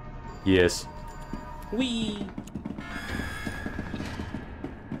 Yes. Wee.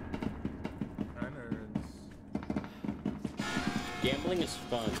 Gambling is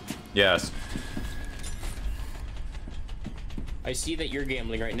fun. Yes. I see that you're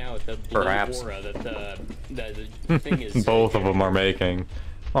gambling right now with the blue Perhaps. aura that the thing is. Both of them are making.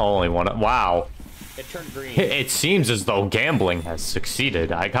 Only one. Wow. It turned green. It seems as though gambling has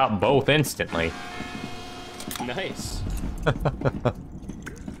succeeded. I got both instantly. Nice. I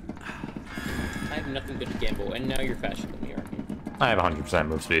have nothing good to gamble, and now you're faster than me, aren't you? I have 100%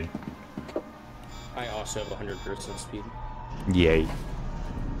 move speed. I also have 100% speed. Yay.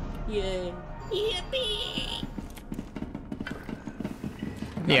 Yay. Yippee!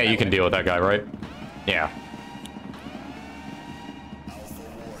 Yeah, you can deal with that guy, right? Yeah.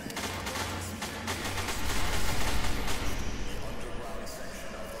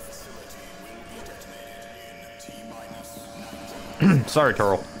 Sorry,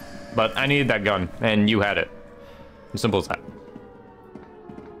 Turl, but I needed that gun, and you had it. As simple as that.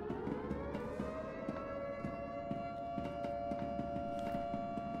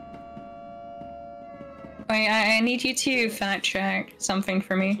 Wait, I need you to fact check something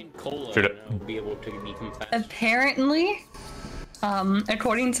for me. Cola, Should you know, be able to become fast. Apparently,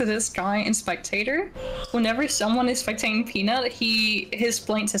 according to this guy in Spectator, whenever someone is spectating Peanut, his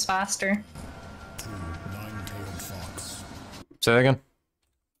blinks is faster. Say that again?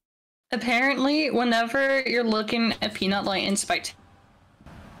 Apparently, whenever you're looking at Peanut like in Spectator.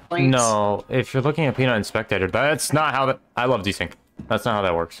 No, if you're looking at Peanut and Spectator, that's not how that. I love desync. That's not how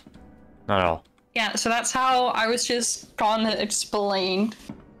that works. Not at all. Yeah, so that's how I was just trying to explain.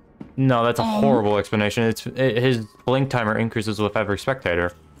 No, that's a horrible explanation. His blink timer increases with every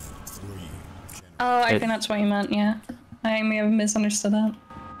spectator. Oh, I think that's what you meant, yeah. I may have misunderstood that.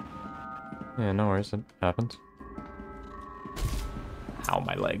 Yeah, no worries. It happens. Ow,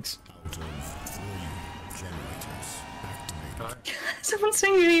 my legs. Someone's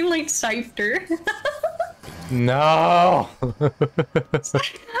saying your name like Scyther. No!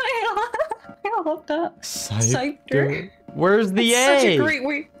 I love that. Scyther. Where's the That's A? such a great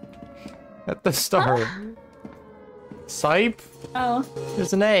way. At the start. Sipe? Oh.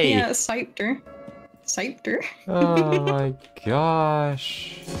 There's an A. Yeah, Scyther. Scyther. Oh my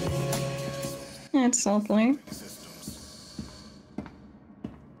gosh. That's lovely.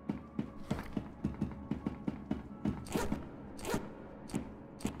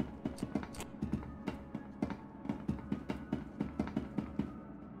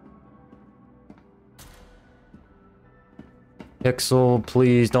 Pixel,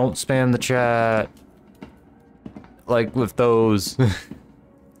 please don't spam the chat. Like with those.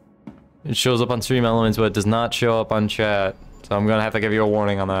 It shows up on stream elements, but it does not show up on chat. So I'm gonna have to give you a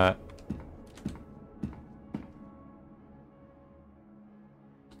warning on that.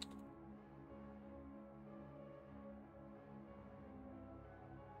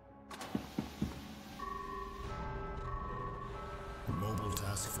 Mobile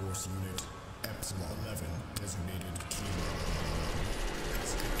Task Force Unit Epsilon 11 designated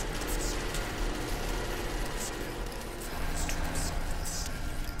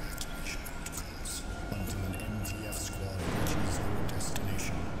until an MTF squad reaches your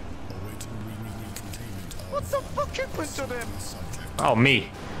destination, awaiting immediate containment of. What the fuck happened to them? Oh, me.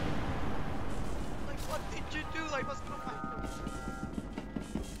 Like, what did you do? Like, what's going on?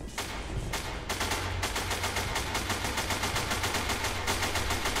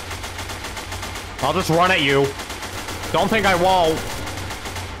 I'll just run at you. Don't think I won't.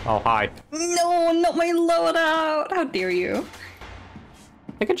 Oh, hi. No, not my loadout. How dare you?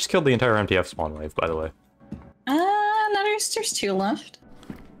 I think I just killed the entire MTF spawn wave, by the way. No, there's two left.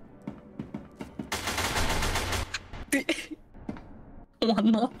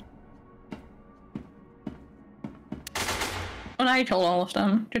 One left. Well, I killed all of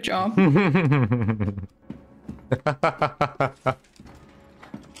them. Good job.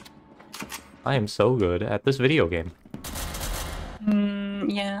 I am so good at this video game.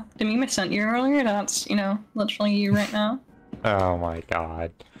 Yeah. The meme I sent you earlier, that's, you know, literally you right now. Oh my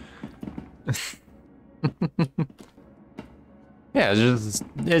god. Yeah,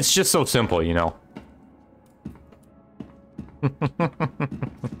 it's just so simple, you know.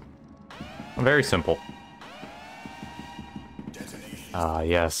 Very simple. Ah,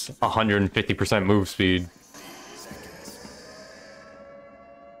 yes. 150% move speed.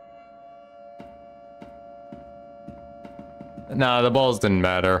 Nah, the balls didn't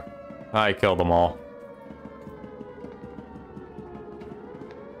matter. I killed them all.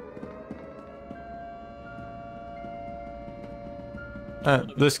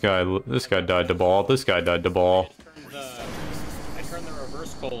 This guy died to ball. This guy died to ball. I turned the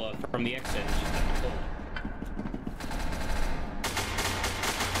reverse cola from the exit.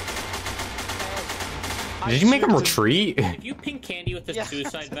 Did you make him retreat? If you pink candy with the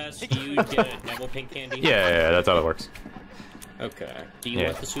suicide vest, do you get a double pink candy? Yeah, that's how it works. Okay. Do you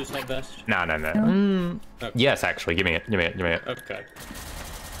want the suicide vest? No. Okay. Yes, actually, give me it. Okay.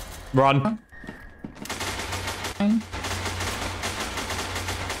 Run.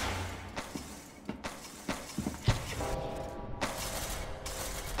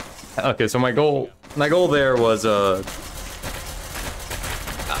 Okay, so my goal there was oh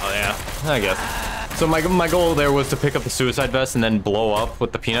yeah, I guess. So my goal there was to pick up the suicide vest and then blow up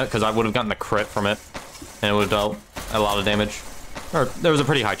with the peanut, because I would have gotten the crit from it, and it would have dealt a lot of damage. Or there was a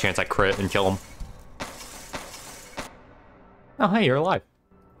pretty high chance I crit and kill him. Oh hey, you're alive.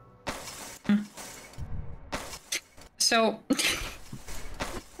 So I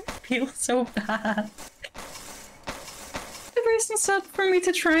feel so bad. The person said for me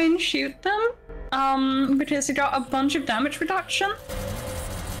to try and shoot them, because he got a bunch of damage reduction.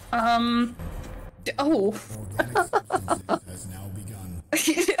 Oh. Has now begun.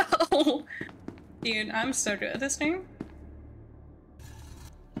 Oh. Dude, I'm so good at this game.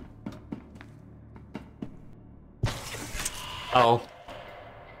 Oh.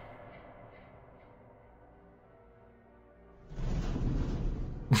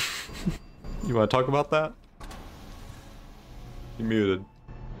 You want to talk about that? You're muted.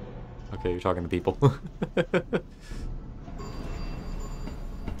 Okay, you're talking to people.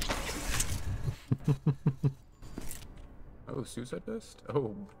 Oh, suicide vest?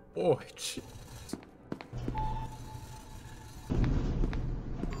 Oh boy, shit.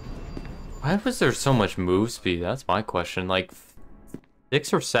 Why was there so much move speed? That's my question. Like,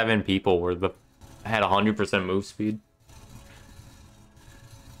 6 or 7 people had 100% move speed.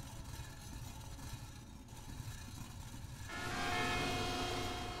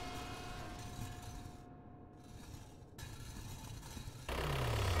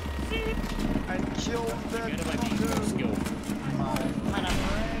 I killed that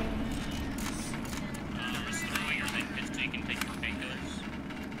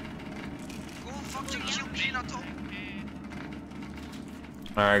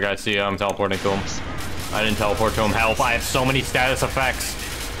Alright guys, see ya. I'm teleporting to him. I didn't teleport to him. Help, I have so many status effects.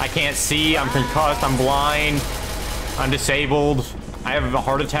 I can't see, I'm concussed, I'm blind, I'm disabled, I have a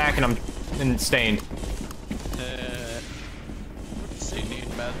heart attack, and I'm stained. Do you need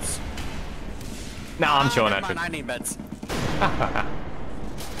meds? No, I'm chilling never actually. mind, I need meds.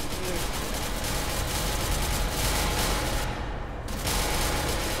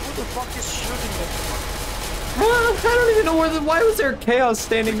 Who the fuck is shooting me? I don't even know why was there chaos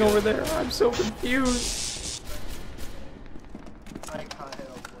standing over there? I'm so confused. I can't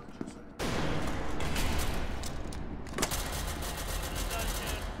help what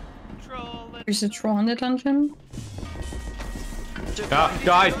you say. There's a troll in the dungeon.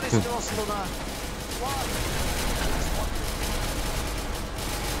 Guys!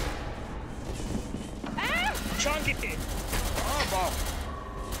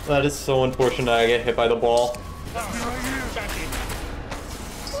 That is so unfortunate I get hit by the ball.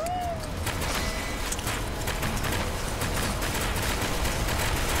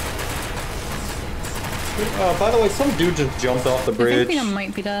 By the way, some dude just jumped off the I bridge. think I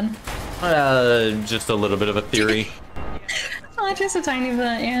might be dead. Just a little bit of a theory. Oh, just a tiny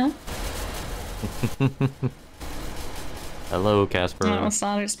bit, yeah. Hello, Casper. That was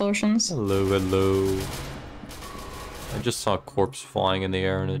loud explosions. Hello, hello. I just saw a corpse flying in the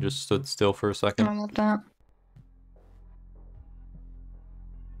air and it just stood still for a second. I love that.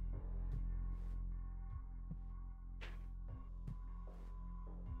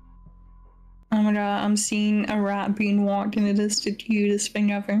 Oh my god, I'm seeing a rat being walked and it is the cutest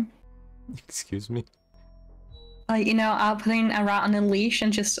thing ever. Excuse me? Like, you know, putting a rat on a leash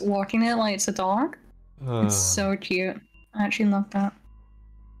and just walking it like it's a dog. It's so cute. I actually love that.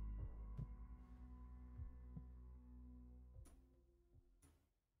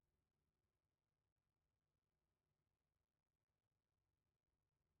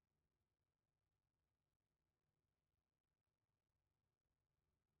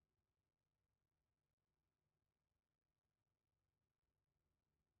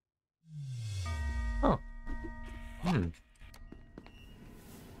 Oh. Hmm.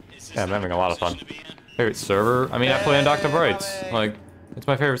 Yeah, I'm having a lot of fun. Favorite server? I mean, I play on Dr. Brights. Like, it's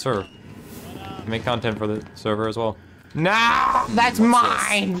my favorite server. I make content for the server as well. No, that's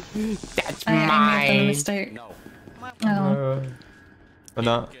mine. That's mine. I made a mistake. No. But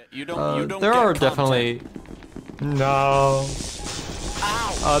no. You don't there get are content. definitely. No.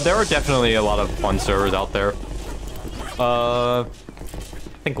 There are definitely a lot of fun servers out there. I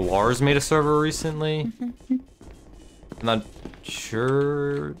think Lars made a server recently. I'm not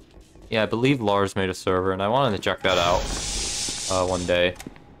sure. Yeah, I believe Lars made a server, and I wanted to check that out one day.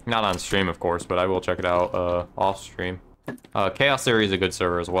 Not on stream, of course, but I will check it out off stream. Chaos Theory is a good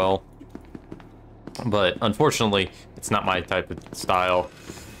server as well. But unfortunately, it's not my type of style.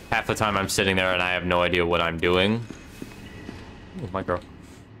 Half the time I'm sitting there and I have no idea what I'm doing. Oh, my girl.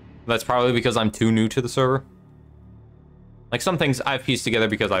 That's probably because I'm too new to the server. Like, some things I've pieced together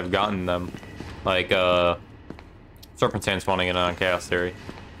because I've gotten them. Like, Serpent Sand spawning in on Chaos Theory.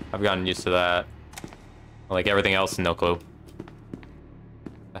 I've gotten used to that. Like, everything else, no clue.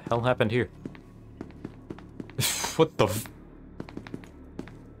 What the hell happened here? What the f—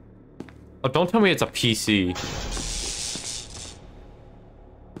 Oh, don't tell me it's a PC.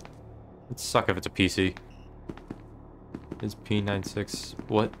 It'd suck if it's a PC. Is P96...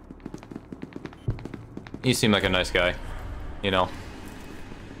 What? You seem like a nice guy. You know?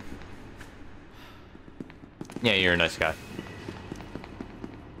 Yeah, you're a nice guy.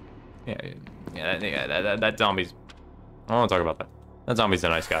 Yeah, that zombie's... I don't want to talk about that. That zombie's a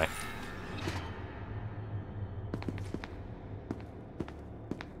nice guy.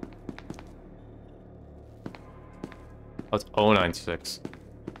 Oh, it's 096.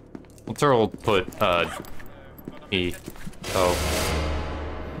 Well, Turtle put, E.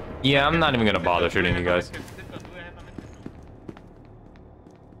 Oh. Yeah, I'm not even gonna bother shooting you guys.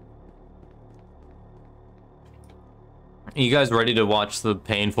 Are you guys ready to watch the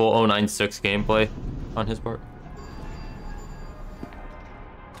painful 096 gameplay on his part?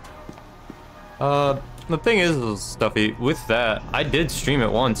 The thing is, Stuffy, with that, I did stream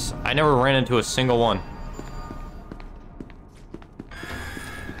it once. I never ran into a single one.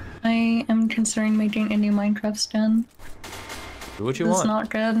 I am considering making a new Minecraft stand. Do what you This want. is not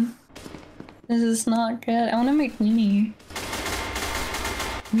good. This is not good. I want to make Mimi.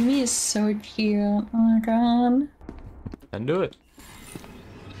 Mimi is so cute. Oh my god. And do it.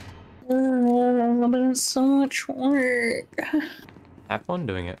 But it's so much work. Have fun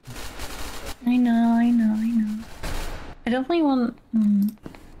doing it. I know. I definitely want...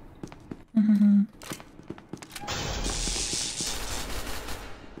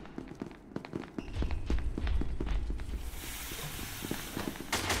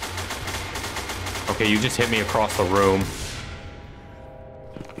 Okay, you just hit me across the room.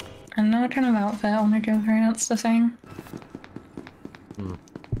 I know what kind of outfit I want to go for, that's the thing.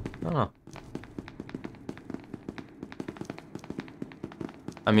 Oh.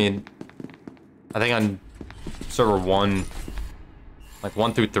 I mean, I think on server 1, like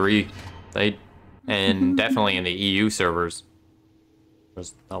 1 through 3, and definitely in the EU servers,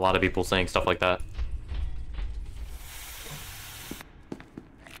 there's a lot of people saying stuff like that.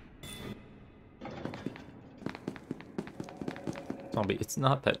 Zombie, it's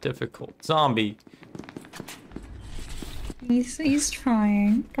not that difficult. Zombie. He's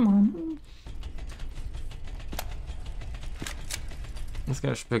trying. Come on. This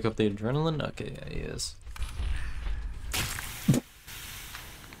guy should pick up the adrenaline. Okay, yeah, he is.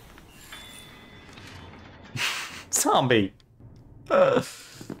 Zombie.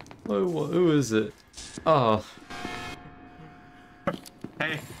 Who is it? Oh.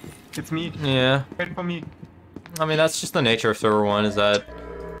 Hey, it's me. Yeah. Wait for me. I mean, that's just the nature of server 1, is that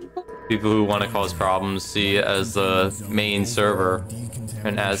people who want to cause problems see it as the main server,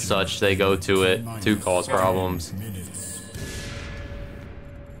 and as such, they go to it to cause problems.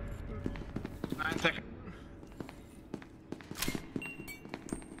 9 seconds.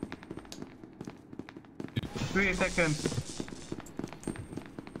 Three seconds.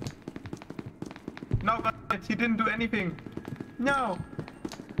 No, but he didn't do anything. No.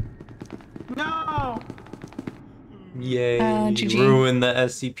 No. Yay, GG. ruin the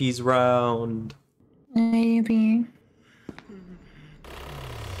SCP's round. Maybe.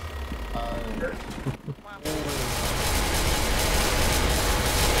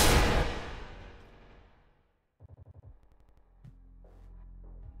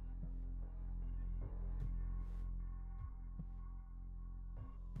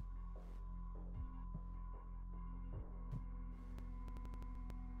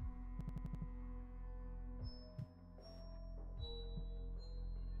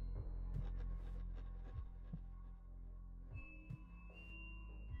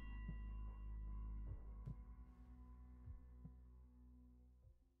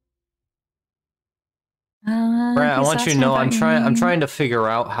 Brad, I want you to know I'm trying to figure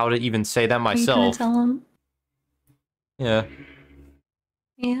out how to even say that Are you gonna myself. tell him? Yeah.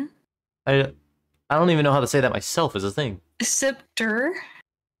 Yeah. I don't even know how to say that myself is a thing. Scepter?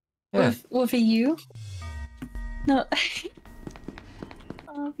 Yeah. With a U? No.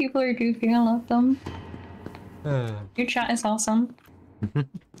 Oh, people are goofy, I love them. Your chat is awesome.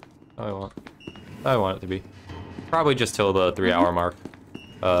 I want it to be. Probably just till the 3-hour mark.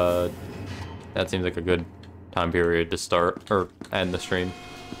 That seems like a good time period to start or end the stream.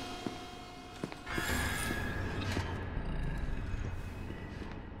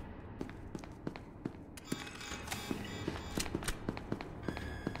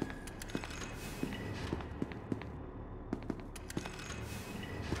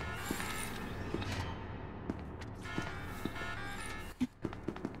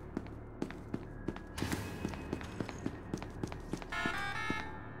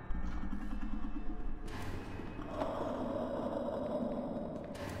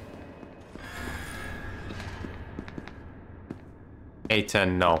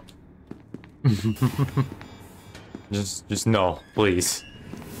 A10, no. just no, please.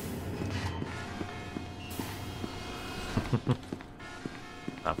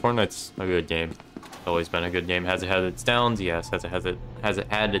 Fortnite's a good game. It's always been a good game. Has it had its downs? Yes. Has it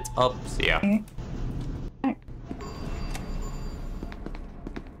had its ups? Yeah.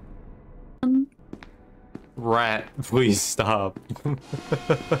 Rat, please stop.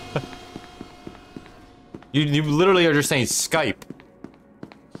 You literally are just saying Skype.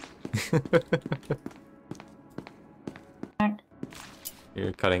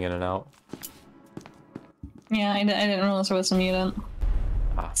 You're cutting in and out. Yeah, I didn't realize I was muted.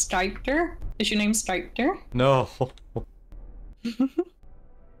 Striper? Is your name Striper? No. I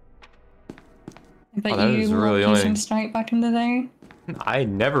bet that you is loved really using annoying. Stripe back in the day. I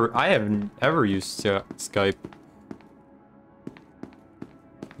haven't ever used Skype.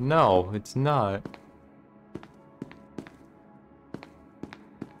 No, it's not.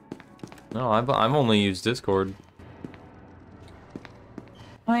 No, I've only used Discord.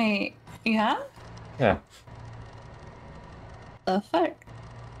 Wait, you have? Yeah. The fuck?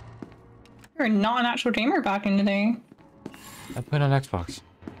 You were not an actual gamer back in the day. I played on Xbox.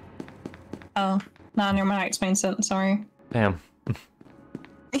 Oh, nah, never mind, explains it, sorry. Damn.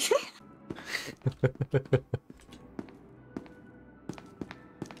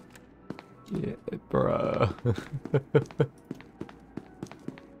 Yeah, bruh.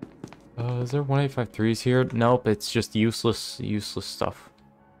 Is there 1853s here? Nope, it's just useless stuff.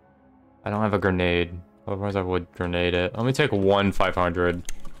 I don't have a grenade. Otherwise I would grenade it. Let me take one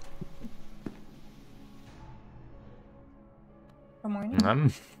 500. Good morning.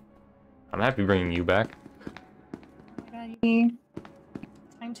 I'm happy bringing you back. Ready.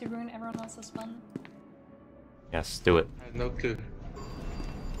 Time to ruin everyone else's fun. Yes, do it. I had no clue.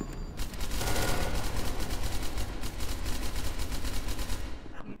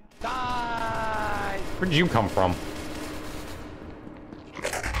 Die! Where did you come from?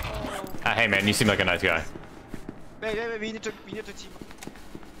 Hey man, you seem like a nice guy. Wait, we need to team.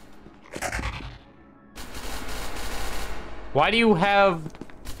 Why do you have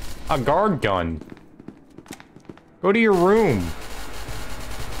a guard gun? Go to your room.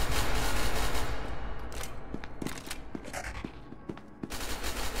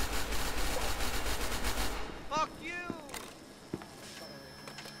 Fuck you!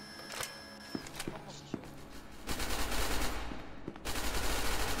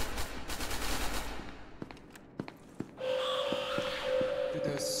 To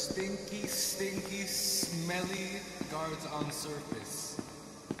the stinky, smelly guards on surface.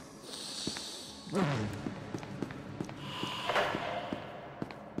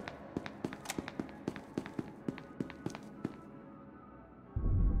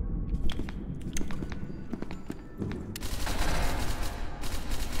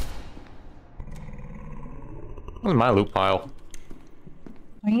 Where's my loot pile?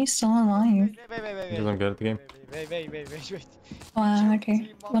 Why are you still alive? Because I'm good at the game. Wait. Wow,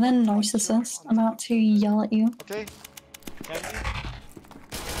 okay. What a narcissist. I'm about to yell at you. Okay. Can we?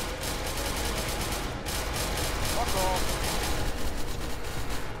 Fuck off.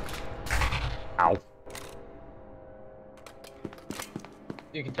 Ow.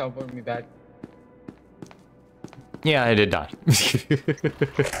 You can teleport me back. Yeah, I did die.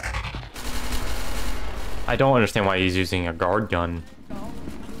 I don't understand why he's using a guard gun.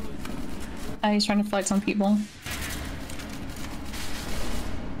 He's trying to flex on people.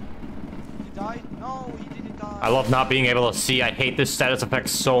 He died? No, he didn't die. I love not being able to see. I hate this status effect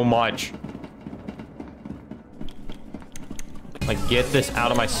so much. Like, get this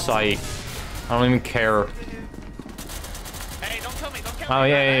out of my sight. I don't even care. Hey, don't kill me, don't kill me. Oh,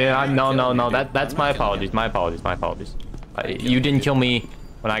 yeah. No. That's my apologies. My apologies. You didn't kill me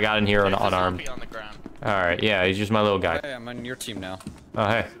when I got in here unarmed. Alright, yeah, he's just my little guy. Hey, I'm on your team now. Oh,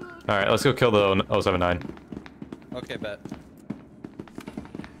 hey. Alright, let's go kill the 079. Okay, bet.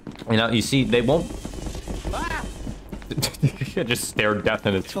 You know, you see, they won't... just stare death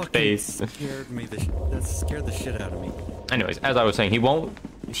in its face. That scared the shit out of me. Anyways, as I was saying, he won't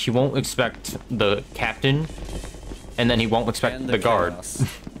expect the captain, and then he won't expect the guard.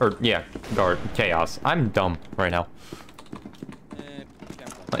 Or, yeah, guard. Chaos. I'm dumb right now.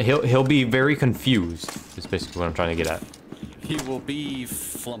 He'll be very confused, is basically what I'm trying to get at. He will be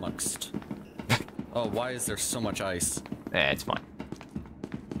flummoxed. Oh, why is there so much ice? It's fine.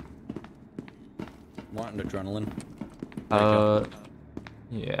 Want an adrenaline?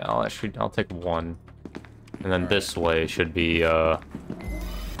 Yeah, I'll take one. And then this way should be, the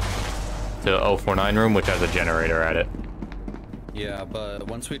 049 room, which has a generator at it. Yeah, but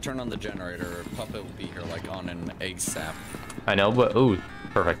once we turn on the generator, Puppet will be here, like, on an egg sap. I know, but, ooh,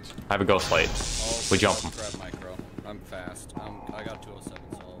 perfect. I have a ghost light. We jump him. Grab micro. I'm fast. I got 207,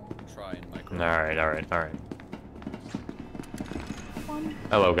 so I'll try and micro. Alright.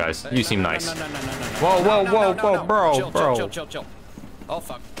 Hello, guys. Hey, You seem nice. No. Whoa, bro. Chill. Oh,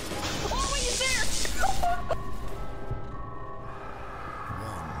 fuck.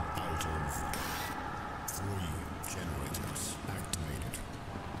 One out of 3 generators activated.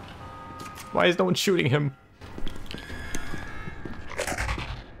 Why is no one shooting him?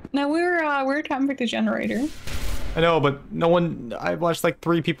 No, we were time for the generator. I know, but no one. I watched like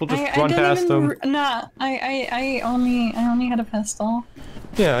 3 people just run past them. Nah, I only had a pistol.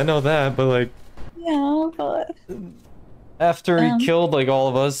 Yeah, I know that, but like. Yeah, but. After he killed like all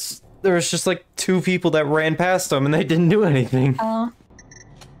of us, there was just like 2 people that ran past him, and they didn't do anything.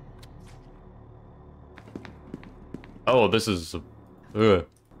 Oh, this is. Ugh.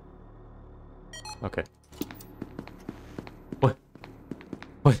 Okay. What?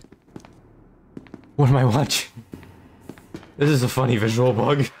 What? What am I watching? This is a funny visual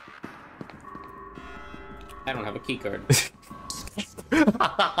bug. I don't have a keycard.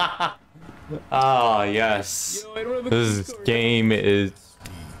 Ah, yes. Yo, I don't have a This game is.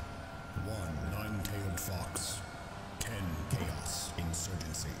 1 nine-tailed fox. 10 chaos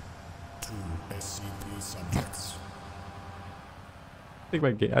insurgency. 2 SCP subjects.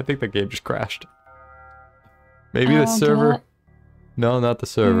 I think the game just crashed. Maybe the server. No, not the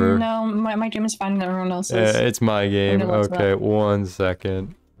server. No, my game is fine. Everyone else's. It's my game. Okay, 1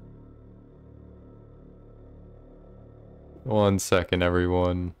 second. 1 second,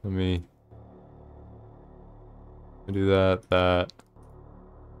 everyone. Let me do that.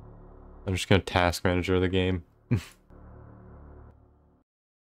 I'm just gonna task manager the game.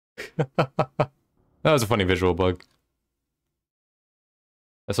 That was a funny visual bug.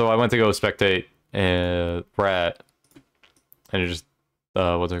 So I went to go spectate Rat, and it just,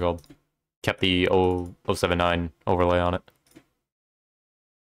 what's it called? Kept the 079 overlay on it.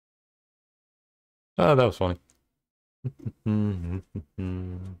 Oh, that was funny.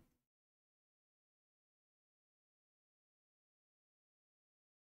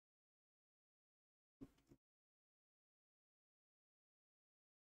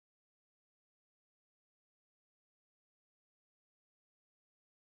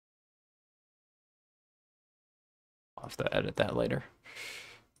 I'll have to edit that later.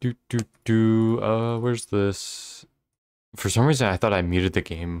 Where's this? For some reason, I thought I muted the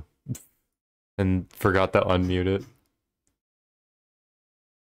game and forgot to unmute it.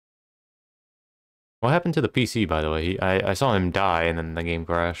 What happened to the PC, by the way? I saw him die and then the game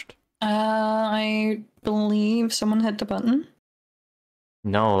crashed. I believe someone hit the button.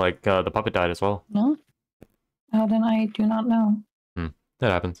 No, like, the puppet died as well. No? Oh, then I do not know.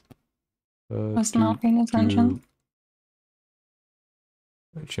 That happens. Was not paying attention.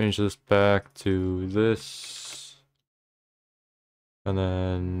 Change this back to this. And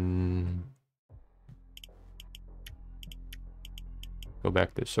then go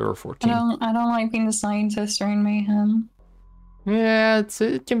back to server 14. I don't like being the scientist during Mayhem. Yeah,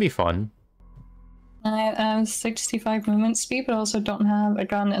 it can be fun. I have 65 movement speed, but also don't have a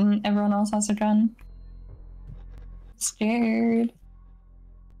gun, and everyone else has a gun. Scared.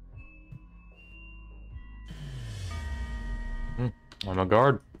 I'm a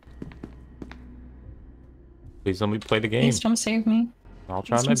guard. Please let me play the game. Please don't save me. I'll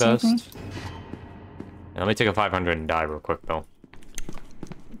try my best. And let me take a 500 and die real quick, though.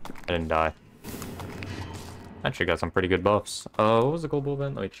 I didn't die. Actually got some pretty good buffs. What was the global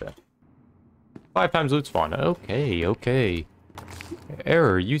event? Let me check. 5 times loot spawn. Okay.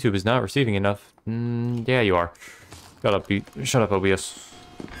 Error. YouTube is not receiving enough. Yeah, you are. Shut up, OBS.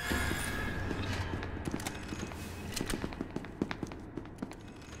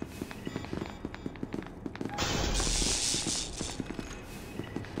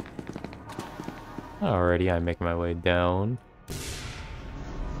 Alrighty, I'm making my way down. I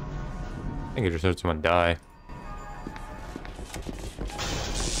think I just heard someone die.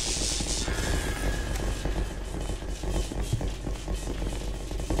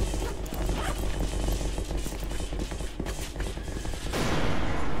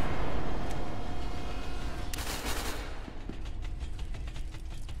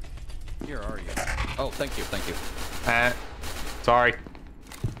 Here are you? Oh, thank you. Sorry.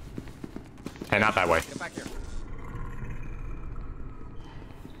 Hey, not that way. Get back here.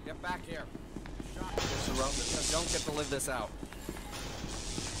 Get back here. You're surrounded. You don't get to live this out.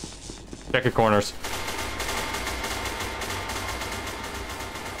 Check your corners.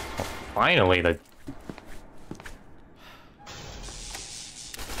 Oh, finally, the...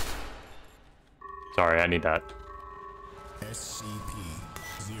 Sorry, I need that.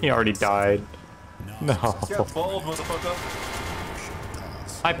 He already died. No. Get bold, motherfucker.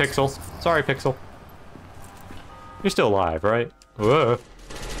 Hi, Pixel. Sorry, Pixel. You're still alive, right? Whoa.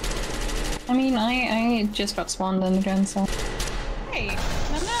 I mean, I just got spawned in again, so... Hey! No,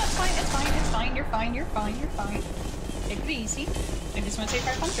 it's fine, you're fine. Take it easy. I just want to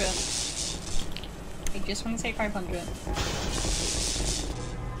say 500.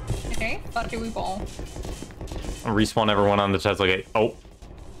 Okay, fuck it, we ball. I'll respawn everyone on the Tesla gate. Oh.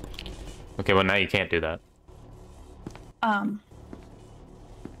 Okay, well now you can't do that. Oh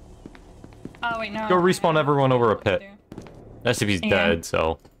wait, no. Go respawn everyone over a pit. SCP's Yeah. dead,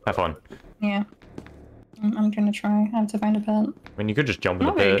 so have fun. Yeah. I'm gonna try. I have to find a pit. I mean, you could just jump I'm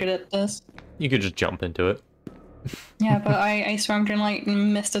in the not very pit. good at this. You could just jump into it. Yeah, but I swear I'm gonna like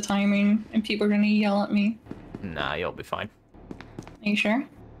miss the timing and people are gonna yell at me. Nah, you'll be fine. Are you sure?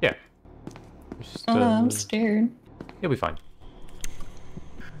 Yeah. Just, I'm scared. You'll be fine.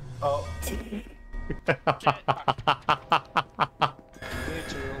 Oh.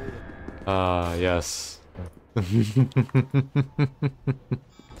 Yes.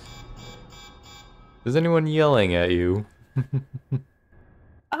 Is anyone yelling at you?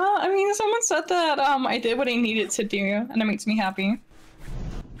 I mean, someone said that I did what I needed to do, and it makes me happy.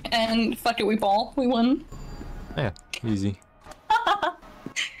 And fuck it, we won. Yeah, easy.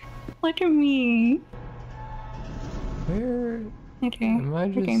 Look at me. Where? Okay. Am I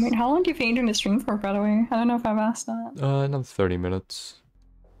Okay, just- wait, how long do you think you're doing the stream for, by the way? I don't know if I've asked that. Another 30 minutes.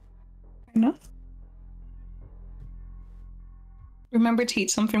 Fair enough. Remember to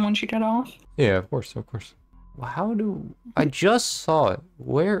eat something once you get off. Yeah, of course, of course. Well, how do... I just saw it.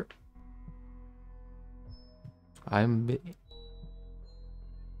 Where... I'm...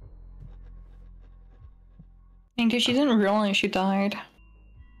 And because she didn't realize she died.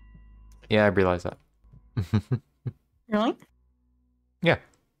 Yeah, I realized that. Really? Yeah.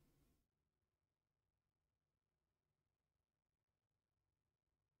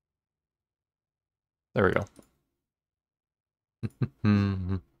 There we go.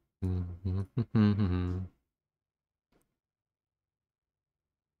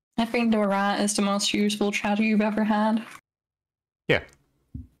 I think the rat is the most useful chatter you've ever had. Yeah.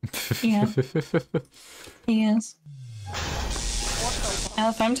 Yeah. He is.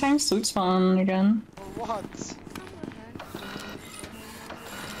 Sometimes Luke's fun again. What?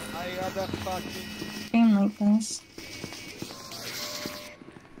 I got a fucking... Game like this.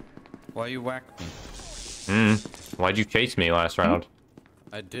 Why you whack me? Why'd you chase me last round?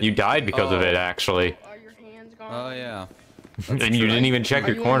 I did. You died because of it, actually. Oh yeah. And you didn't even check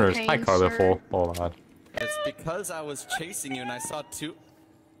your corners. Hi, Carliful. Hold on. It's because I was chasing you and I saw two.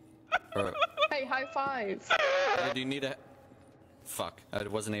 Hey, high five. Do you need a? Fuck! I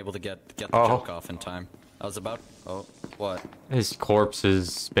wasn't able to get the Oh. joke off in time. I was about. Oh, what? His corpse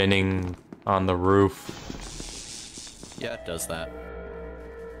is spinning on the roof. Yeah, it does that.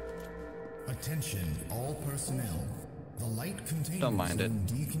 Attention, all personnel. The light containment Don't mind it. zone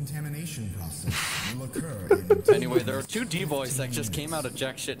decontamination process will occur in Anyway, there are two D-boys that just came out of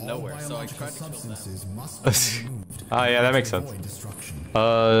jack shit nowhere, so I tried to kill them. must be removed. Oh yeah, that makes sense. Destruction.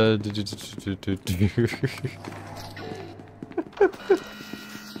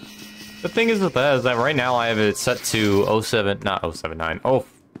 The thing is with that is that right now I have it set to 07, not 079,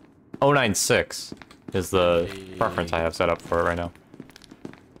 096 is the preference I have set up for it right now.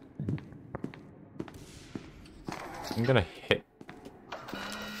 I'm gonna hit.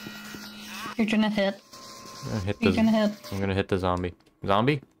 You're gonna hit. I'm gonna hit You're the. gonna hit. I'm gonna hit the zombie.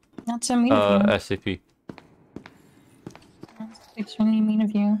 Zombie? That's so mean of you. SCP. That's extremely mean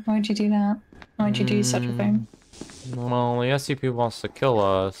of you. Why'd you do that? Why'd you do such a thing? Well, the SCP wants to kill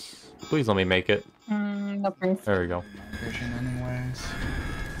us. Please let me make it. No proof. There we go. Vision anyways.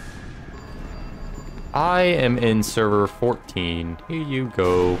 I am in server 14. Here you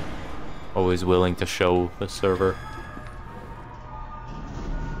go. Always willing to show the server.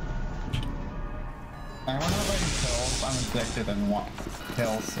 I wonder how many kills I'm inflicted in what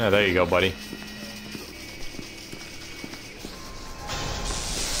kills. Yeah, there you go, buddy.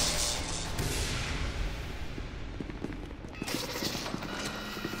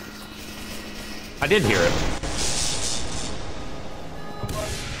 I did hear it.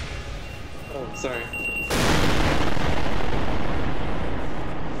 Oh, sorry.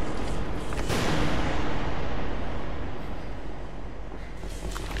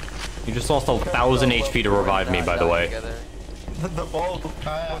 You just lost 1,000 HP to revive me, by the way. The ball.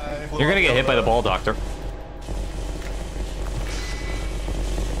 You're gonna get hit by the ball, Doctor.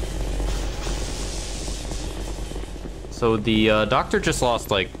 So the Doctor just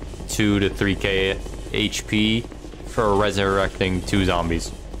lost like 2 to 3k HP for resurrecting 2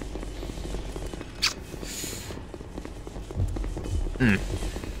 zombies.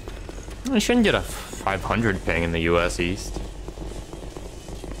 I shouldn't get a 500 ping in the US East.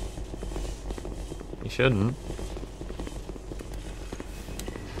 You shouldn't.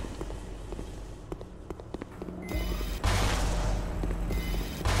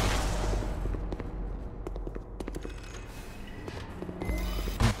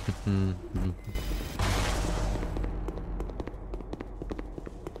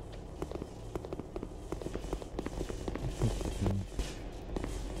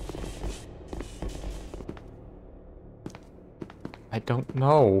 don't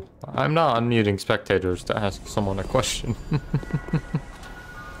know. I'm not unmuting spectators to ask someone a question.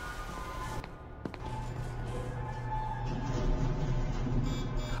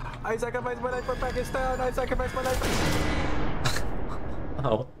 I sacrificed my life for Pakistan! I sacrificed my life for...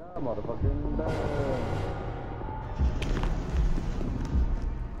 Oh.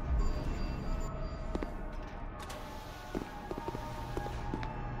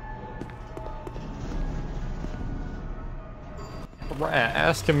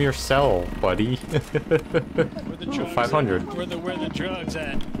 Ask him yourself, buddy. 500. Where the drugs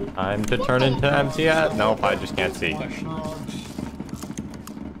at? Time to turn into MCS? Nope, I just can't see.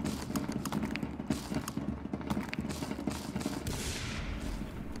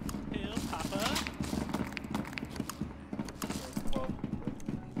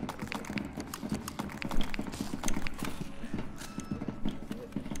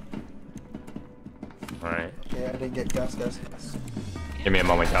 Alright. Yeah, I didn't get gas. Give me a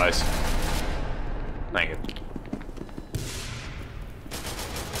moment, guys. Thank you.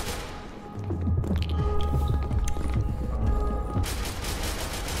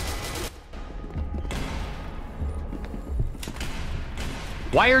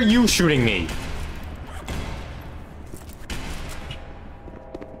 Why are you shooting me?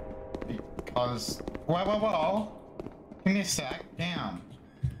 Because... Well. Give me a sec. Damn.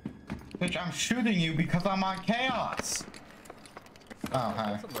 Bitch, I'm shooting you because I'm on chaos. Oh,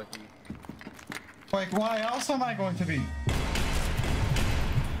 hi. Like, why else am I going to be?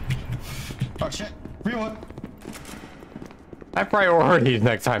 Oh, shit. Reload. I priorities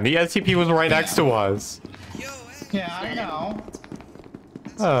next time. The SCP was right next to us. Yeah, I know.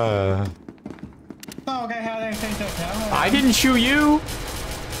 Uh. Oh, okay, how did I think that? I didn't shoot you.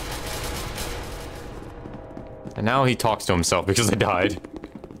 And now he talks to himself because I died.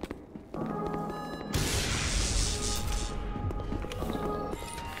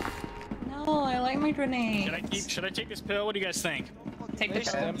 No, I like my grenade. Should I take this pill? What do you guys think? Take the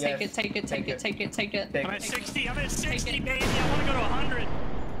pill. Take it. I'm at 60. I'm at 60, baby. I want to go to 100.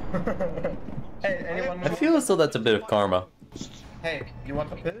 Hey, anyone? I feel as though that's a bit of karma. Hey, you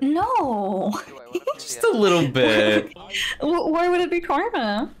want the pill? No. Just a little bit. Why would it be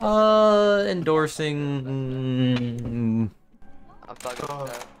karma? Endorsing. I'm talking about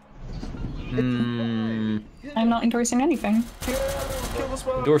that. I'm not endorsing anything.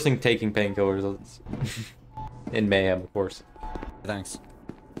 Endorsing taking painkillers. In Mayhem, of course. Thanks.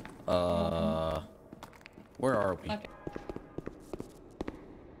 Where are we? Okay.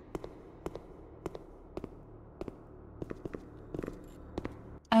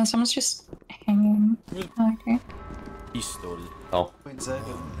 Someone's just hanging. Okay. Pistol. Oh.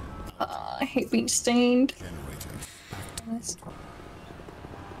 I hate being stained.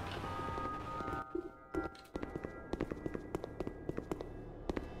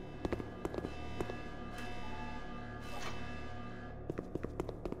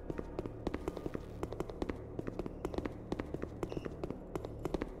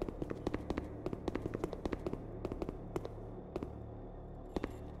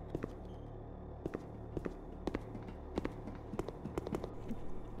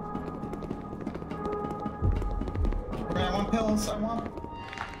 Okay, I want pills. I want.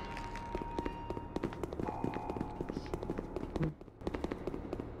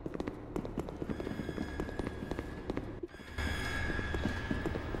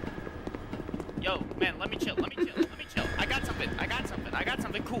 Yo, man, let me chill. I got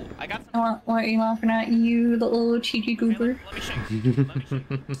something cool. What are you laughing at, you little cheeky goober?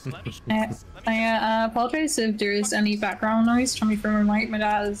 I apologize if there is any background noise coming from my mic. My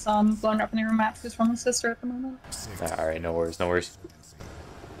dad is blowing up in the room matches from his sister at the moment. Alright, no worries. I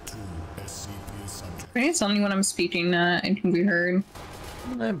think it's only when I'm speaking that it can be heard.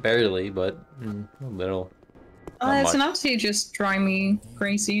 Barely, but a little. It's enough to just drive me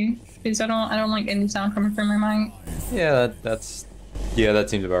crazy because I don't like any sound coming from my mic. Yeah, that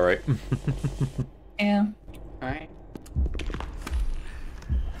seems about right. Yeah. Alright.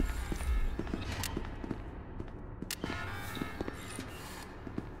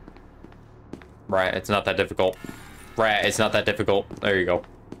 Right, it's not that difficult. There you go.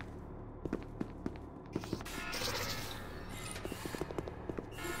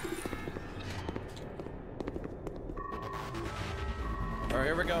 Alright,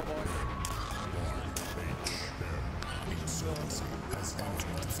 here we go, boys.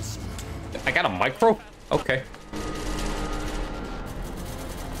 I got a micro? Okay.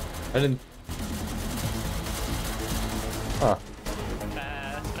 I didn't... Huh.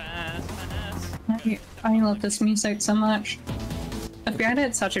 I love this music so much. FBI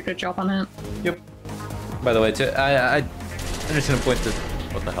did such a good job on it. Yep. By the way, I I'm just gonna point to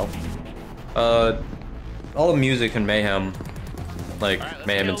what the hell? All the music in Mayhem, like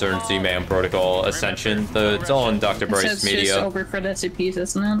Mayhem Insurgency, Mayhem Protocol, Ascension, it's all in Dr. Bryce Media. It's just over for the SCPs,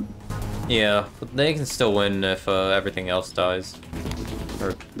 isn't it? Yeah, but they can still win if everything else dies.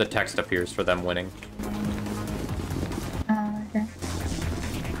 Or the text appears for them winning. Okay.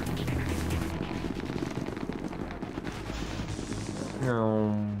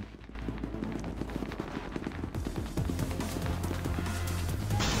 No.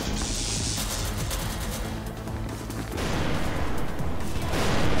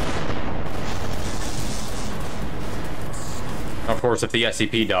 Of course, if the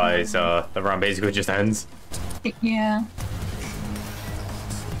SCP dies, the round basically just ends. Yeah.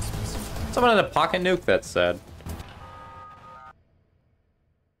 Someone had a pocket nuke, that's sad.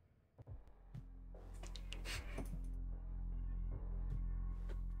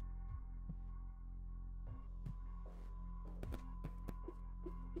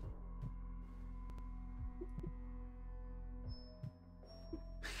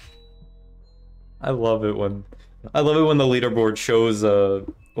 I love it when the leaderboard shows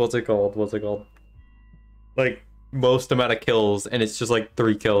what's it called? Like most amount of kills, and it's just like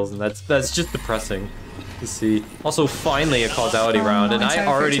 3 kills, and that's just depressing to see. Also, finally a causality round, and I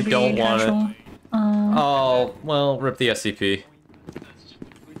already don't want it. Oh well, rip the SCP.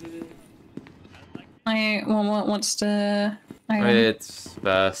 What's the item? It's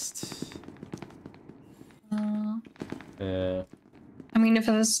best. Yeah. I mean, if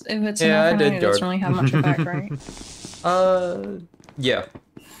it's Yeah, enough, it doesn't really have much effect, right? Yeah.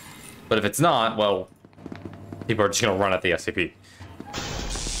 But if it's not, well, people are just gonna run at the SCP.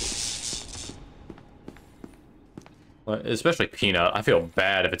 Well, especially Peanut. I feel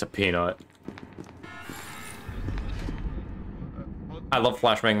bad if it's a Peanut. I love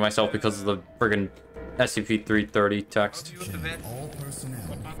flashbanging myself because of the friggin' SCP-330 text.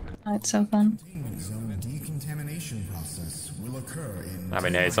 Oh, it's so fun. Decontamination process will occur in I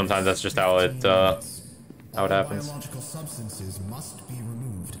mean, hey, sometimes that's just how it happens. biological substances must be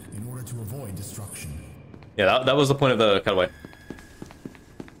removed in order to avoid destruction. Yeah, that was the point of the cutaway.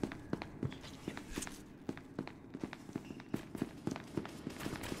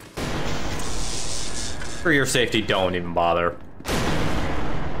 For your safety, don't even bother.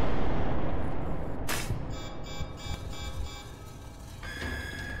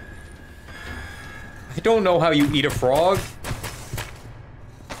 I don't know how you eat a frog.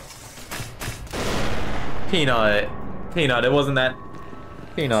 Peanut, it wasn't that.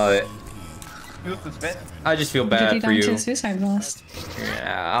 Peanut. I just feel bad for you. Did you suicide list?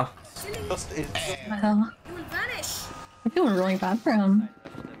 Yeah. Well, I'm feeling really bad for him.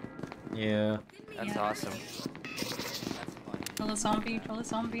 Yeah. That's awesome. Kill a zombie, kill a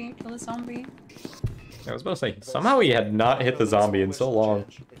zombie, kill a zombie. I was about to say, somehow he had not hit the zombie in so long.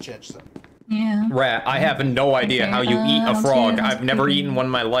 Yeah. Rat, I have no idea how you eat a frog. I've never eaten one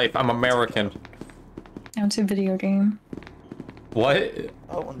in my life. I'm American. Now it's a video game. What?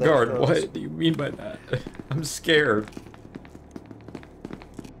 Guard, what do you mean by that? I'm scared.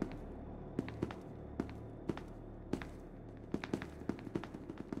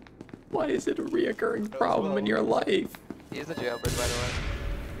 Why is it a reoccurring problem in your life? He is a jailbird, by the way.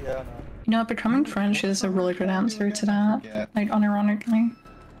 Yeah. You know, becoming French is a really good answer to that. Yeah. Like, unironically.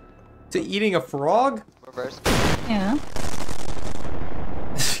 To eating a frog? Reverse. Yeah.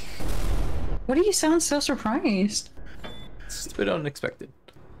 What do you sound so surprised? It's a bit unexpected.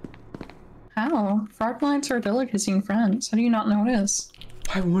 How? Frog lights are a delicacy in France. How do you not notice?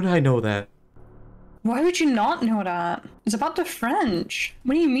 Why would I know that? Why would you not know that? It's about the French.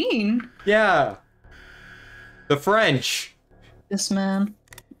 What do you mean? Yeah. The French. This man.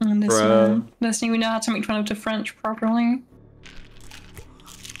 And this man. Doesn't even know how to make fun of the French properly.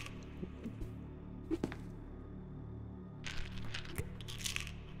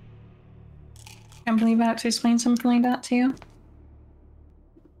 Can't believe I had to explain something like that to you.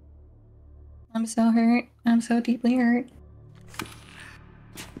 I'm so hurt. I'm so deeply hurt.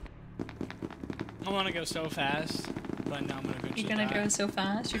 I want to go so fast, but now I'm gonna eventually You're gonna die. go so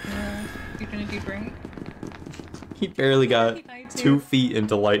fast. You're gonna do great. He barely got 2 feet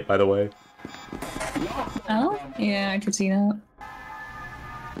into light, by the way. Oh? Yeah, I could see that.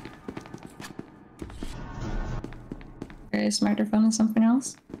 Is microphone and something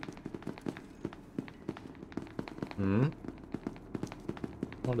else? Hmm?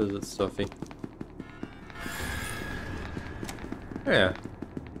 What is it, Stuffy? Yeah.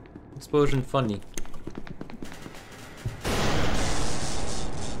 Explosion funny.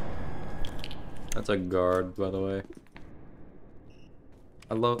 That's a guard, by the way.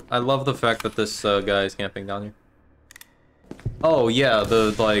 I love the fact that this guy is camping down here. Oh yeah,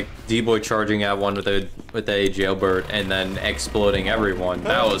 the like D-boy charging at one with a jailbird and then exploding everyone.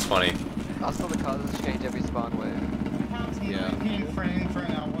 That was funny. Also, the causes change every spawn wave. Yeah.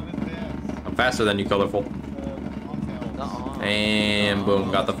 I'm faster than you, colorful. And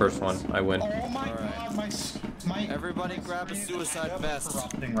boom, got the first one. I win. Oh my god, my Everybody grab a suicide vest.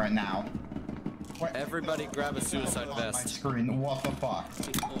 right now. Everybody grab a suicide vest. Screen, what the fuck?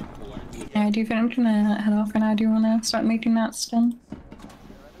 Yeah, do you think I'm gonna head off and I do wanna start making that still?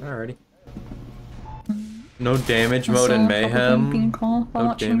 Alrighty. No damage mode in Mayhem.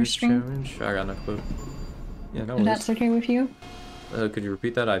 No damage challenge. I got no clue. Yeah, no worries. That's okay with you? Could you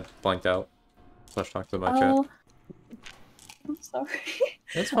repeat that? I blanked out. Slash talk to my chat. I'm sorry.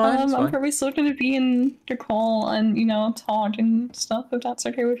 It's fine, it's I'm fine. probably still gonna be in the call and, you know, talk and stuff, if that's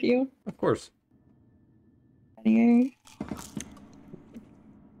okay with you. Of course. Yeah.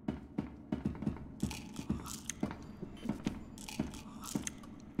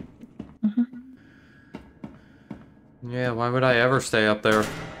 Yeah, why would I ever stay up there?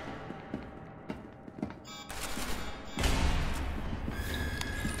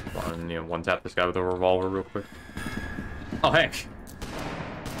 Come on, you know, one tap this guy with a revolver real quick. Oh, heck!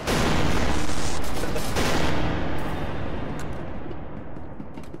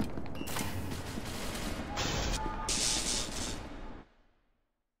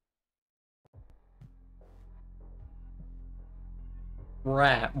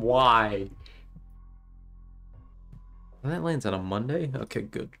 Rat, why? That lands on a Monday? Okay,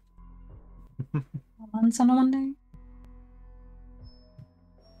 good. Lands on a Monday?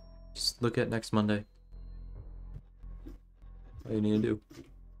 Just look at next Monday. All you need to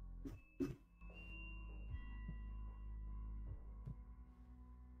do.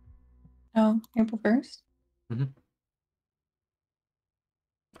 Oh, April 1st? Mm-hmm.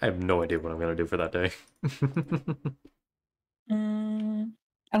 I have no idea what I'm gonna do for that day.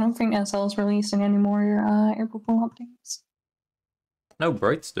 I don't think SL is releasing any more April Fool updates. No,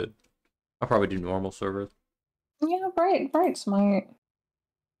 Brights did. I'll probably do normal servers. Yeah, Bright's might.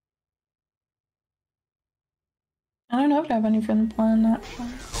 I don't know if I have anything planned actually.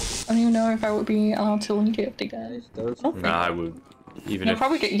 I don't even know if I would be allowed to link it if they did. Nah, I would. Even I'd if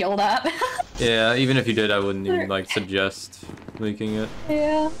probably get yelled at. yeah, even if you did, I wouldn't even like suggest leaking it.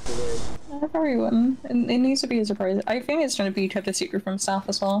 Yeah, I probably wouldn't. It needs to be a surprise. I think it's going to be kept a secret from staff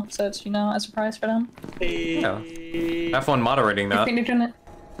as well, so it's, you know, a surprise for them. Yeah. Have fun moderating I that. think they're doing it.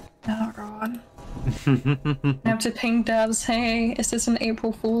 Oh god. I have to ping devs, hey, is this an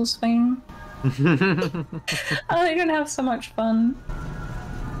April Fool's thing? Oh, they're gonna have so much fun.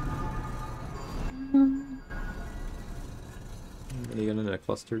 Are you gonna a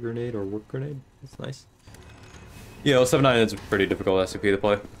cluster grenade or work grenade? That's nice. Yeah, 079 is a pretty difficult SCP to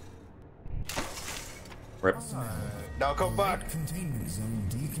play. Rip. Now come back. Containment zone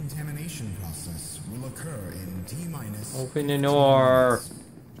decontamination process will occur in T-minus. Open the door.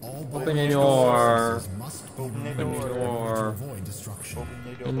 Open the door. Open the door. Avoid destruction.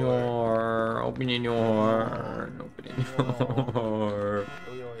 Open the door. Open the door. Open the door.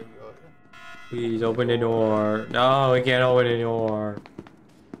 Please open the door. No, we can't open the door.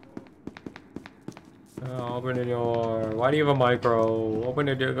 No, open the door. Why do you have a micro? Open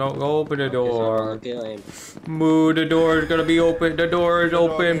the door. Go open the door. Move. The door is gonna be open. The door is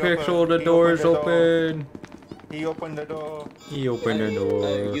open. Pixel. The door is open. He opened the door. He opened the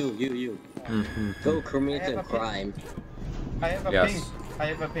door. You. Go commit a crime. I have a Yes. ping. I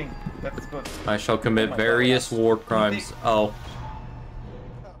have a ping. That's good. I shall commit various war crimes. Oh.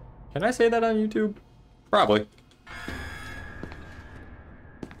 Can I say that on YouTube? Probably.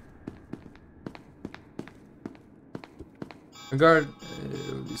 Regard,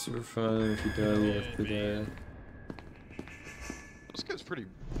 it would be super fun if you die after that. This guy's pretty.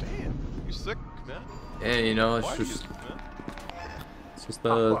 Damn, you sick, man? Yeah, you know, Why it's do just, you- it's just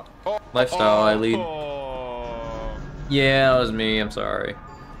the lifestyle I lead. Yeah, that was me. I'm sorry.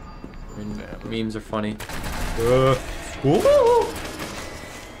 I mean, memes are funny. Woo!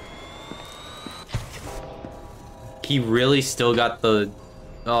 He really still got the.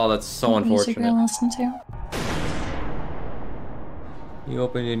 Oh, that's so Music unfortunate. I listen to. You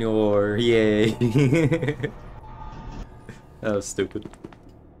open the door, yay! That was stupid.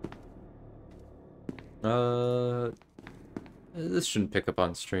 This shouldn't pick up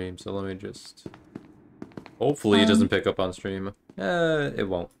on stream, so let me just. Hopefully, it doesn't pick up on stream. It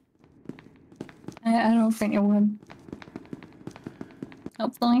won't. I don't think it would.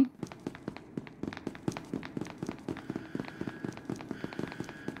 Hopefully.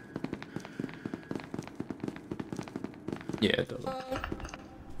 Yeah, it doesn't.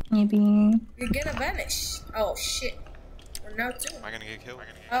 Maybe. You're gonna vanish. Oh shit. now too. Am I gonna get killed?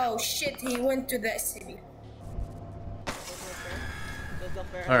 Oh shit, he went to the SCP.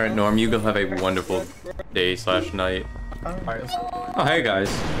 Alright, Norm, you go have a wonderful day / night. Oh, hey guys.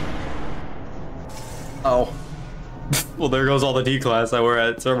 Oh. Well, there goes all the D-class that were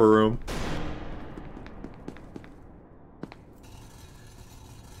at server room.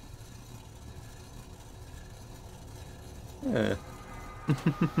 Yeah.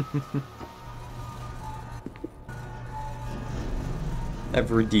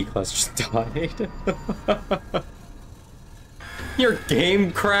 Every D-class just died. Your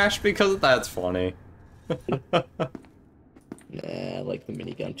game crashed because that's funny. Nah, I like the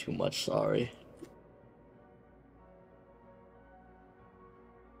minigun too much, sorry.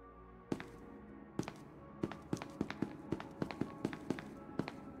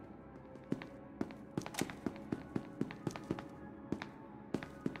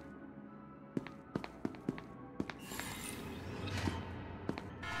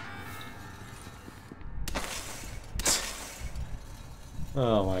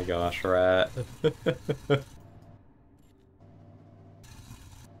 Oh my gosh, rat.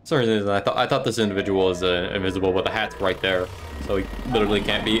 Sorry, I thought this individual was invisible, but the hat's right there, so he literally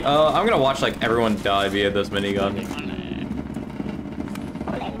can't be. I'm gonna watch like everyone die via this minigun.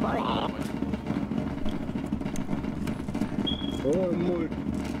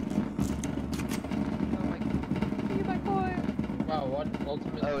 Wow, what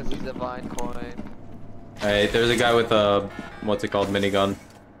ultimate? Oh, it's a divine coin. Hey, there's a guy with a what's it called, minigun.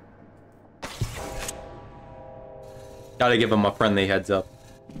 Gotta give him a friendly heads up.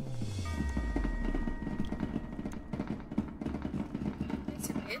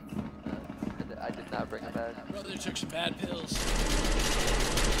 I did not bring a bag. Brother took some bad pills.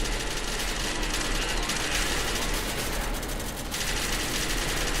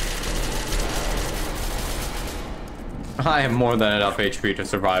 I have more than enough HP to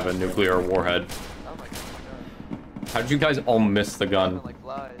survive a nuclear warhead. Oh my god. How did you guys all miss the gun? Like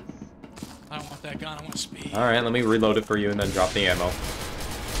flies. I don't want that gun, I want speed. Alright, let me reload it for you and then drop the ammo.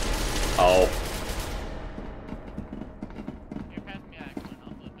 Oh.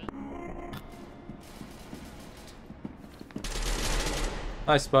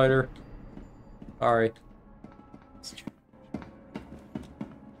 Hi, Spider. Sorry.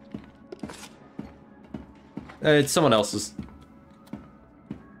 It's someone else's.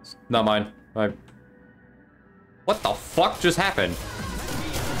 It's not mine. What the fuck just happened?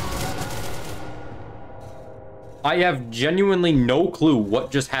 I have genuinely no clue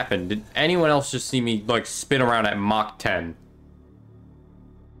what just happened. Did anyone else just see me, like, spin around at Mach 10?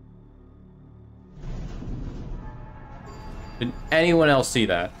 Did anyone else see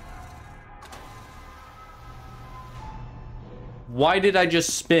that? Why did I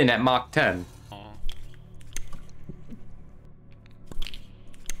just spin at Mach 10?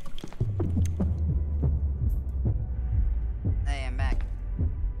 Hey, I'm back.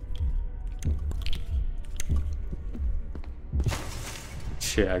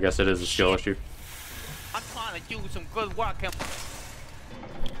 Shit, I guess it is a skill issue. I'm trying to do some good work here.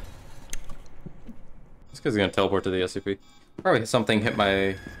 This guy's gonna teleport to the SCP. Probably something hit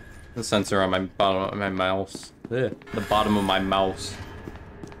the sensor on my bottom of my mouse. Ugh, the bottom of my mouse.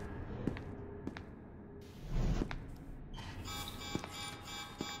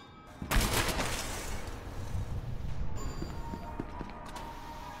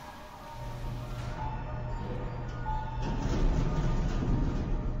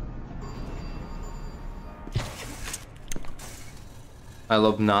 I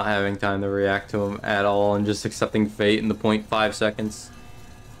love not having time to react to him at all and just accepting fate in the 0.5 seconds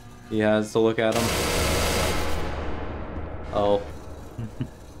he has to look at him. Oh.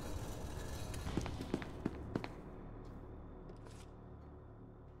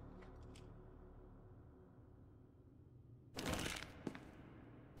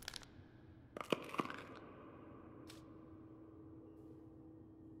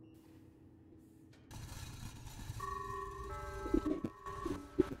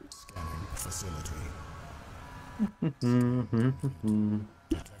 Facility. Detected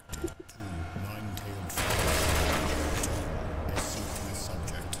 2 nine-tailed fox. SCP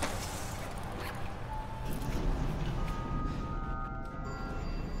subject.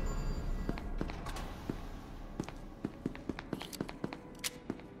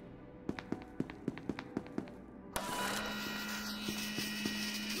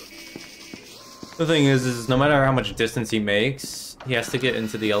 The thing is no matter how much distance he makes, he has to get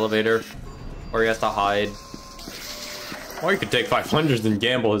into the elevator, or he has to hide. Or he could take 500s and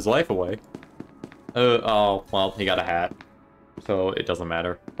gamble his life away. Oh, well, he got a hat. So it doesn't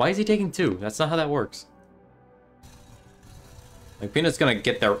matter. Why is he taking 2? That's not how that works. Like, Peanut's gonna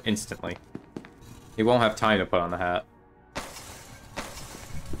get there instantly. He won't have time to put on the hat.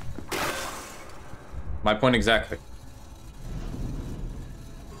 My point exactly.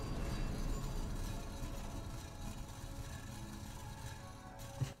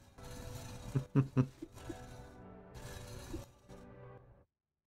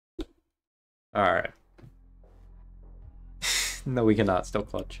 Alright. No, we cannot. Still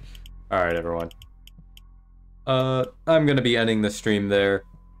clutch. Alright, everyone. I'm gonna be ending the stream there.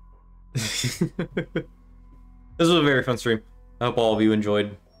 This was a very fun stream. I hope all of you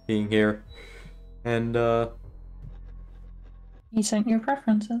enjoyed being here. And, You sent your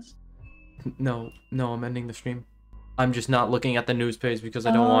preferences. No, I'm ending the stream. I'm just not looking at the news page because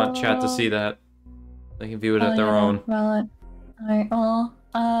I don't want chat to see that. They can view it at their own. Well, alright, well,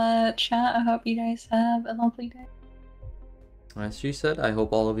 chat, I hope you guys have a lovely day. As she said, I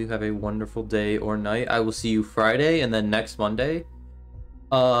hope all of you have a wonderful day or night. I will see you Friday, and then next Monday.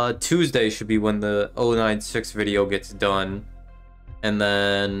 Tuesday should be when the 096 video gets done. And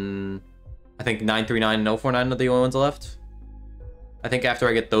then I think 939 and 049 are the only ones left. I think after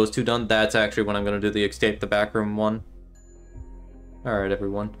I get those two done, that's actually when I'm going to do the Escape the Backroom one. Alright,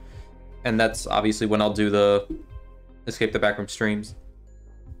 everyone. And that's obviously when I'll do the Escape the Backroom streams.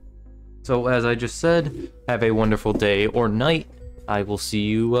 So, as I just said, have a wonderful day or night. I will see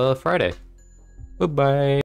you Friday. Bye-bye.